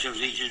to pledge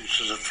allegiance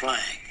to the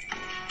flag.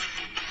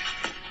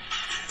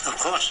 Of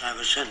course, I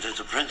was sent to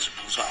the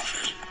principal's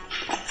office,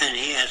 and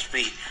he asked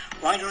me,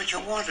 "Why don't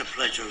you want to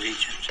pledge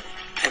allegiance?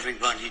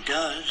 Everybody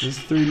does." It's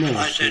 3 minutes.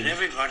 I said,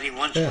 "Everybody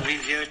wants to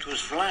believe the earth was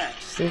flat,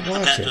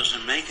 but that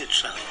doesn't make it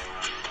so."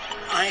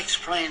 I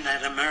explained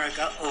that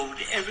America owed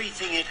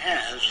everything it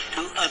has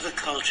to other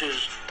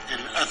cultures and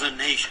other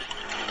nations,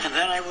 and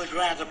that I would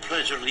rather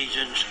pledge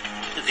allegiance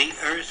to the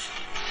earth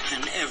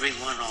and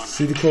everyone on it.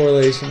 See the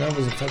correlation? That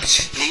was a fucking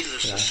shit.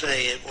 Needless to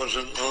say, it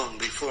wasn't long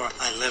before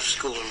I left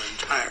school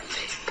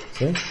entirely,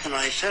 See? and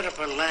I set up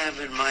a lab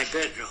in my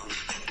bedroom.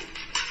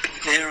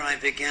 There I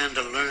began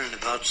to learn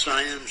about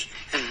science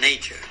and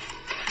nature.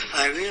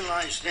 I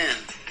realized then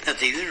that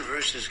the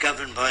universe is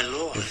governed by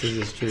laws, This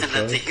is true, and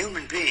that the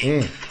human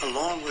being,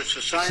 along with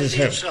society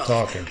him itself,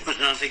 talking. was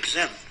not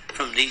exempt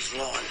from these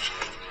laws.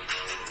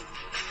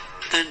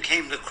 Then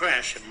came the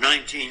crash of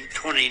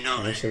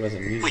 1929, wish it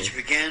wasn't music. which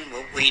began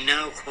what we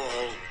now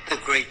call the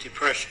Great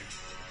Depression.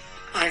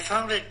 I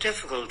found it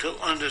difficult to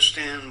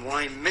understand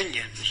why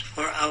millions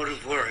were out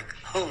of work,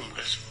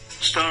 homeless,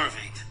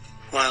 starving,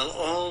 while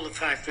all the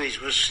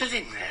factories were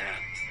sitting there.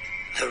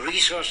 The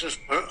resources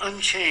were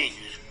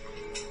unchanged.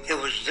 It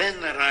was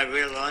then that I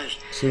realized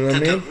See what I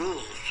that the mean?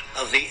 rules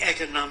of the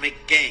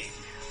economic game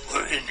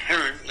were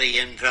inherently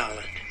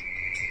invalid.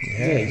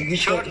 Yeah.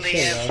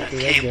 Shortly after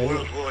came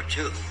World War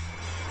II,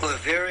 where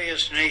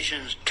various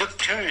nations took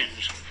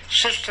turns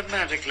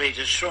systematically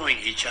destroying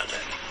each other.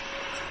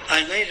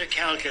 I later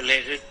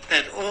calculated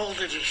that all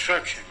the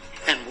destruction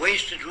and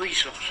wasted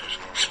resources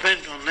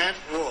spent on that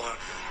war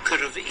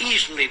could have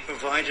easily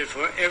provided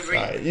for every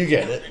Alright, you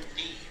get it.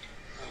 need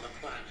on the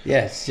planet.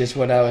 Yeah, it's just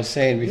what I was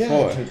saying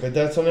before. Yeah, but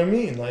that's what I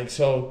mean. Like,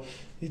 so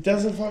he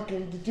doesn't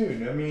fucking,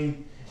 dude. I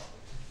mean,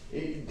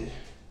 I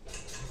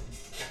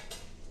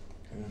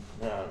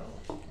don't know.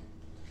 Do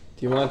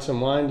you want some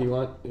wine? Do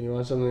you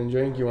want something to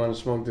drink? You want to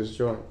smoke this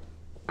joint?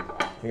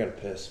 I gotta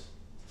piss.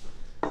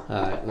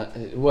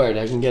 Alright, word.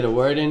 I can get a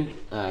word in?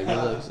 Alright,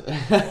 good looks.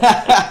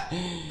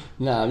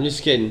 Nah, I'm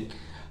just kidding.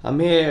 I'm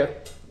here.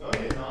 No,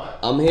 you're not.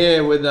 I'm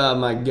here with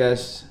my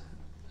guest.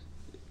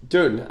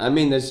 Dude, I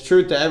mean, there's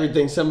truth to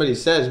everything somebody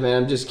says,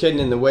 man. I'm just kidding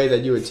in the way that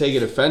you would take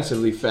it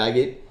offensively,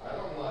 faggot. I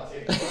don't want to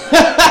take it.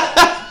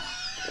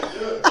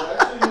 Dude,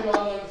 actually, you don't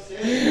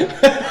understand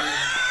that.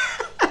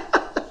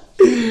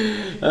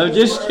 I'm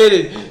just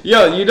kidding.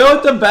 Yo, you know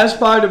what the best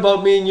part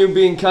about me and you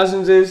being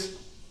cousins is?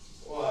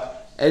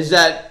 What? Is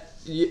that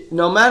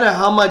no matter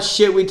how much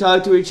shit we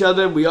talk to each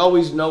other, we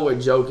always know we're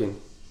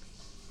joking.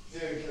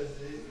 Dude, because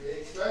the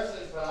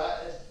expression,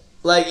 but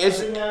Like, I've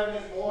it's... been having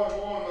it more and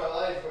more in my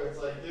life where it's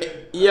like,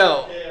 dude, I Yo.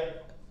 don't care.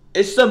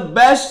 It's the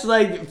best,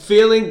 like,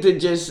 feeling to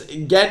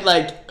just get,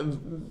 like,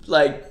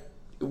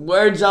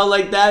 words out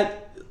like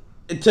that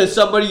to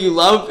somebody you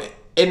love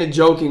in a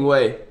joking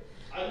way.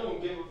 I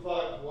don't give a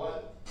fuck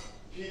what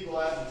people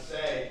have to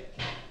say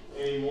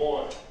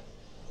anymore.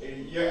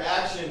 Your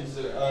actions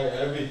are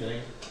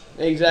everything.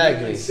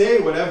 Exactly. You can say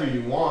whatever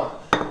you want.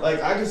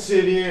 Like, I could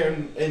sit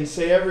here and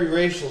say every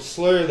racial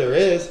slur there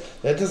is.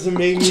 That doesn't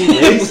make me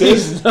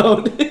racist. No.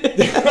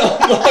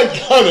 I'm not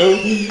gonna.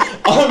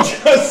 I'm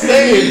just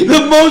saying.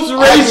 The most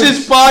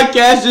racist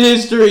podcast in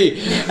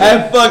history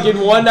at fucking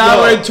 1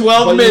 hour and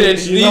 12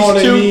 minutes. You know These what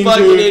I two mean,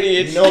 fucking dude.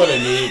 idiots. You know what I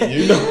mean.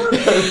 You know what I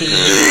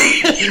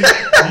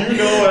mean. You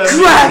know what I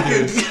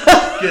mean. Dude.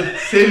 Can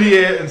sit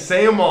here and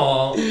say them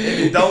all, and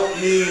it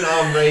don't mean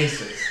I'm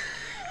racist.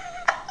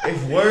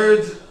 If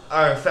words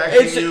are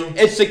affecting you,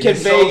 It's the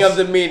conveying of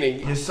the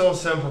meaning. You're so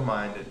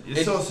simple-minded.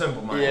 You're so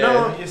simple-minded. Yeah.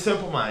 No, you're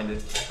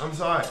simple-minded. I'm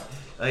sorry.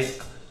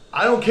 Like,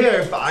 I don't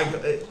care if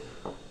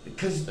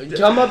because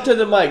Come up to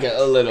the mic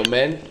a little,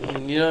 man.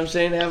 You know what I'm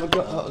saying? Hold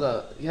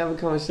on. Have a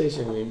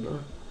conversation with me,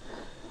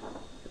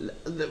 bro.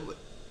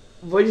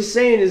 What you're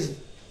saying is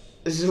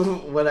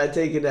what I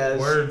take it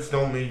as. words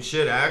don't mean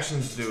shit.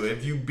 Actions do.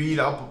 If you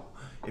go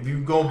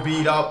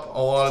beat up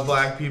a lot of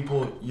black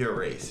people, you're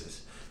racist.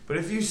 But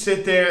if you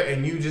sit there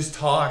and you just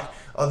talk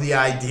of the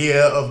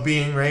idea of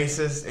being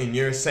racist and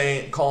you're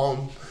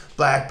calling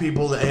black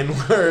people the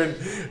N-word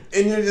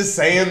and you're just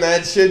saying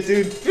that shit,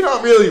 dude, you're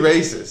not really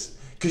racist.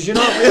 Cause you're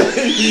not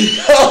really.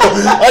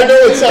 I know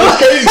it sounds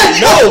crazy.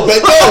 No,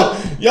 but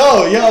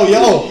yo.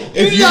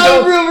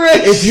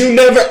 If you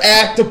never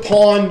act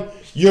upon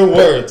your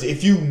words,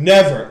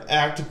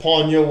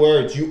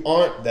 you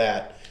aren't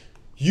that.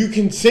 You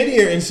can sit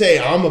here and say,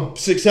 I'm a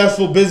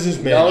successful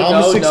businessman.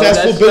 I'm a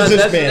successful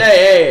businessman.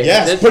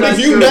 Yes, but if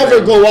you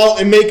never go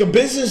out and make a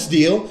business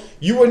deal,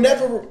 you were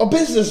never a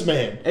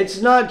businessman.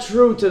 It's not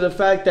true to the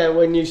fact that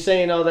when you're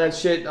saying all that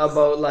shit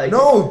about like.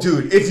 No,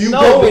 dude. If you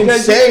go and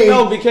say.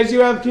 No, because you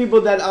have people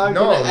that aren't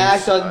going to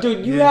act on.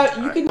 Dude, you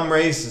can. I'm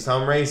racist.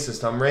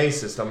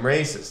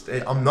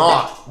 I'm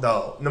not,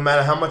 though. No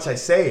matter how much I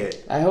say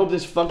it. I hope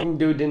this fucking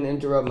dude didn't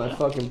interrupt my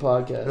fucking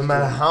podcast. No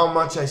matter how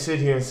much I sit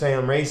here and say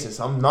I'm racist,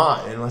 I'm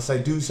not unless I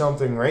do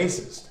something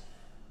racist.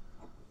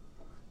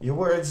 Your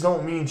words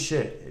don't mean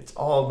shit. It's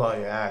all about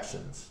your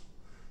actions.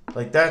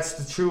 Like, that's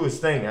the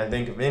truest thing, I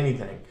think, of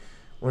anything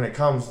when it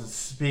comes to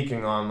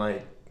speaking on,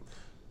 like,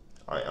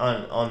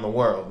 on the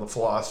world, the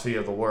philosophy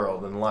of the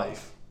world and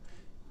life.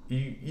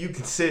 You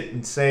can sit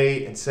and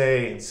say,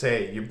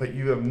 but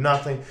you have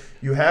nothing,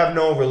 you have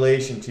no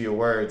relation to your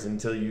words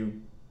until you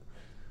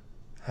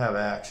have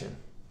action.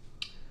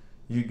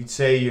 You could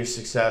say you're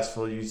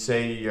successful, you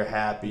say you're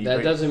happy.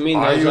 That doesn't mean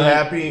are you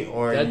happy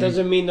or that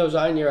doesn't mean those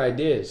aren't your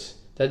ideas.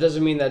 That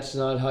doesn't mean that's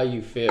not how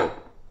you feel.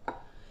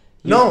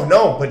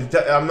 No, but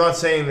I'm not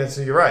saying that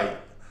you're right.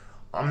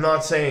 I'm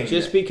not saying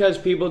just because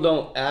people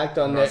don't act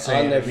on their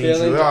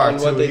feelings on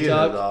what they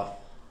talk. Though.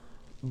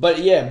 But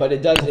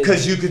it does.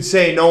 Because you could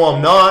say no,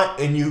 I'm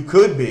not, and you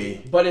could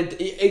be. But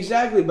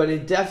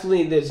it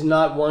definitely there's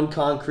not one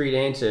concrete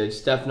answer. It's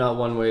definitely not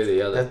one way or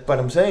the other. But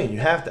I'm saying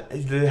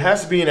there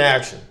has to be an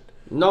action.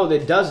 No, there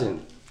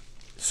doesn't.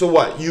 So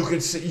what? You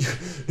can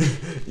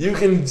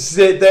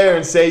sit there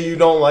and say you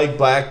don't like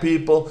black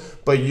people,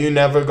 but you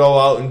never go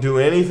out and do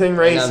anything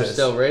racist. And I'm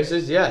still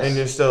racist, yes. And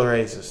you're still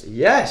racist.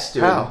 Yes,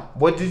 dude. How?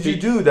 What did you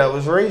do that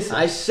was racist?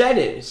 I said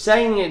it.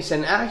 Saying it's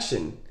an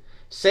action.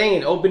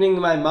 Saying it, opening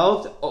my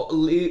mouth,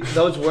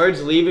 those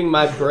words leaving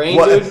my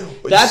brain, dude.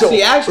 That's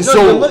the action.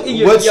 So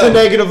what's the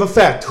negative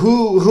effect?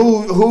 Who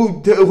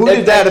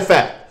did that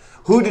affect?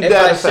 Who did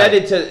that affect? If I said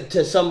it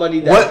to somebody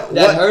that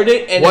heard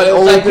it, and what it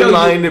was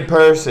open-minded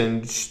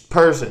person,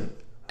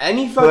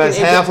 any who has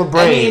half a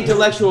brain, any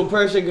intellectual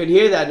person could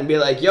hear that and be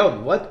like,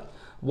 "Yo, what?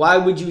 Why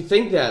would you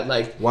think that?"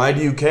 Like, why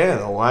do you care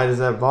though? Why does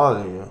that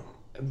bother you?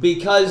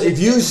 Because if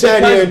you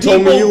sat here and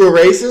told me you were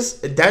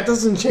racist, that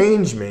doesn't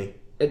change me.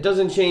 It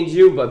doesn't change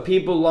you, but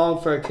people long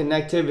for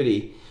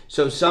connectivity.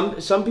 So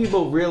some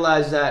people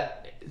realize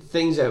that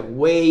things are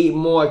way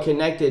more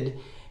connected,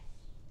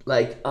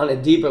 like on a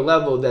deeper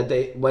level,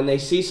 that when they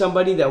see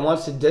somebody that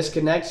wants to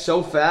disconnect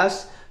so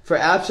fast for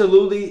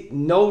absolutely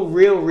no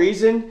real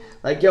reason,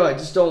 like, yo, I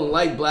just don't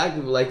like black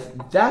people,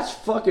 like, that's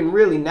fucking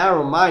really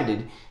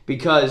narrow-minded,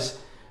 because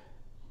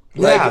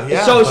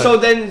so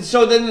then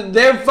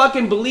their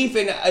fucking belief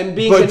in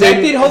being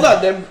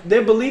connected,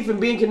 their belief in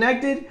being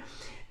connected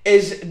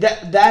is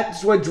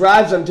that's what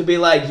drives them to be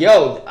like,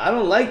 yo, I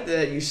don't like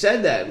that you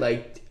said that,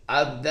 like,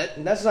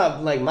 that's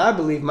not like my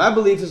belief. My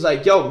belief is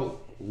like, yo,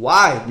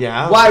 why?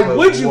 Yeah. Why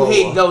would you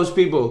hate those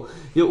people?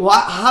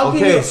 How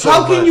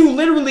can you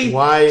literally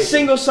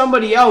single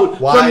somebody out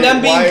from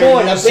them being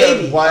born a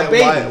baby?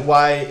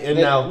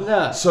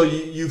 So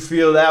you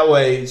feel that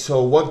way.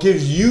 So what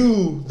gives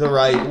you the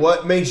right?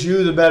 What makes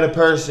you the better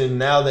person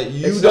now that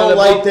you don't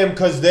like them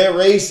because they're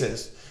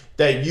racist?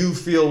 That you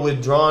feel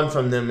withdrawn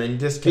from them and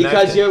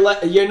disconnected.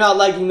 Because you're not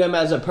liking them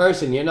as a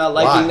person. You're not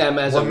liking them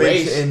as a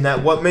race.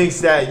 What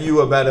makes that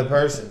you a better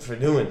person for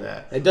doing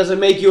that? It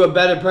doesn't make you a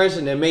better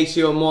person. It makes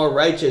you a more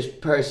righteous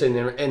person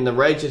in the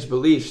righteous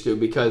beliefs, too.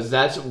 Because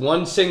that's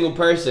one single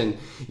person.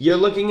 You're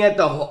looking at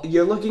a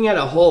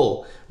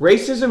whole.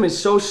 Racism is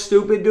so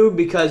stupid, dude.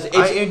 Because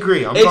I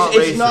agree. I'm not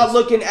racist. It's not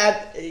looking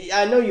at.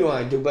 I know you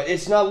aren't, dude. But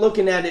it's not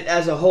looking at it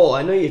as a whole.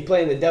 I know you're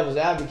playing the devil's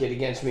advocate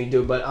against me,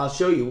 dude. But I'll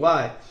show you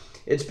why.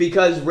 It's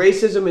because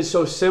racism is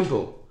so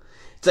simple.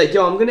 It's like,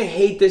 yo, I'm gonna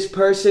hate this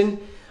person.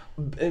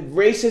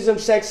 Racism,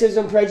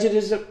 sexism,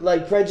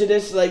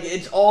 prejudice, like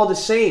it's all the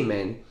same,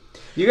 man.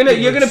 You're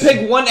gonna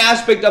pick one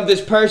aspect of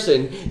this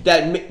person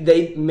that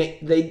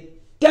they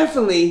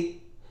definitely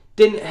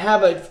didn't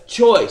have a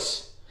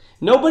choice.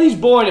 Nobody's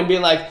born and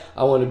being like,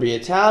 I want to be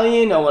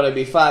Italian, I want to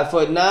be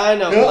 5'9",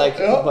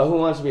 but who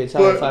wants to be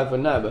Italian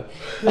 5'9"?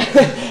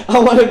 But I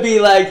want to be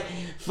like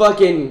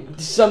fucking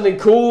something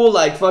cool,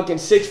 like fucking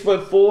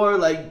 6'4",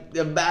 like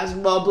a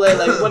basketball player,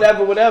 like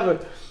whatever.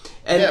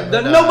 And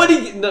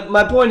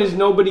my point is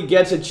nobody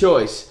gets a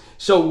choice.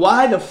 So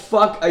why the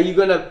fuck are you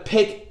gonna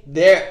pick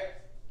their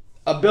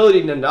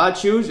ability to not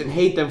choose and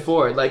hate them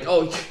for it? Like,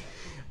 oh,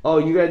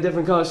 you got a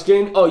different color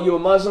skin? Oh, you a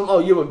Muslim? Oh,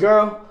 you a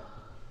girl?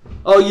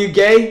 Oh, you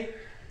gay?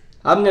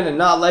 I'm gonna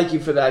not like you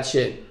for that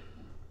shit.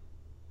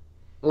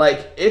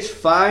 Like, it's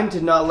fine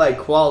to not like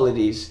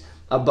qualities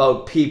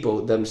about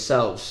people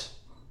themselves.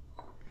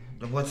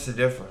 What's the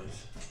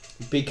difference?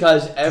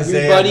 Because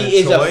everybody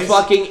is a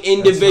fucking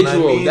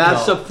individual.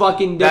 That's the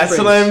fucking difference.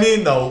 That's what I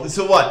mean, though.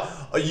 So what?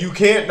 You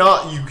can't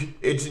not.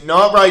 It's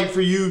not right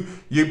for you.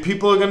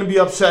 People are gonna be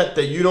upset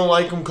that you don't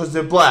like them because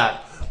they're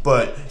black,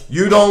 but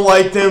you don't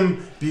like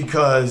them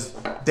because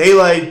they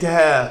like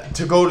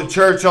to go to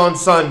church on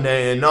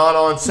Sunday and not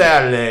on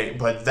Saturday.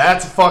 But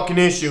that's a fucking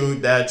issue.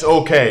 That's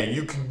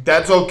okay.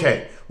 That's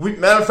okay.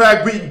 Matter of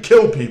fact, we can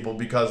kill people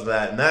because of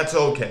that, and that's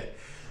okay.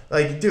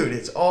 Like, dude,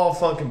 it's all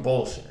fucking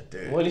bullshit,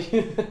 dude. What do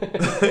you?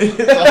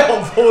 It's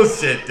all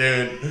bullshit,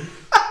 dude.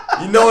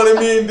 You know what I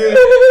mean, dude?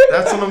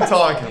 That's what I'm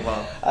talking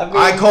about.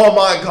 I call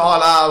my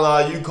God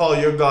Allah, you call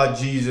your God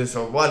Jesus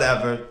or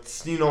whatever.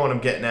 You know what I'm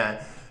getting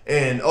at.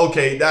 And,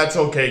 okay, that's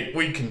okay.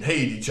 We can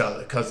hate each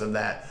other because of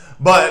that.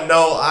 But,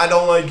 no, I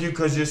don't like you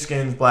because your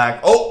skin's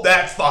black. Oh,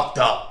 that's fucked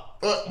up.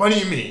 What do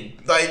you mean?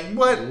 Like,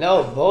 what?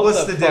 No, both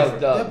What's are the fucked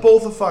difference? up. They're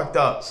both are fucked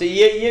up.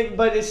 See,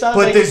 but it sounds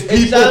like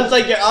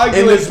you're and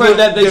arguing for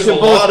that they should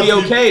both be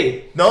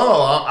okay.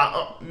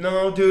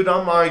 No, dude,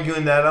 I'm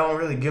arguing that I don't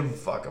really give a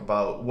fuck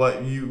about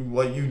what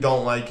you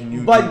don't like and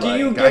you. But do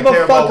you give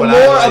a fuck more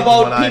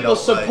about people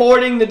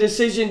supporting the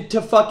decision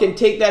to fucking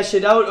take that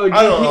shit out, or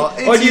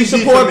do you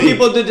support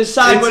people to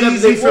decide whatever they want?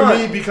 It's easy for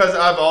me because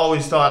I've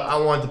always thought I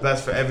want the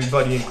best for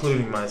everybody,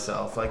 including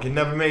myself. Like, it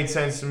never made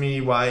sense to me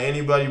why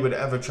anybody would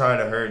ever try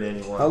to hurt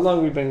anyone. How long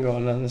have we been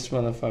going on this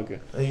motherfucker?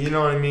 You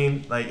know what I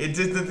mean? Like, it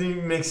just doesn't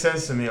even make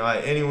sense to me why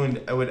anyone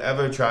would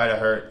ever try to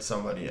hurt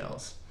somebody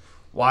else.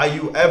 Why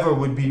you ever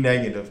would be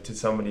negative to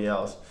somebody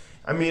else.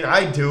 I mean,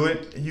 I do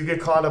it. You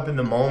get caught up in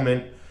the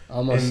moment.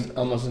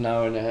 Almost an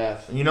hour and a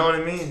half. You know what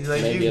I mean?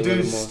 Like, maybe you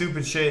do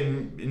stupid shit,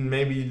 and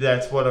maybe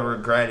that's what a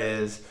regret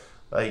is.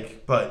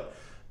 Like, but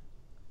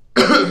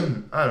I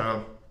don't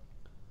know.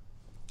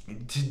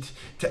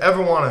 To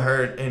ever want to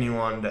hurt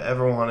anyone, to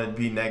ever want to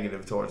be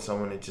negative towards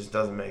someone, it just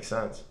doesn't make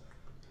sense.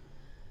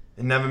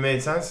 It never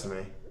made sense to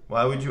me.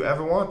 Why would you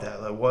ever want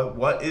that? Like,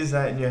 what is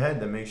that in your head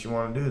that makes you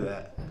want to do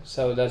that?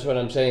 So that's what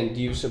I'm saying.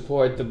 Do you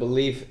support the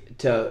belief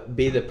to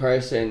be the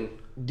person?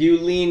 Do you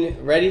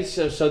lean ready?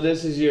 So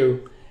this is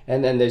you,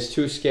 and then there's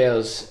two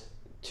scales,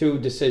 two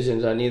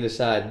decisions on either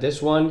side. This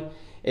one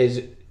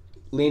is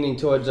leaning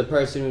towards the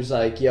person who's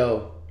like,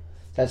 yo,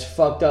 that's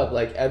fucked up.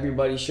 Like,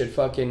 everybody should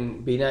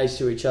fucking be nice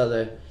to each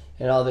other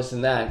and all this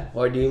and that.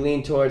 Or do you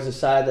lean towards the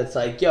side that's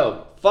like,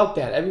 yo, fuck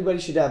that. Everybody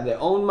should have their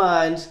own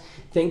minds,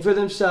 think for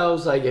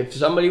themselves. Like, if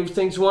somebody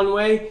thinks one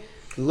way,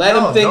 let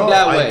them think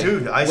that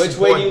way. Which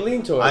way do you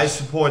lean towards? I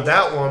support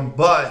that one,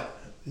 but...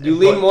 You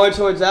lean more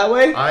towards that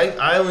way?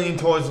 I lean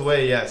towards the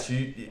way, yes.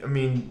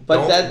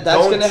 But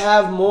that's going to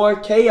have more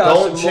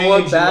chaos and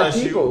more bad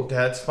people.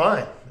 That's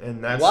fine.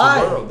 And that's why?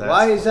 The world.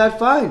 Why is that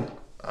fine?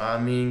 I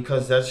mean,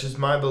 because that's just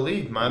my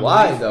belief.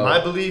 Why, though? My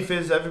belief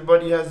is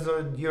everybody has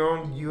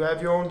you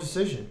have your own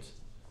decisions.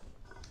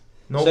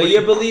 So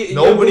your belief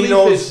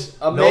is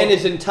a man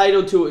is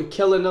entitled to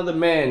kill another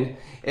man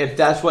if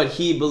that's what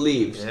he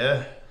believes.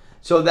 Yeah.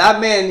 So that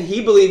man,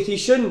 he believed he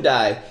shouldn't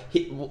die.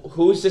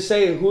 Who's to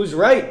say who's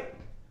right?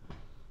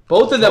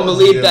 Both of them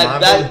believe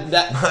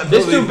that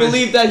this dude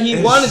believed that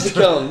he wanted to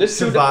kill him. This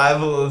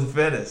survival of the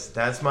fittest.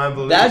 That's my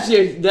belief.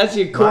 That's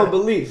your core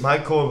belief. My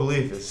core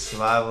belief is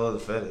survival of the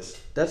fittest.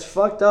 That's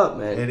fucked up,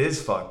 man. It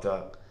is fucked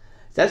up.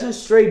 That's a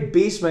straight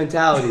beast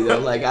mentality, though.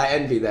 Like, I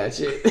envy that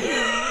shit.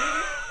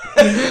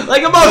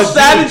 Like, I'm all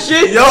sad and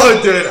shit.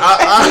 Yo, dude.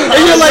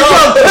 And you're like,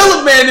 yo, kill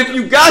a man if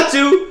you got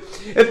to.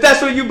 If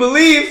that's what you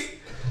believe.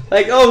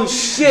 Like, oh,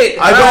 shit.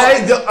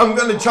 I'm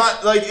going to try.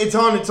 Like, it's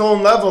on its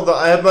own level, though.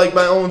 I have, like,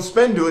 my own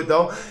spin to it,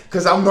 though.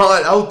 Because I'm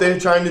not out there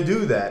trying to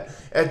do that.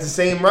 At the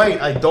same rate,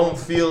 I don't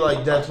feel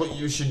like that's what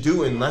you should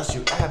do unless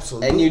you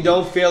absolutely... And you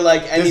don't feel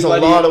like anybody... There's a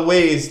lot of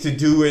ways to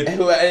do it.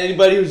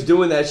 Anybody who's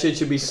doing that shit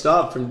should be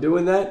stopped from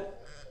doing that?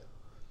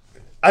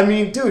 I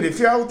mean, dude, if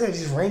you're out there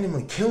just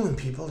randomly killing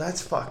people,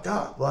 that's fucked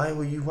up. Why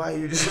are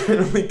you just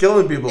randomly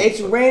killing people? It's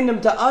random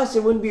to us.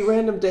 It wouldn't be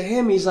random to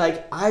him. He's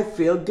like, I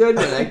feel good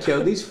when I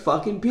kill these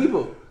fucking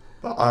people.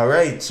 All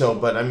right, so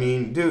but I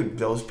mean, dude,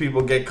 those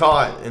people get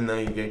caught and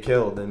then you get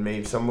killed, and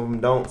maybe some of them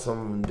don't, some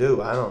of them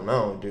do. I don't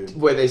know, dude.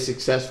 Were they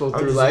successful I'm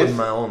through just life? living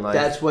my own life.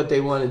 That's what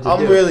they wanted to do.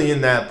 I'm really in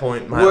that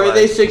point in my Were life.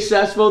 they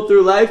successful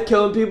through life,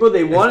 killing people?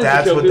 They wanted to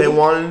That's kill what people. they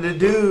wanted to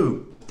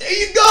do. There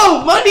you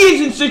go. Money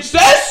isn't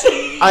success.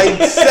 I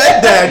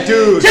said that,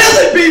 dude.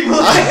 Killing people.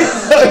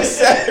 I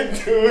said,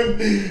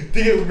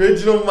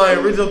 dude, my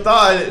original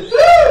thought.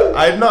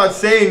 I'm not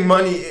saying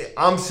money.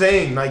 I'm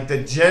saying like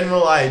the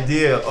general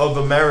idea of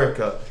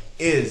America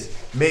is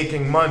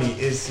making money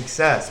is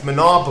success.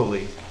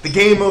 Monopoly, the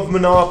game of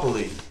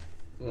Monopoly.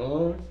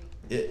 Oh.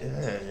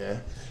 Yeah.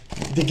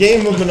 The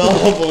game of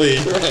Monopoly.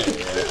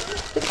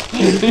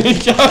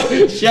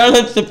 Shout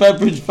out to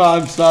Pepperidge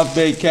Farm, Soft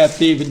Bait,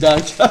 Captive, and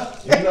Dog Shop.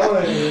 You know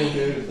what I mean,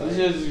 dude.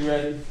 This is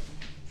ready.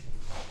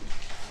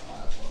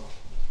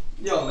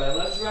 Yo, man,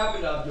 let's wrap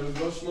it up, dude.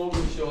 Go smooth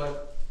and short.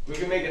 We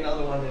can make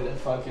another one in a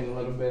fucking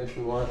little bit if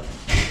we want.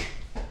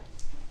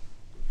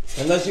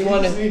 Unless you We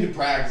want just to. need to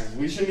practice.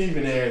 We shouldn't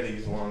even air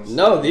these ones.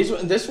 No,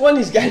 this one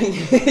he's getting.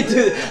 Dude,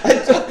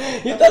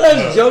 you thought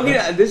I was joking?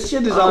 This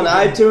shit is on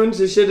iTunes.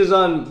 This shit is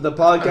on the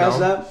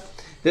podcast app.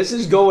 This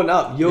is going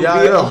up. You'll Yeah,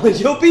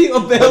 be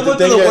available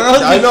to the world.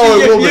 I know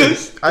I will be.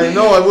 Views. I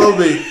know I will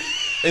be.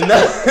 And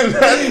that's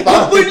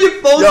I'll fine. put your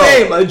full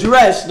name,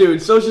 address,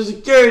 dude, social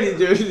security,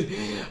 dude,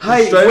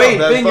 height, Straight weight,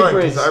 up, that's fine,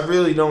 fingerprints. 'cause I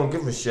really don't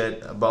give a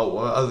shit about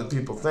what other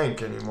people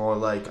think anymore.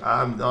 Like,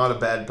 I'm not a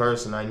bad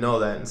person. I know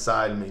that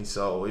inside me.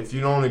 So if you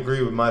don't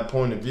agree with my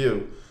point of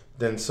view,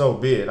 then so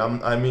be it.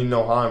 I mean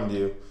no harm to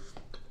you.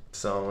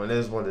 So it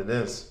is what it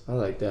is. I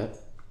like that.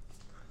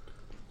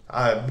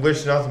 I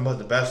wish nothing but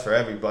the best for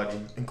everybody,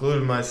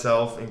 including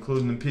myself,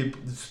 including the people,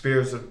 the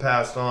spirits that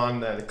passed on,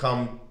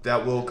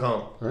 that will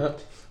come. Yep.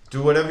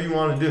 Do whatever you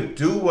want to do.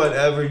 Do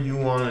whatever you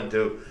want to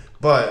do.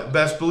 But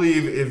best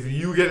believe, if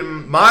you get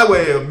in my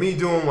way of me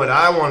doing what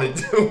I want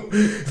to do,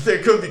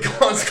 there could be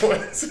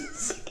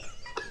consequences.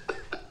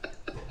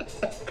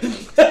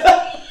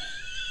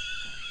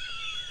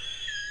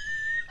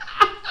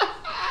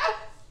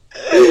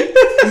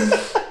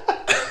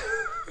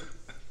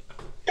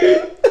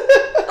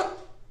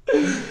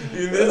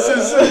 It's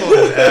as simple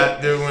as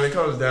that, dude, when it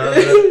comes down to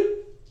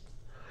it.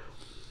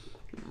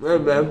 Yeah,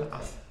 man.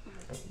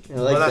 I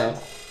like But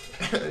that.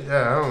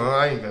 Yeah, I don't know.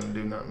 I ain't gonna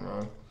do nothing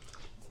wrong.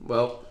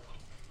 Well,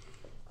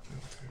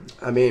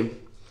 I mean,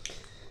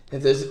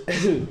 if there's,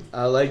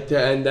 I like to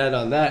end that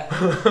on that.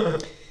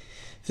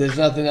 If there's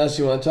nothing else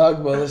you want to talk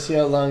about, let's see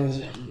how long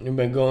it's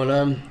been going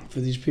on for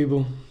these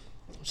people.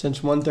 Since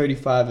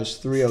 1:35 is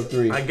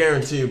 3:03. I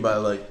guarantee you by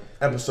like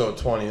episode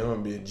 20, I'm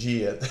gonna be a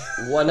G at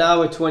 1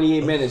 hour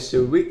 28 minutes,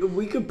 dude.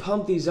 We could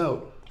pump these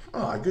out.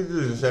 Oh, I could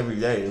do this every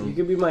day. You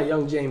could be my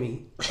young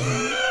Jamie.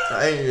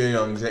 I ain't your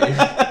young Zane.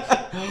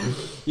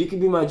 You could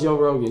be my Joe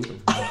Rogan.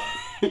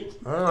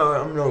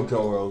 I'm no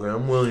Joe Rogan.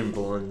 I'm William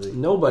Belenzi.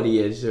 Nobody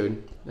is,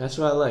 dude. That's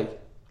what I like.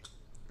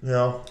 You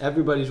know?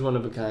 Everybody's one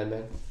of a kind,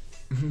 man.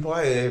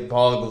 Why it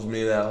boggles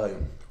me that, like,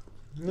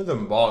 it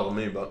doesn't boggle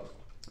me, but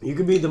You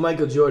could be the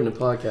Michael Jordan of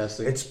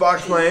podcasting. it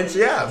sparks my interest.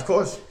 Yeah, of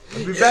course.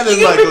 It'd be better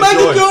You're than gonna be Michael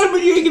Michael Jordan. Jordan,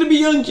 but you ain't gonna be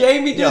young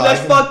Jamie, dude. Yeah, That's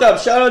I can- fucked up.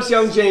 Shout out to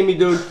young Jamie,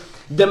 dude.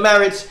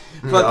 Demerits,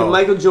 fucking No.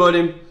 Michael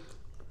Jordan.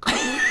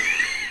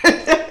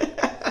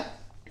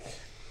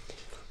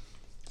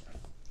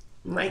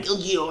 Michael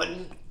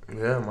Jordan.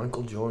 Yeah,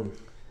 Michael Jordan.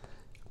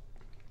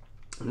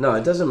 No,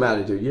 it doesn't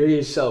matter, dude. You're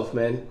yourself,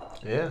 man.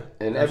 Yeah.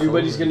 And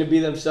everybody's absolutely. gonna be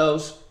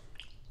themselves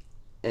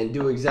and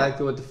do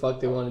exactly what the fuck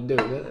they want to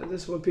do.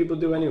 That's what people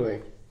do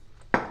anyway.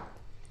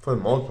 For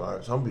the most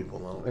part, some people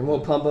don't. And we'll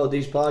pump out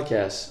these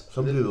podcasts.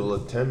 Some people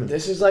look timid.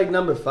 This is like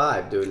number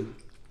 5, dude.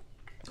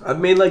 I've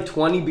made like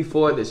 20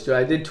 before this, dude.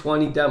 I did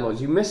 20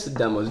 demos. You missed the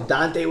demos.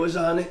 Dante was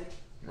on it.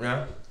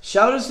 Yeah.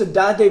 Shout outs to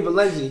Dante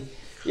Valenzi.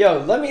 Yo,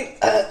 let me,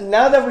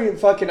 now that we're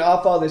fucking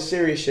off all this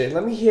serious shit,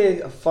 let me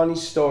hear a funny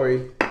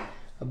story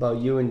about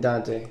you and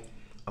Dante.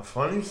 A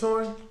funny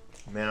story?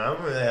 Man, I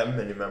don't really have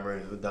many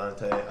memories with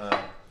Dante.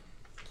 A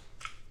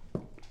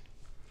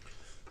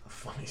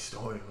funny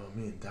story about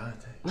me and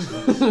Dante.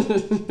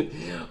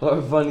 Or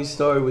a funny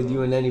story with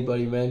you and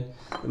anybody, man.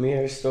 Let me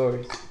hear a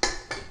story.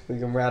 We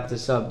can wrap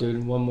this up,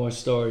 dude. One more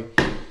story.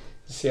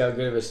 See how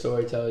good of a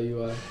storyteller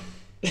you are.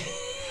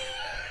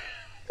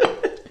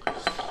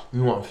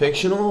 You want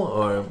fictional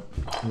or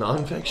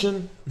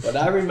non-fiction? What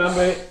I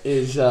remember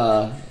is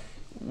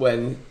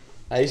when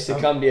I used to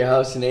come to your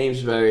house in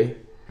Amesbury,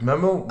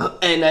 Remember?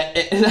 and I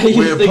used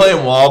We were to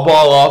playing wall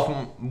ball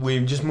off. We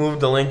just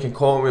moved to Lincoln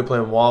Court. We were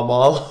playing wall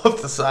ball off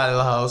the side of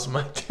the house.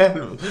 My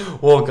dad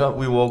woke up.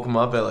 We woke him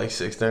up at like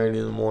 6:30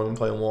 in the morning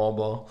playing wall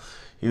ball.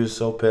 He was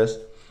so pissed.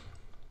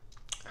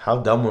 How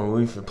dumb were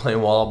we for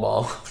playing wall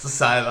ball off the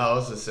side of the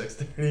house at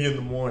 6:30 in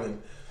the morning?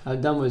 How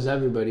dumb was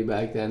everybody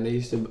back then? They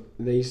used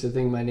to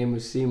think my name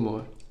was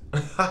Seymour.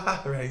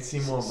 Right,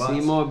 Seymour Butts.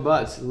 Seymour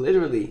Butts,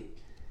 literally.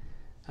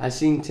 I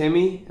seen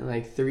Timmy, and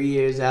like 3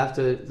 years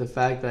after the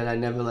fact that I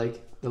never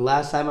the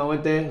last time I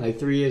went there, like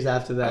 3 years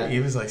after that. He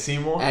was like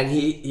Seymour. And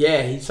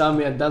he saw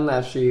me at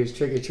Dunlap Street. He was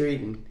trick or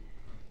treating,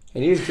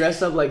 And he was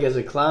dressed up like as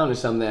a clown or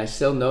something. I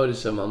still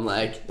notice him. I'm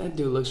like, that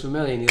dude looks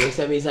familiar. And he looks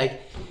at me. He's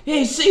like,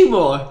 hey,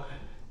 Seymour.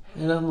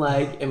 And I'm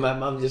like, and my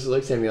mom just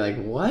looks at me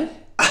like, what?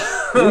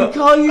 Did he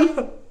call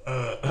you?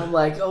 I'm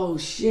like, oh,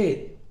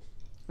 shit.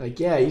 Like,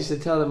 yeah, I used to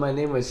tell them my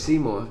name was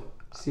Seymour.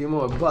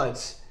 Seymour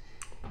Butts.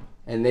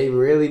 And they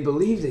really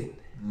believed it.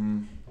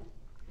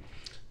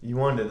 You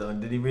wonder, though,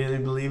 did he really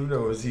believe it,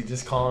 or was he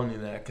just calling you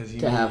that because he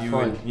To knew have you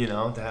fun.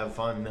 would, to have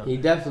fun? No. He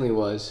definitely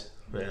was.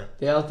 Yeah.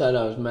 They all thought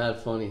I was mad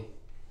funny.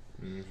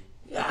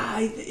 Yeah,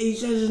 he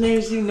says his name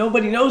is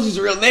nobody knows his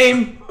real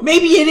name.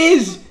 Maybe it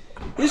is.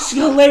 This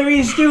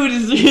hilarious dude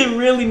is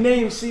really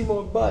named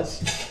Seymour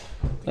Butts.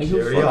 Like, who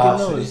fucking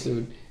Curiosity. knows,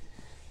 dude?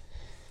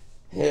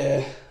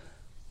 Yeah.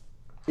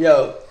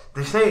 Yo,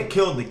 They say it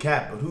killed the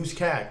cat, but whose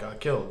cat got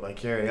killed by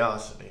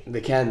curiosity?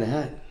 the Cat in the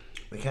Hat.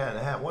 The cat in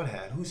the hat? What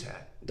hat? Whose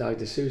hat?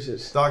 Dr.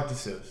 Seuss's. Dr.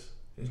 Seuss.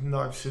 Isn't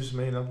Dr. Seuss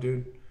made up,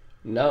 dude?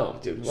 No,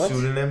 dude, what?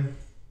 Pseudonym?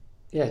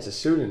 Yeah, it's a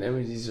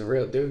pseudonym. He's a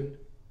real dude.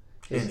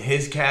 And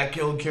his cat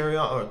killed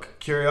curiosity.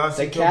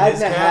 The killed Cat in his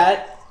the cat?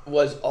 Hat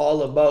was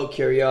all about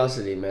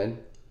curiosity, man.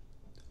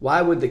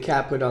 Why would the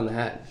cat put on the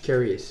hat?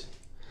 Curious.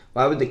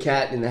 Why would the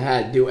Cat in the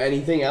Hat do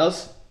anything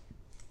else?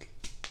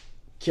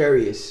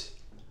 Curious.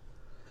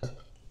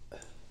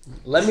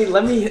 Let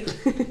me.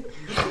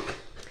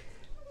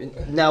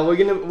 Now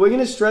we're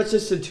gonna stretch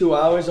this to 2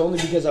 hours only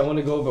because I want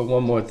to go over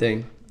one more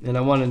thing, and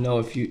I want to know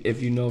if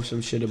you know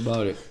some shit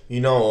about it.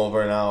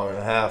 Over an hour and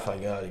a half, I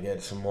gotta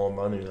get some more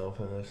money though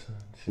for this.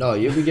 No,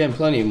 you'll be getting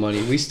plenty of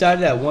money. We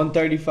started at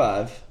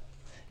 1:35.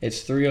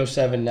 It's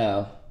 3:07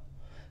 now,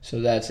 so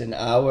that's an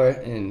hour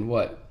and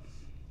what?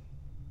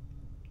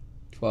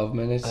 12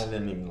 minutes. I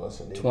didn't even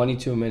listen to you.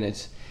 22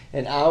 minutes.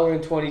 An hour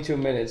and 22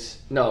 minutes.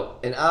 No,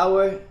 an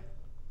hour.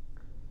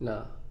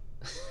 No.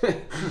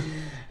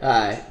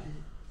 Alright.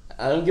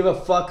 I don't give a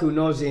fuck who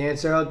knows the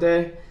answer out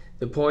there.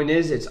 The point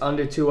is, it's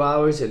under 2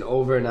 hours and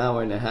over an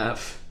hour and a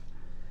half.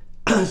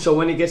 So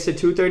when it gets to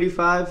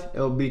 2:35,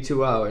 it'll be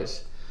 2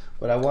 hours.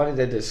 What I wanted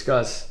to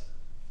discuss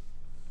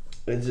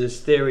is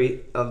this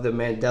theory of the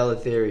Mandela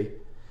theory.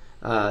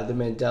 I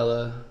think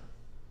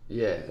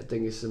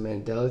it's the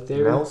Mandela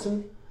theory.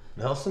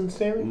 Nelson's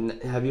theory?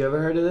 Have you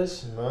ever heard of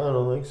this? No, I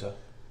don't think so.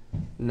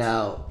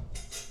 Now,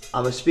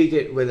 I'm going to speak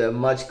it with a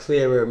much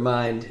clearer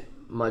mind,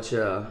 much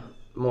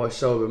more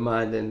sober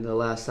mind than the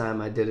last time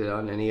I did it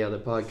on any other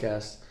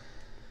podcast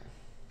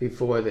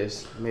before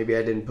this. Maybe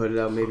I didn't put it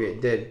out, maybe I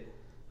did.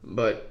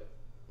 But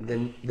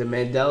the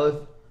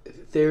Mandela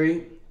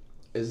theory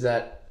is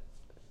that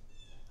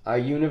our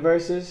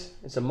universes,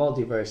 it's a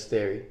multiverse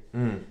theory.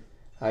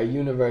 Our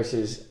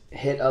universes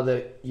hit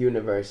other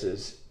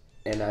universes,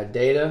 and our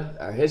data,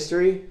 our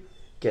history,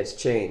 gets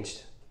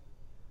changed.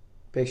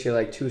 Picture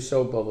like two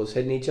soap bubbles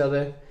hitting each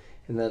other,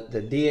 and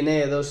the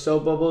DNA of those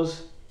soap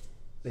bubbles,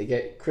 they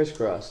get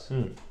crisscrossed.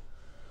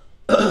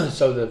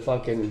 So the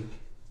fucking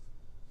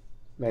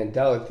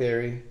Mandela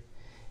theory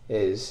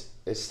is,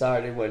 it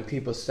started when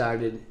people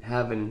started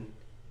having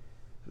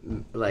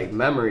like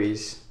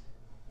memories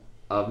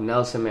of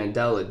Nelson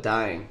Mandela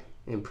dying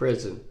in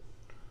prison.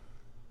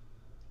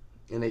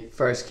 And it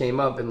first came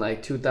up in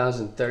like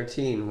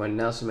 2013 when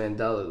Nelson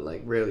Mandela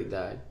like really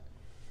died.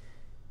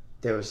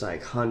 There was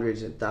like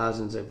hundreds and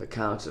thousands of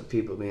accounts of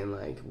people being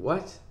like,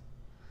 what?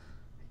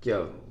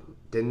 Yo,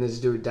 didn't this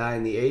dude die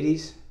in the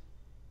 80s?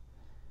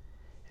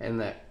 And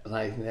that,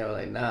 like, they were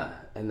like, nah.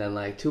 And then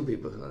like two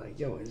people were like,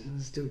 yo, isn't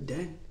this dude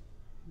dead?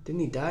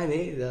 Didn't he die in the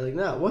 80s? They're like,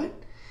 nah, what?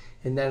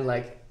 And then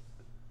like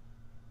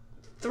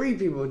 3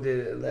 people did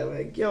it. They were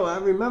like, yo, I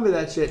remember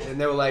that shit.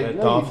 And they were like,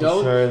 no, you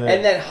don't.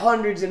 And then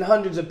hundreds and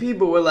hundreds of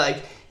people were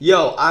like,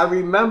 yo, I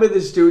remember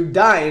this dude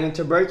dying of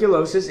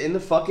tuberculosis in the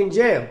fucking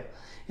jail.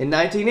 In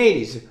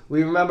 1980s,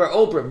 we remember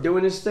Oprah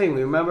doing his thing.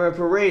 We remember a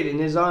parade in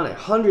his honor.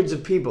 Hundreds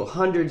of people,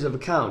 hundreds of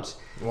accounts.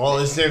 Well,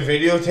 is there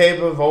videotape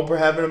of Oprah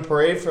having a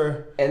parade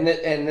for... And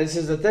this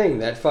is the thing,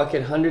 that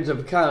fucking hundreds of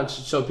accounts,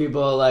 so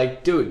people are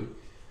like, dude,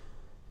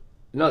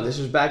 no, this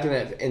was back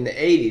in the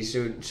 80s,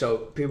 dude. So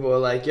people were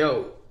like,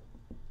 yo,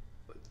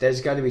 there's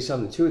got to be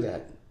something to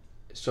that.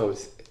 So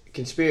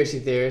conspiracy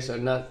theorists, or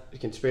not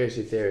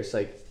conspiracy theorists,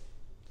 like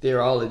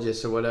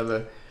theorologists or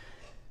whatever,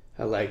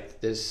 are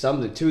like, there's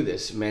something to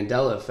this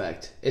Mandela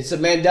effect. It's the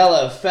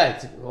Mandela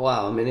effect.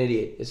 Wow, I'm an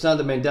idiot. It's not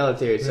the Mandela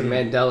theory, it's the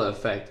Mandela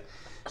effect.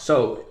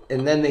 So,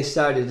 and then they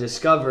started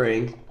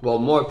discovering, well,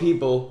 more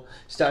people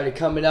started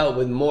coming out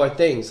with more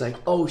things. Like,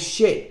 oh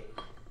shit.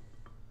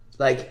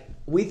 Like,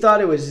 we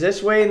thought it was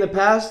this way in the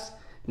past.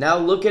 Now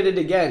look at it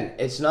again.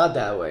 It's not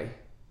that way.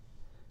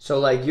 So,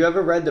 like, you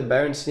ever read the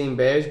Berenstain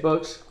Bears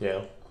books?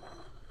 Yeah.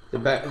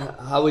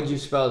 How would you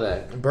spell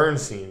that?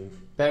 Bernstein.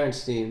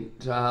 Berenstain.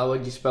 So how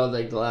would you spell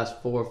like the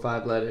last 4 or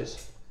 5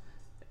 letters?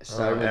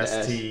 Starting with the S.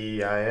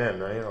 S-T-I-N,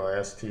 right? Or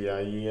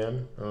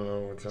S-T-I-E-N? I don't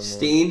know which one.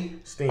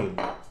 Steen? Steen.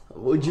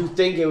 Would you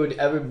think it would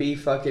ever be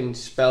fucking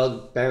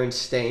spelled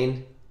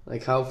Berenstain?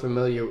 Like, how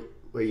familiar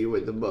were you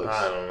with the books?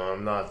 I don't know.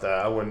 I'm not that.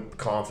 I wouldn't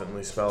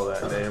confidently spell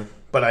that name.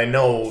 But I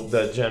know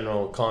the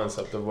general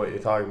concept of what you're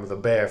talking about, the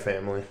Bear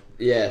family.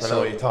 Yeah, I know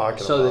what you're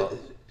talking about.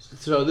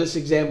 So this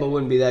example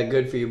wouldn't be that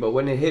good for you, but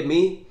when it hit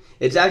me,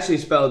 it's actually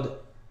spelled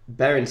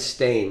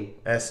Berenstain.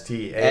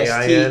 Stain.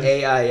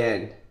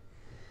 Stain.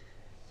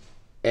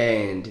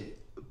 And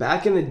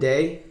back in the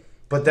day,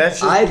 But that's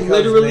just I because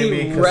literally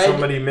maybe because read-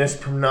 somebody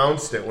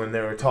mispronounced it when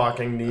they were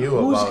talking to you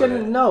who's about gonna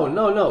it.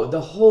 no,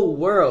 the whole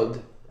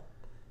world.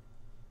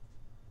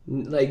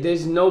 Like,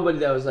 there's nobody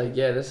that was like,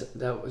 yeah,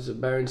 that was a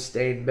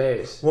Berenstain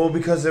Bears. Well,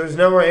 because there was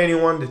never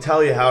anyone to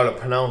tell you how to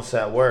pronounce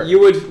that word. You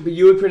would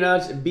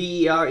pronounce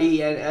Berenstain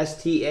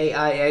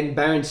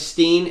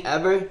Berenstain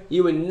ever?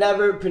 You would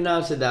never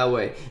pronounce it that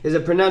way. There's a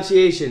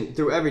pronunciation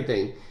through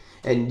everything,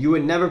 and you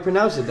would never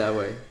pronounce it that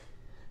way.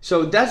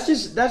 So that's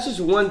just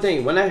one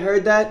thing. When I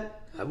heard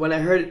that,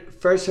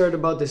 first heard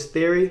about this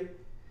theory,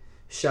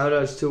 shout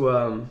outs to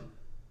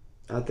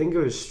I think it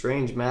was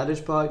Strange Matters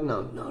pod.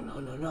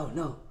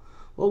 No.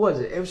 What was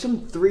it? It was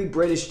some 3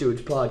 British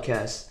dudes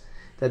podcast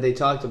that they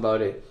talked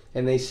about it,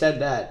 and they said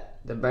that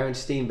the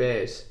Berenstain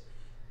Bears.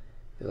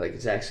 They're like,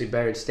 it's actually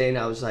Berenstain.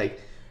 I was like,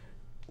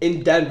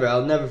 in Denver,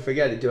 I'll never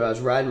forget it, dude. I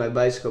was riding my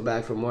bicycle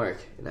back from work,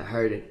 and I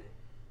heard it,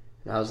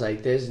 and I was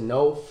like, there's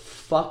no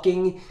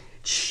fucking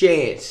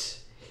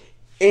chance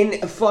in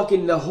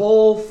fucking the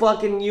whole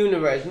fucking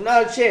universe,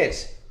 not a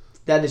chance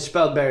that it's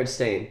spelled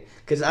Berenstain.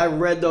 Because I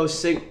read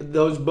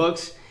those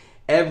books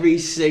every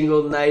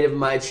single night of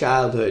my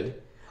childhood.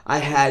 I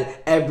had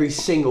every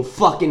single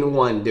fucking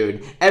one,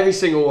 dude. Every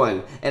single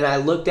one. And I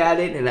looked at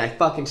it and I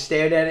fucking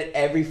stared at it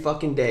every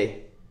fucking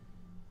day.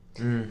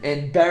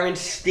 And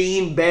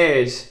Berenstain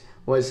Bears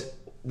was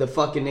the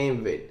fucking name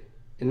of it.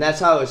 And that's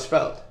how it was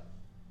spelled.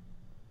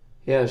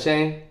 You know what I'm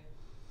saying?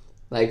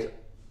 Like,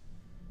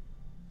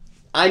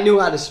 I knew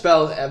how to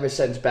spell ever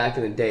since back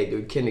in the day,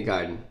 dude.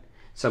 Kindergarten.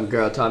 Some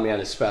girl taught me how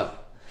to spell.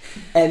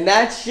 And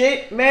that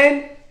shit,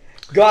 man,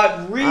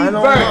 got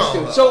reversed,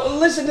 dude. So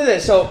listen to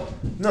this.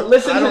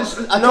 Listen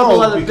to a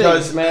couple other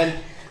things, man.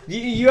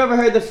 You ever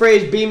heard the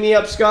phrase "beam me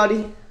up,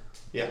 Scotty"?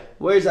 Yeah.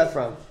 Where's that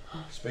from?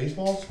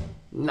 Spaceballs?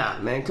 Nah,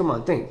 man. Come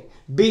on, think.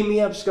 Beam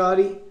me up,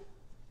 Scotty.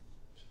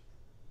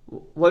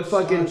 What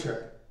fucking... Star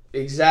Trek.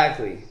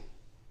 Exactly.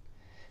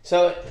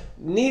 So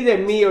neither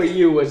me or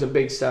you was a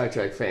big Star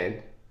Trek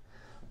fan.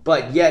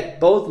 But yet,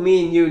 both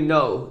me and you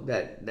know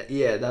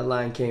that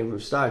line came from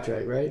Star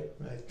Trek, right?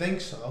 I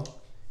think so.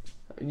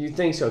 You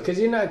think so? Because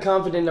you're not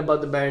confident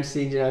about the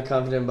Berenstain, you're not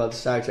confident about the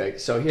Star Trek.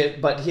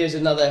 But here's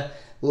another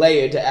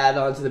layer to add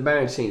on to the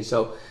Berenstain.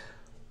 So,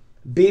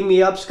 "Beam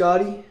me up,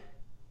 Scotty"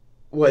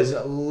 was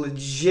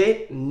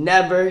legit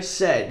never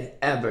said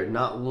ever,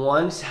 not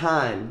one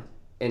time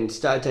in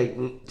Star Trek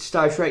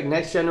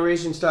Next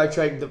Generation, Star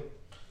Trek the.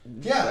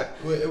 Yeah,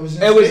 it was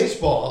in It was-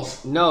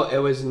 Spaceballs. No, it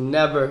was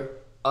never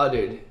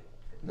uttered.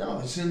 No,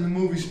 it's in the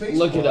movie Spaceballs,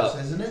 Look it up.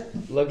 isn't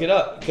it? Look it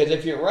up, because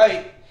if you're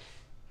right,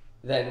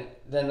 then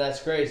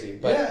that's crazy.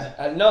 But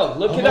Yeah. no,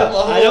 look it I'm up. al-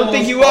 I'm I don't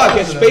think almost you are,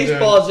 because positive,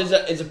 dude.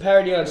 Spaceballs is a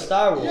parody on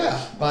Star Wars. Yeah,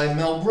 by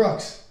Mel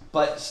Brooks.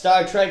 But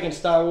Star Trek and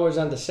Star Wars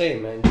aren't the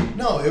same, man.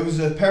 No, it was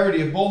a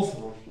parody of both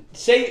of them.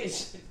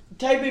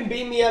 Type in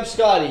 "Beam Me Up,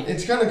 Scotty."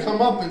 It's gonna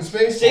come up in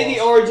Spaceballs. Say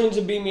the origins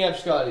of "Beam Me Up,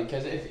 Scotty,"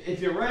 because if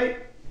you're right,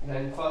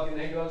 then fucking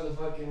there goes the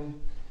fucking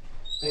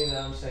thing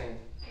that I'm saying.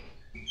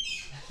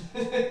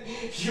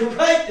 If you're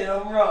right, then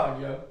I'm wrong,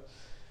 yo.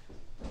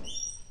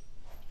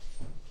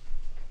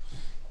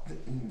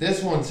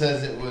 This one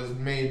says it was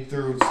made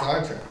through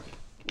Star Trek.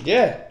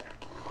 Yeah.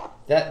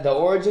 That the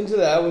origins of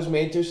that was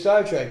made through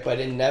Star Trek, but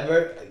it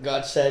never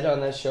got said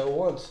on that show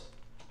once.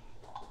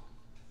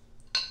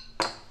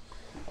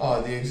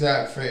 Oh, the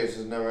exact phrase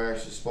was never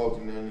actually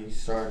spoken in any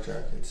Star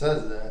Trek. It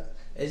says that.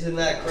 Isn't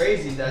that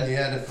crazy? He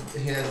had a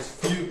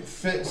few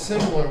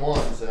similar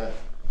ones that.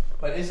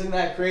 But isn't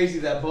that crazy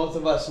that both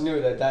of us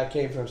knew that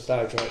came from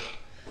Star Trek?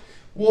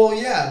 Well,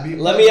 yeah.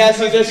 Let me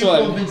ask you this people one.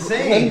 People have been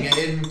saying it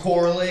in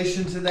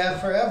correlation to that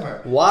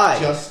forever. Why?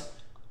 Just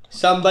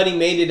Somebody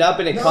made it up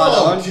and it caught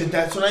no, on? dude,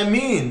 that's what I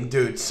mean,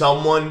 dude.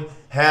 Someone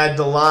had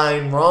the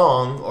line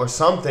wrong or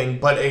something,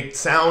 but it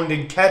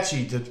sounded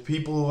catchy to the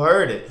people who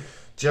heard it.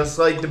 Just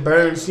like the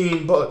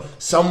Berenstain book,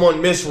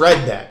 someone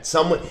misread that.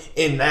 Someone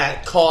in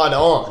that caught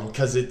on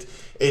because it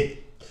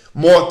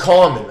more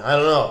common. I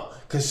don't know.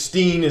 Because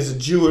Steen is a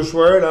Jewish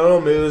word. I don't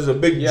know. Maybe there's a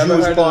big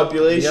Jewish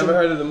population. You ever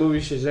heard of the movie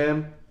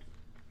Shazam?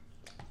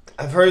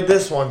 I've heard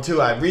this one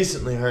too. I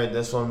recently heard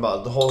this one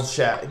about the whole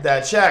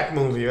Shaq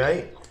movie,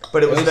 right?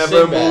 But it was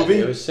never Sinbad. a movie.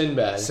 It was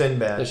Sinbad.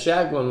 Sinbad. The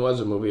Shaq one was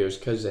a movie. It was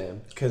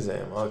Kazam.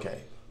 Kazam.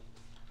 Okay.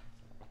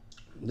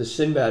 The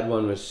Sinbad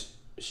one was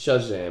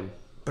Shazam,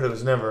 But it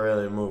was never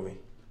really a movie.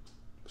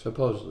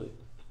 supposedly.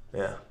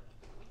 Yeah.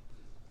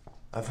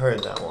 I've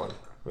heard that one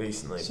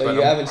recently. So but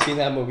you haven't seen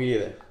that movie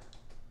either?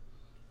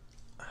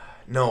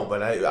 No,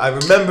 but I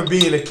remember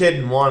being a kid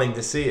and wanting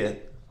to see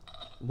it.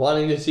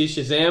 Wanting to see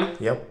Shazam?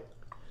 Yep.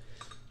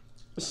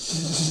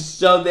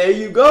 So there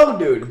you go,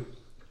 dude.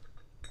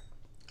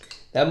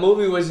 That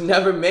movie was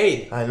never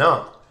made. I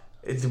know.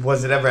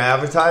 Was it ever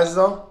advertised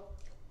though?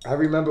 I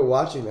remember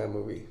watching that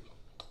movie.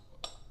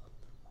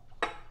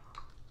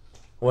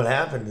 What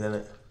happened in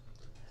it?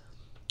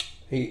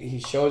 He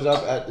shows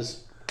up at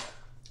this,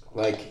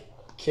 like,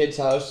 kid's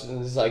house, and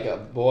there's like a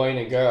boy and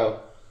a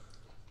girl.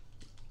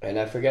 And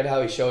I forget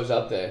how he shows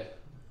up there.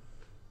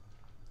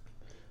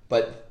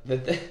 But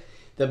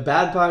the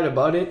bad part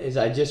about it is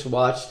I just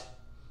watched,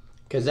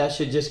 because that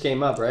shit just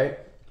came up, right?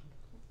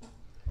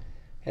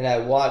 And I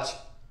watched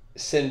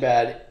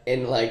Sinbad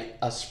in like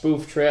a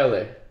spoof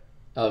trailer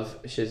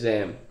of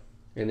Shazam.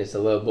 And it's a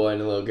little boy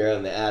and a little girl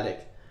in the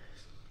attic.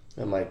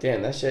 I'm like,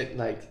 damn, that shit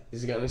like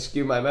is gonna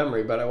skew my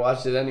memory, but I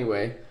watched it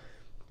anyway.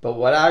 But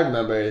what I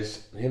remember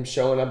is him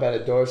showing up at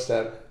a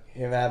doorstep,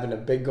 him having a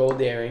big gold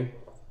earring,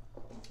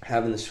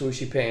 having the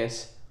swooshy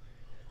pants,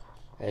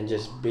 and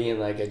just being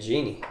like a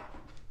genie.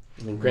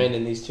 And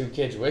granting these two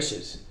kids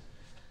wishes.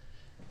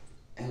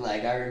 And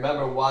like I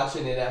remember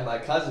watching it at my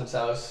cousin's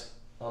house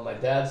on my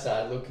dad's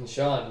side, Luke and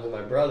Sean, with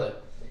my brother.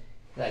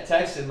 And I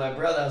texted my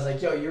brother, I was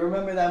like, yo, you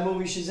remember that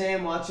movie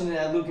Shazam, watching it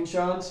at Luke and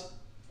Sean's?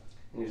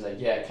 And he was like,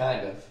 yeah,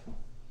 kind of.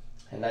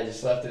 And I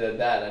just left it at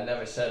that. I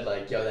never said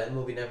like, yo, that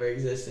movie never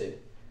existed.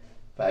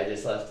 But I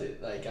just left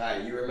it like,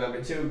 alright, you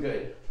remember too?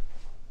 Good.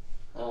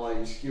 I don't want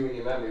you skewing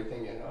your memory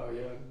thinking, oh,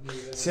 yeah.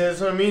 See, that's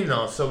what I mean,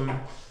 though. So,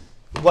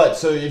 what?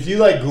 So, if you,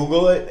 like,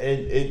 Google it,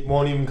 it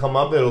won't even come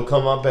up. It'll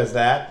come up as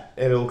that.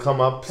 It'll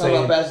come up saying...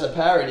 Come up as a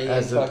parody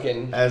as and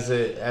fucking... As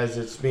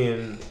it's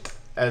being...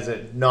 As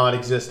it not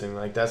existing.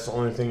 Like, that's the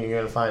only thing you're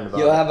going to find about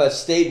You'll it. have a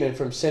statement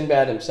from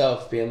Sinbad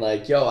himself being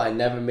like, yo, I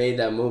never made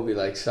that movie.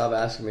 Like, stop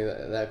asking me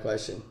that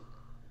question.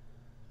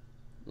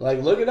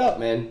 Like, look it up,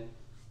 man.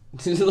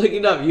 Just look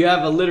it up. You have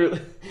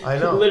I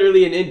know.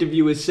 literally an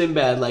interview with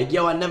Sinbad. Like,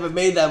 yo, I never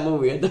made that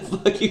movie. What the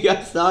fuck you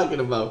guys talking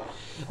about?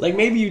 Like,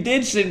 maybe you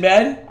did,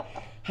 Sinbad.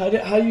 How do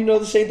you know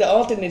this ain't the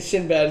alternate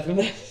Sinbad from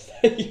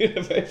that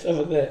universe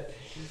over there?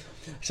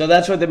 So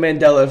that's what the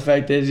Mandela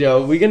effect is,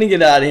 yo. We're gonna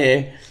get out of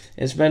here.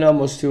 It's been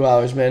almost 2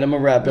 hours, man. I'm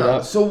gonna wrap it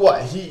up. So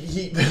what?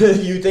 He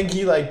you think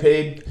he like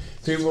paid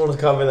people to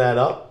cover that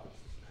up?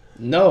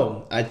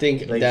 No, I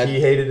think Like that he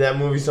hated that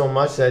movie so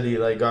much that he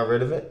like got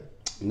rid of it?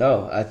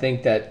 No, I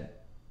think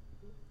that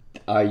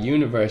our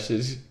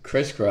universes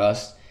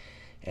crisscrossed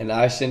and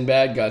our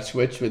Sinbad got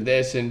switched with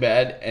their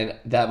Sinbad, and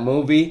that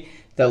movie,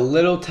 the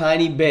little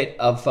tiny bit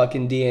of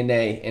fucking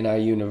DNA in our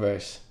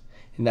universe,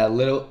 and that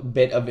little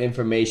bit of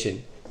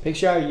information.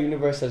 Picture our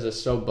universe as a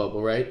soap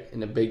bubble, right?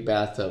 In a big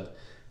bathtub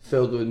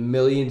filled with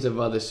millions of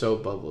other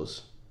soap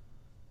bubbles.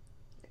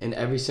 And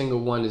every single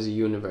one is a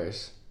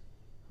universe,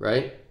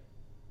 right?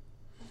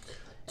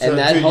 So And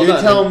that, dude, hold you're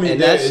on, telling me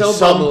and there's that soap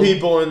some bubble,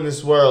 people in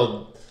this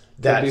world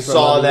that be from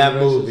saw other that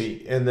universes.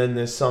 movie, and then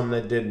there's some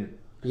that didn't.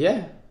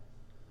 yeah.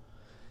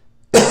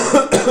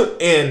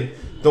 And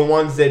the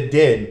ones that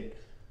didn't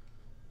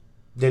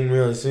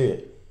really see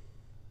it.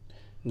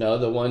 No,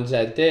 the ones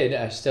that did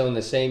are still in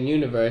the same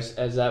universe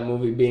as that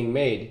movie being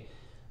made.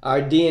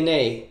 Our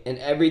DNA and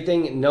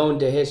everything known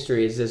to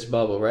history is this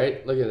bubble,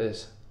 right? Look at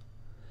this.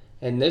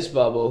 And this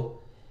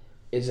bubble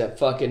is a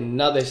fucking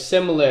another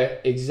similar,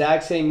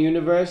 exact same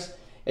universe,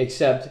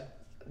 except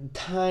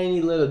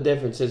tiny little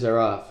differences are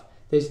off.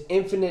 There's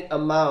infinite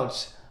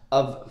amounts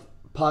of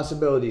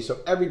possibilities, so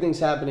everything's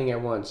happening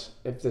at once,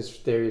 if this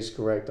theory is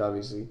correct,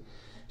 obviously.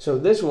 So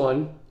this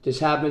one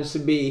just happens to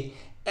be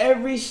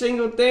every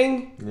single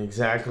thing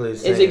Exactly the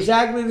same. is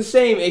exactly the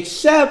same,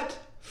 except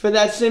for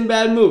that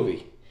Sinbad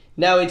movie.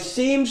 Now, it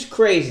seems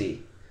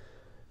crazy,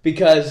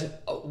 because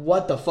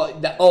what the fuck?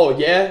 Oh,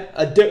 yeah?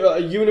 A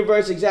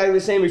universe exactly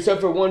the same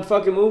except for one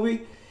fucking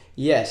movie?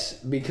 Yes,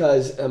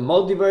 because a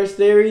multiverse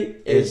theory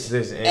is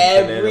this infinite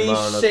every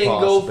amount of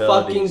single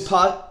fucking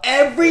possibilities.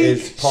 every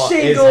Is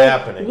single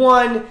happening.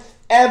 one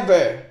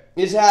ever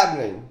is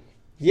happening.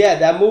 Yeah,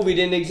 that movie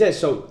didn't exist.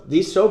 So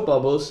these soap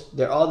bubbles,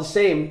 they're all the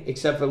same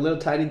except for little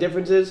tiny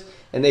differences,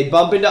 and they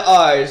bump into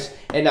ours,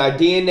 and our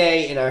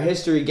DNA and our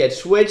history get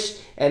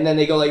switched, and then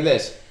they go like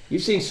this.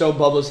 You've seen soap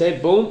bubbles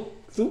hit, boom,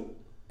 thoop,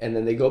 and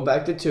then they go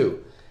back to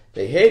 2.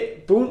 They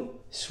hit, boom,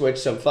 switch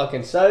some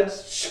fucking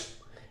suds,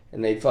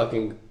 and they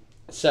fucking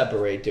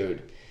separate,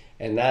 dude.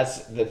 And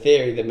that's the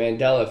theory, the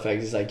Mandela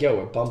effect. Is like, yo,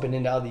 we're bumping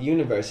into other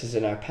universes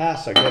and our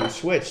paths are getting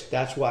switched.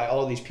 That's why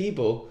all these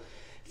people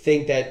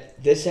think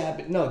that this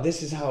happened. No,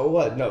 this is how it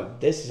was. No,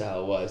 this is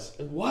how it was.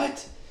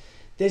 What?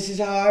 This is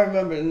how I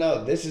remember.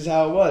 No, this is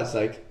how it was.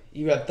 Like,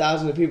 you have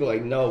thousands of people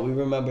like, no, we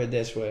remember it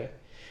this way.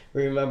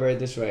 We remember it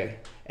this way.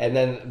 And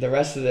then the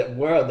rest of the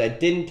world that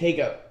didn't take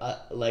a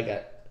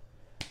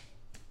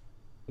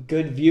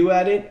good view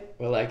at it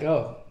were like,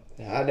 oh,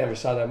 I never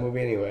saw that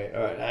movie anyway.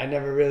 Or I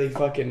never really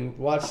fucking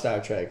watched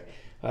Star Trek.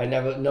 I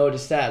never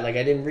noticed that. Like,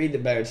 I didn't read the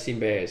Berenstain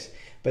Bears.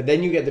 But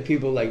then you get the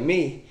people like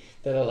me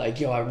that are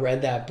like, yo, I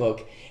read that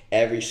book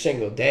every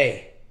single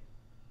day.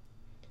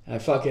 I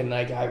fucking,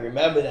 like, I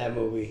remember that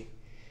movie.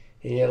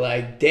 And you're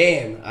like,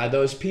 damn, are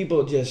those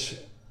people just,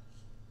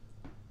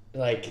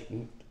 like,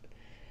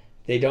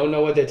 they don't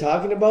know what they're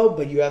talking about,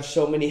 but you have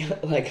so many,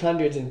 like,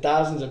 hundreds and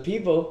thousands of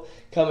people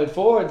coming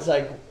forward. It's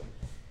like,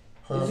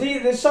 see,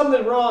 there's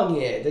something wrong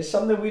here. There's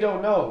something we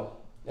don't know.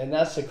 And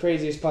that's the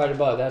craziest part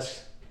about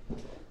it.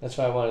 That's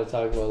what I wanted to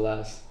talk about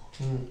last.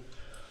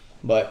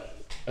 But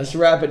let's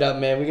wrap it up,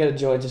 man. We got a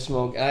joint to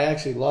smoke. I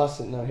actually lost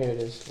it. Now here it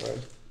is. Right.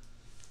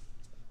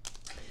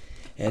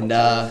 And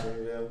Yeah.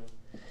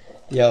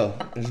 yo,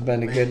 it's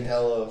been a good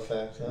Mandela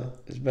effect, huh?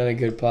 it's been a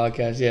good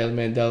podcast. Yeah, the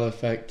Mandela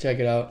Effect. Check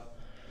it out.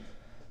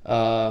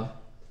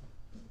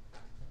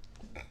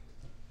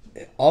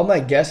 All my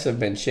guests have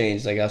been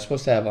changed. Like I was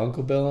supposed to have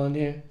Uncle Bill on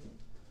here.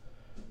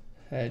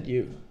 Had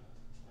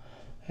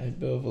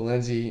Bill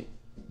Valenzi,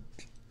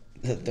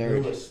 the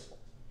third, Newest.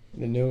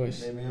 the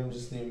newest. Maybe I'm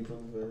just the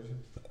improved version.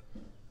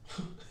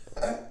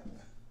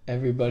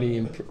 Every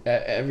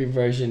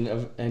version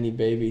of any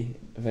baby,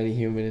 of any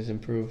human is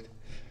improved.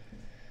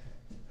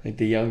 Like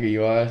the younger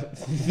you are,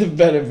 the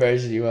better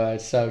version you are.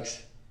 It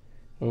sucks.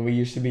 When we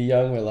used to be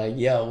young, we're like,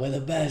 yo, we're the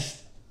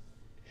best.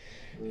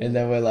 And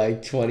then we're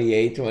like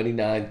 28,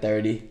 29,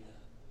 30.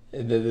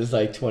 And then there's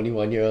like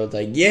 21-year-olds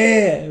like,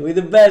 yeah, we're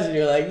the best. And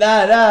you're like,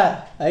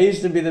 nah, I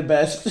used to be the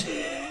best.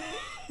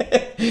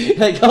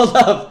 Like, hold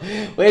up.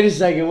 Wait a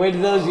second. Where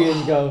did those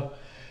years go?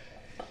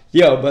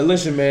 Yo, but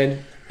listen,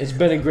 man. It's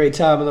been a great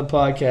time on the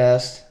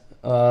podcast.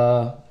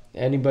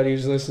 Anybody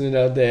who's listening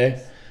out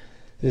there,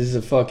 this is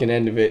the fucking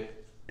end of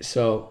it.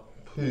 So,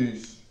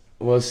 Peace.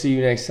 we'll see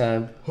you next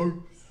time.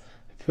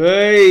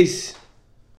 Peace.